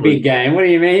played a big game. What do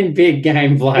you mean, big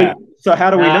game player? So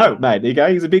how do we know, mate? There you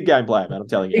go. He's a big game player, man. I'm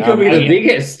telling you. He could be the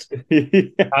biggest.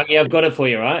 I've got it for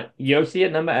you, right? Yossi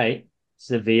at number 8,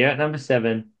 Sevilla at number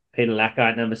 7, Peter Lackey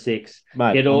at number 6.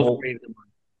 Mate, get all 3 of them.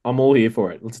 I'm all here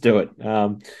for it. Let's do it.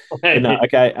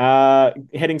 Okay.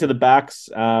 Heading to the backs,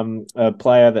 a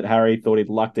player that Harry thought he'd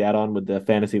lucked out on with the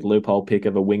fantasy loophole pick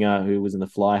of a winger who was in the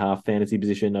fly half fantasy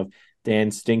position of Dan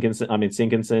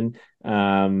Sinkinson.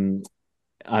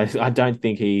 I don't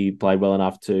think he played well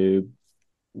enough to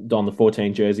don the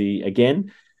 14 jersey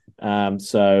again.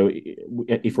 So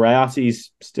if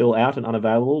Rayasi's still out and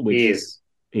unavailable, which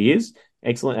he is.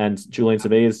 Excellent. And Julian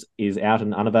Sevilla is out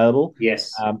and unavailable.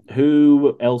 Yes.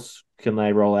 Who else can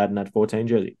they roll out in that 14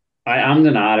 jersey? I'm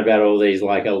denied about all these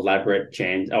elaborate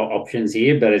options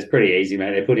here, but it's pretty easy,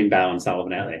 mate. They put in Bale and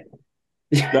Sullivan out there.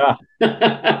 Ah,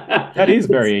 that is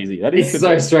very easy. That is It's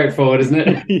so straightforward, isn't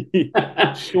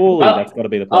it? Surely that's got to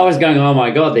be the I play. was going, oh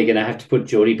my God, they're going to have to put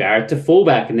Geordie Barrett to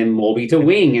fullback and then Morby to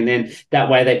wing. And then that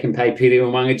way they can pay Peter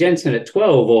Umunga Jensen at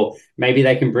 12, or maybe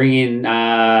they can bring in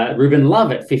Ruben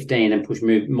Love at 15 and push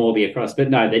Morby across. But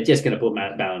no, they're just going to put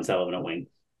Balen Sullivan at wing.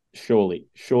 Surely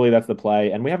that's the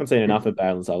play. And we haven't seen enough of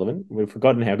Balen Sullivan. We've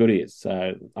forgotten how good he is.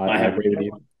 So I agree with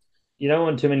you. You don't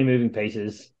want too many moving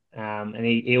pieces, and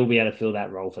he'll be able to fill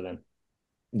that role for them.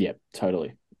 Yeah,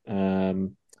 totally.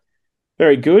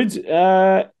 Very good.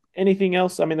 Anything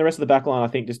else? I mean, the rest of the back line, I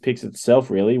think, just picks itself,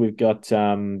 really. We've got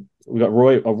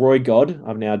Roy God.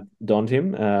 I've now donned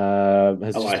him. I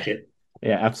like it.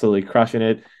 Yeah, absolutely crushing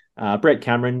it. Brett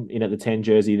Cameron in at the 10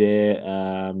 jersey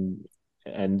there.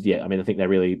 And yeah, I mean, I think they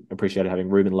really appreciated having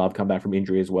Ruben Love come back from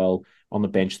injury as well on the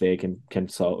bench there. Can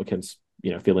fill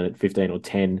in at 15 or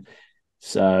 10.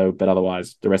 So, but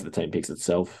otherwise, the rest of the team picks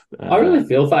itself. I really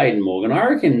feel for Aidan Morgan. I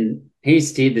reckon he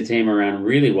steered the team around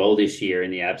really well this year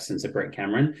in the absence of Brett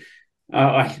Cameron.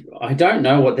 I don't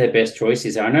know what their best choice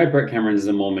is. I know Brett Cameron is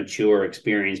a more mature,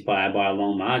 experienced player by a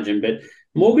long margin, but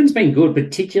Morgan's been good,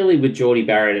 particularly with Geordie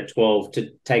Barrett at 12, to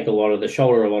take a lot of the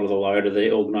load of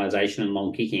the organisation and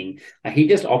long kicking. He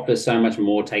just offers so much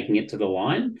more taking it to the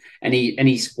line, and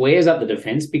he squares up the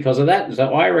defence because of that.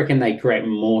 So I reckon they create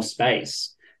more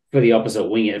space for the opposite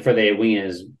winger, for their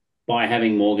wingers, by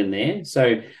having Morgan there.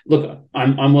 So look,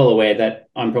 I'm well aware that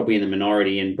I'm probably in the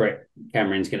minority and Brett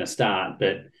Cameron's going to start,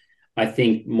 but I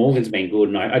think Morgan's been good,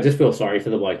 and I just feel sorry for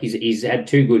the bloke. He's had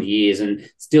 2 good years and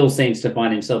still seems to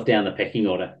find himself down the pecking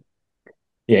order.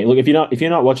 Yeah, look, if you're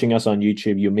not watching us on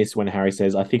YouTube, you'll miss when Harry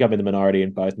says, "I think I'm in the minority,"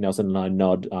 and both Nelson and I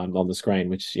nod on the screen,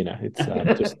 which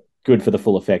it's just good for the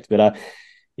full effect. But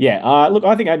look,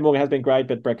 I think Aidan Morgan has been great,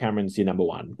 but Brett Cameron's your number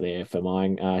one there for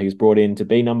mine. He was brought in to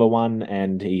be number one,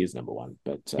 and he is number one.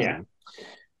 But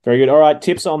very good. All right,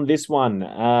 tips on this one.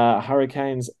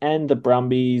 Hurricanes and the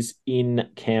Brumbies in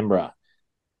Canberra.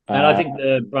 And I think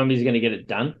the Brumbies are going to get it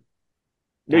done.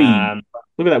 Look at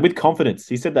that, with confidence.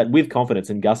 He said that with confidence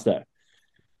and gusto.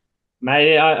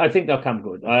 Mate, I think they'll come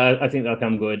good. I think they'll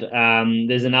come good.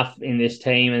 There's enough in this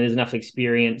team and there's enough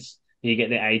experience. You get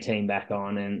the A team back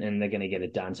on and they're going to get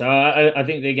it done. So I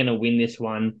think they're going to win this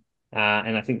one.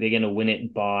 And I think they're going to win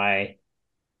it by...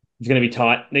 It's going to be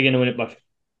tight. They're going to win it by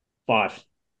 5.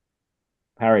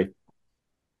 Harry. I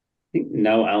think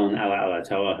no Alan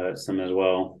Alatoa hurts them as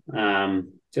well.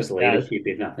 Just leadership,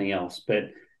 if nothing else. But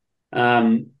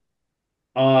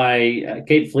I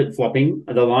keep flip-flopping.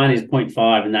 The line is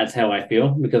 0.5, and that's how I feel,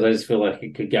 because I just feel like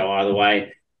it could go either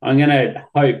way. I'm going to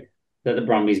hope that the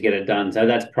Brumbies get it done. So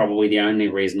that's probably the only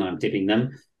reason I'm tipping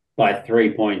them by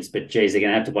 3 points. But, geez, they're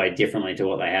going to have to play differently to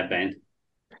what they have been.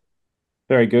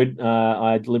 Very good.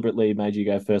 I deliberately made you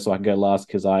go first so I can go last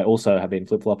because I also have been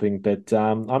flip-flopping. But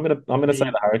I'm gonna say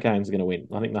the Hurricanes are going to win.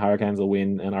 I think the Hurricanes will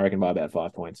win, and I reckon by about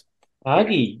 5 points.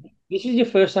 Aggie, this is your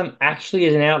first time actually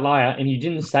as an outlier, and you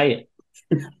didn't say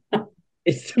it.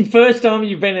 It's the first time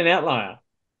you've been an outlier.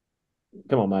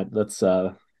 Come on, mate. Let's what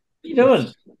are you doing?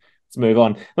 Let's move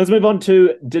on. Let's move on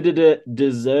to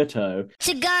Deserto.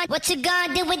 What you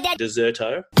gonna do with that?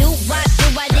 Deserto. Do what, do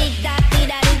what, do that, do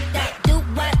that, do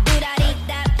what, do that, do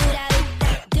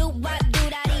that, do what, do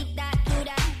that, do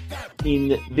that.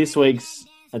 In this week's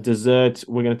dessert,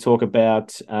 we're going to talk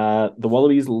about the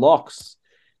Wallabies locks.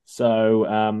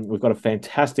 So we've got a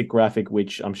fantastic graphic,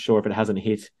 which I'm sure if it hasn't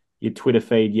hit your Twitter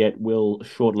feed yet, will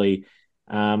shortly,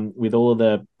 with all of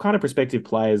the kind of prospective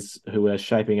players who are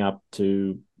shaping up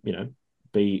to,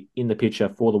 be in the picture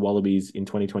for the Wallabies in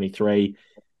 2023.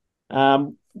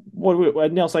 Nelson,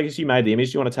 I guess you made the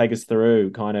image. Do you want to take us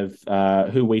through kind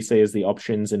of who we see as the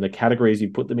options and the categories you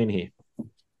put them in here?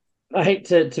 I hate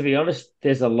to be honest,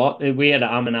 there's a lot. We had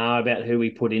an and ah about who we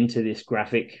put into this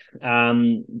graphic.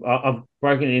 I've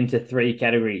broken it into 3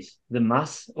 categories: the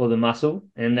muss or the muscle,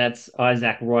 and that's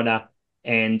Isaac Rodder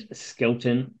and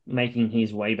Skelton making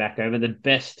his way back over. The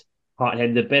best tight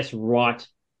head, the best right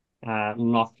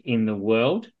lock in the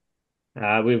world.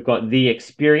 We've got the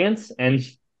experience, and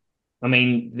I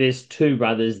mean, there's 2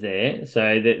 brothers there,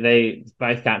 so that they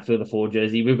both can't fill the 4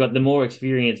 jersey. We've got the more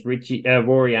experienced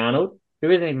Rory Arnold, who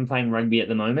isn't even playing rugby at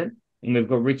the moment. And we've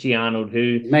got Richie Arnold,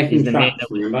 who He's making is the trucks,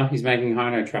 man remember? He's making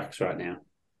Hino trucks right now.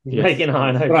 He's making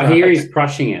Hino But I hear he's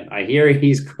crushing it.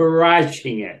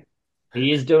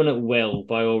 He is doing it well,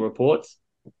 by all reports.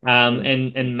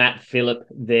 And Matt Phillip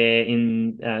there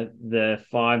in the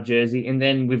 5 jersey. And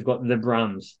then we've got the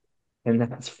Brums, and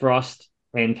that's Frost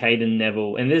and Caden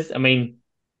Neville. And this, I mean,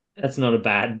 that's not a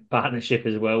bad partnership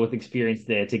as well, with experience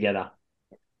there together.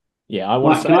 Yeah, I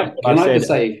want to Can I just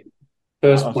say,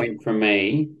 First point from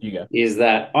me You go. is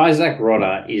that Isaac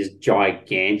Rodder is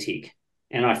gigantic,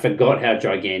 and I forgot how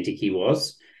gigantic he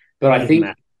was. But I think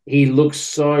he looks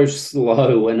so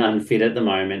slow and unfit at the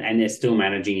moment, and they're still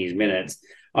managing his minutes.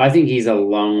 I think he's a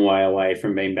long way away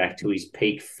from being back to his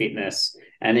peak fitness.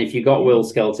 And if you got Will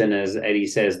Skelton, as Eddie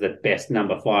says, the best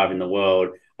number 5 in the world,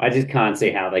 I just can't see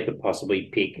how they could possibly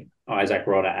pick Isaac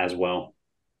Rodder as well.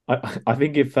 I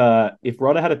think if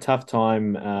Rodder had a tough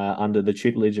time under the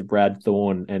tutelage of Brad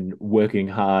Thorne and working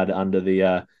hard under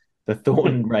the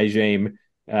Thorne regime,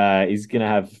 he's going to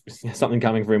have something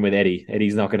coming for him with Eddie.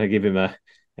 Eddie's not going to give him an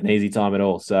easy time at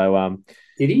all. So,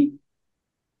 did he?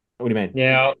 What do you mean?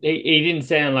 Yeah, he didn't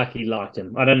sound like he liked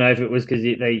him. I don't know if it was because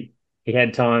he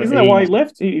had time. Isn't that why he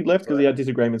left? He left because he had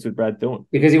disagreements with Brad Thorne.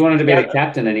 Because he wanted to be the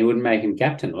captain and he wouldn't make him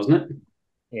captain, wasn't it?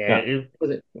 Yeah, it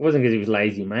wasn't because he was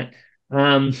lazy, mate.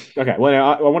 Okay, well,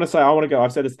 I want to go.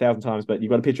 I've said this 1,000 times, but you've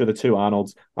got a picture of the two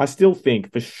Arnolds. I still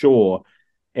think for sure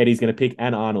Eddie's going to pick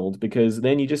an Arnold because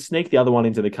then you just sneak the other one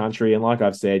into the country, and like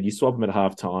I've said, you swap them at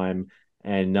half time,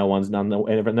 and no one's none the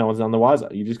wiser.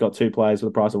 You've just got two players for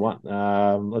the price of one.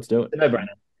 Let's do it. No-brainer.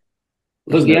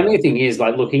 Look, the only thing is,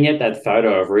 like looking at that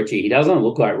photo of Richie, he doesn't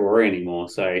look like Rory anymore.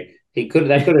 So they could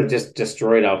have just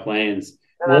destroyed our plans.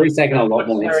 Rory's taken a lot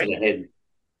more hits to the head.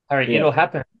 Harry, it'll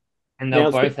happen. And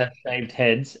they'll both have shaved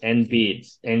heads and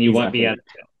beards, and you won't be able to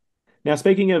tell. Now,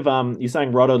 speaking of, you're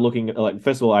saying Rodder looking like,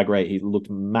 first of all, I agree. He looked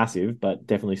massive, but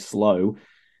definitely slow.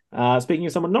 Speaking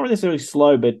of someone not necessarily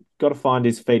slow, but got to find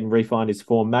his feet and refine his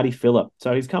form, Matty Phillip.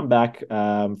 So he's come back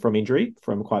from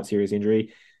a quite serious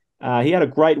injury. He had a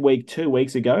great week 2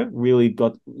 weeks ago. Really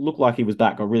looked like he was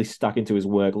back. Got really stuck into his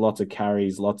work. Lots of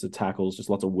carries, lots of tackles,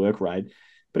 just lots of work rate.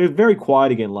 But he was very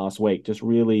quiet again last week. Just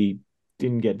really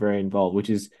didn't get very involved, which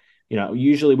is,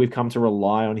 usually we've come to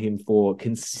rely on him for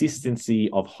consistency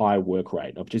of high work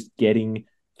rate, of just getting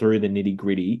through the nitty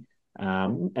gritty.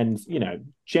 And,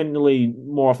 generally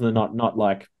more often than not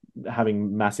like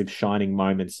having massive shining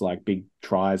moments like big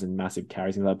tries and massive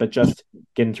carries and that, but just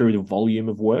getting through the volume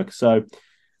of work. So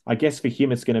I guess for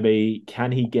him, it's going to be,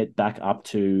 can he get back up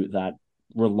to that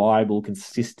reliable,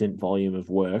 consistent volume of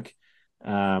work?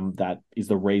 That is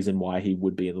the reason why he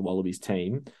would be in the Wallabies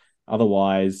team.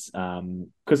 Otherwise,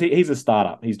 because he's a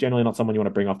starter, he's generally not someone you want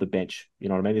to bring off the bench. You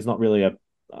know what I mean? He's not really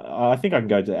I think I can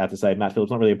go out to say Matt Phillips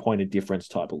not really a point of difference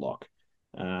type of lock.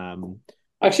 I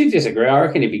actually disagree. I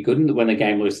reckon he'd be good when the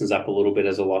game loosens up a little bit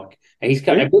as a lock. He's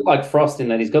a bit like Frost in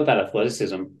that he's got that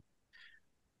athleticism.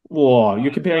 Whoa,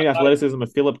 you're comparing athleticism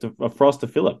of Frost to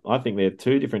Phillip. I think they're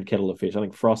two different kettle of fish. I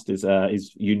think Frost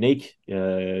is unique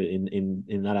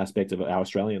in that aspect of our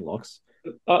Australian locks.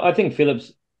 I think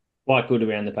Phillips quite good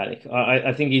around the paddock.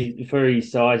 I think he's, for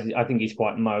his size, I think he's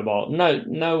quite mobile.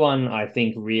 No one, I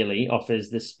think, really offers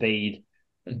the speed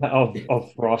of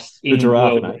Frost in the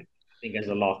world, I think, as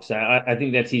a lock. So I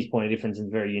think that's his point of difference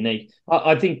and very unique.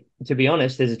 I think, to be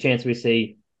honest, there's a chance we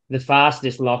see the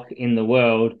fastest lock in the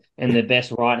world and the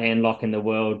best right-hand lock in the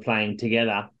world playing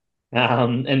together.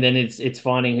 And then it's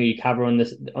finding who you cover on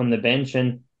the bench.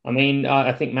 And I mean,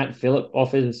 I think Matt Phillip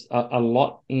offers a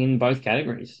lot in both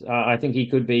categories. I think he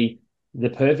could be the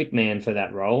perfect man for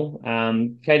that role.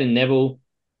 Caden Neville,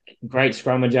 great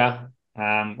scrummager.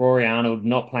 Rory Arnold,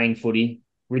 not playing footy.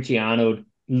 Richie Arnold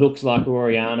looks like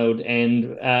Rory Arnold.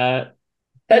 And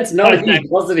that's not a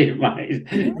positive,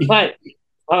 mate. Mate,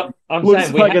 I'm looks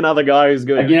saying like another guy who's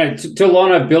good.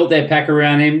 Toulon built their pack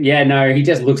around him. Yeah, no, he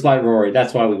just looks like Rory.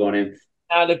 That's why we got him.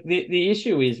 Look, the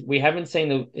issue is we haven't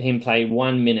seen him play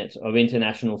 1 minute of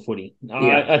international footy.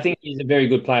 Yeah. I think he's a very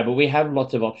good player, but we have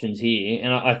lots of options here,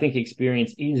 and I think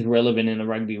experience is relevant in a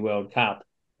Rugby World Cup,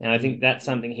 and I think that's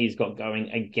something he's got going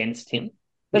against him.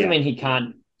 Doesn't mean he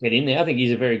can't get in there. I think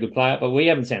he's a very good player, but we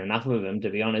haven't seen enough of him, to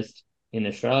be honest, in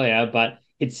Australia. But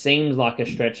it seems like a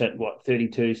stretch at,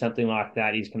 32, something like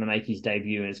that. He's going to make his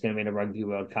debut, and it's going to be in a Rugby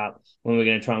World Cup when we're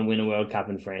going to try and win a World Cup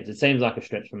in France. It seems like a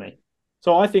stretch for me.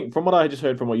 So I think, from what I just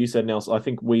heard from what you said, Nels, I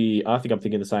think I'm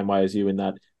thinking the same way as you in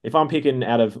that if I'm picking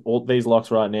out of all these locks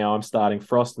right now, I'm starting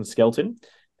Frost and Skelton,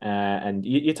 and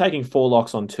you're taking 4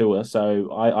 locks on tour.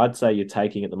 So I'd say you're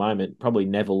taking at the moment probably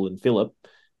Neville and Phillip,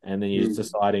 and then you're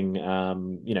deciding,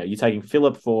 you're taking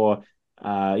Phillip for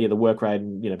the work rate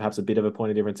and perhaps a bit of a point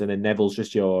of difference, and then Neville's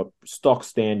just your stock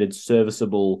standard,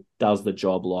 serviceable, does the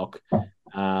job lock,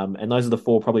 and those are the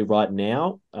 4 probably right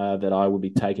now that I would be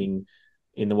taking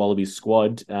in the Wallabies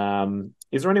squad.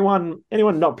 Is there anyone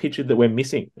not pictured that we're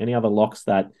missing? Any other locks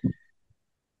that?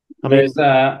 There's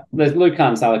Lukan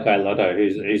Salako-Lotto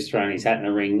who's thrown his hat in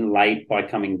the ring late by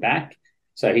coming back.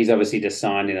 So he's obviously just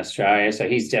signed in Australia. So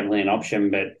he's definitely an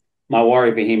option. But my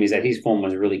worry for him is that his form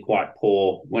was really quite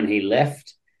poor when he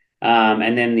left.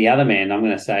 And then the other man I'm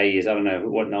going to say is, I don't know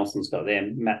what Nelson's got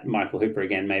there, Michael Hooper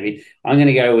again, maybe. I'm going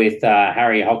to go with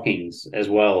Harry Hawkins as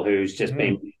well, who's just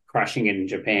been crushing it in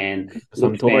Japan.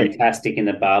 Looked fantastic in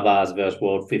the Barbars versus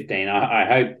World 15. I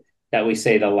hope that we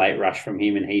see the late rush from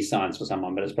him and he signs for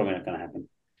someone, but it's probably not going to happen.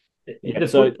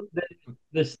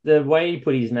 The way he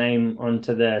put his name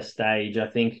onto the stage, I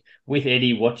think, with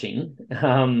Eddie watching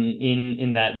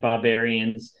in that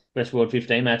Barbarians versus World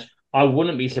 15 match, I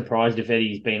wouldn't be surprised if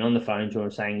Eddie's been on the phone to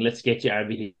him saying, "Let's get you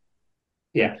over here."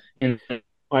 Yeah,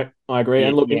 I agree.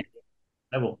 And look,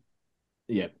 level.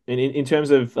 Yeah, and in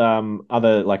terms of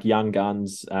other like young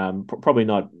guns, probably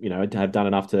not have done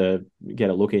enough to get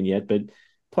a look in yet, but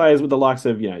players with the likes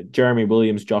of Jeremy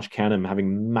Williams, Josh Canham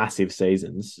having massive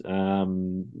seasons.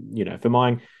 For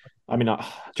mine, I mean,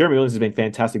 Jeremy Williams has been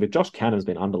fantastic, but Josh Canham's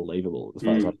been unbelievable as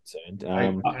far as I'm concerned.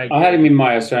 I had him in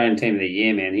my Australian team of the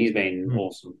year, man. He's been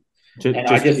awesome.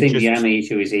 I just think the only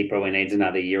issue is he probably needs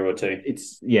another year or two.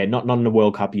 It's not in the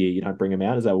World Cup year. You don't bring him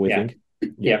out. Is that what we think?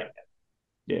 Yeah.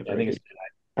 I think it's.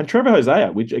 And Trevor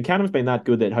Hosea, which Canham's been that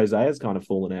good that Hosea's kind of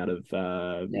fallen out of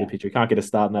the picture. He can't get a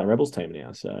start in that Rebels team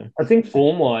now. So I think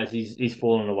form-wise, he's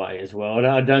fallen away as well.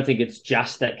 I don't think it's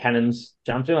just that Cannon's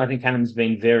jumped him. I think Cannon's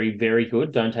been very, very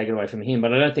good. Don't take it away from him.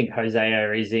 But I don't think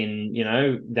Hosea is in,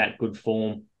 that good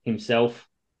form himself.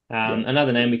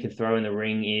 Another name we could throw in the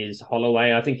ring is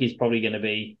Holloway. I think he's probably going to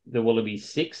be the Wallabies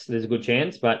 6. There's a good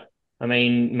chance. But, I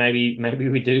mean, maybe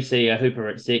we do see a Hooper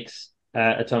at 6.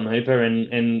 A Tom Hooper,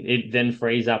 and it then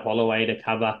frees up Holloway to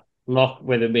cover lock,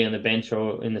 whether it be on the bench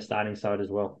or in the starting side as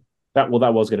well. That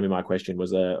was going to be my question.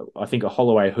 Was I think a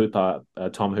Holloway Hooper,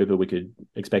 Tom Hooper, we could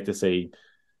expect to see.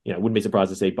 Wouldn't be surprised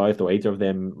to see both or either of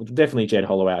them. Definitely Jed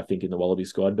Holloway, I think, in the Wallaby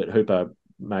squad, but Hooper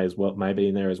may be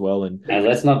in there as well. And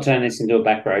let's not turn this into a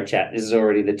back row chat. This is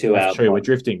already the 2 hours. That's true. We're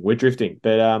drifting.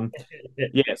 But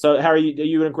So Harry, are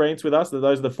you in agreement with us that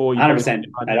those are the 4? 100%.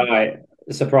 And I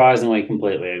surprisingly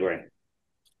completely agree.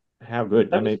 How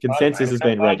good! I mean, consensus has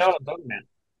been reached.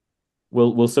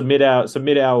 We'll submit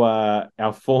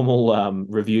our formal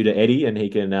review to Eddie, and he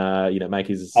can make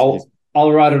his.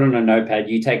 I'll write it on a notepad.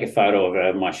 You take a photo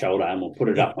of my shoulder, and we'll put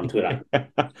it up on Twitter.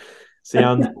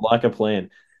 Sounds like a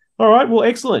plan. All right, well,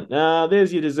 excellent.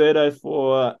 There's your deserto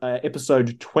for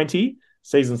episode 20,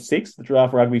 season 6, the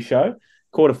Draft Rugby Show.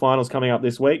 Quarterfinals coming up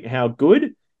this week. How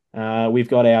good! We've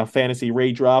got our fantasy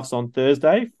redrafts on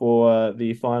Thursday for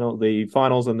the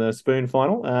finals and the spoon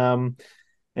final.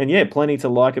 And plenty to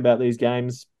like about these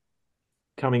games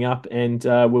coming up. And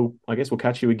we'll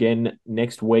catch you again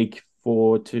next week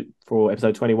for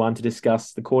episode 21 to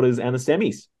discuss the quarters and the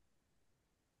semis.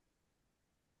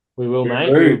 We will,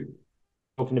 mate.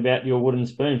 Talking about your wooden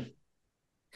spoon.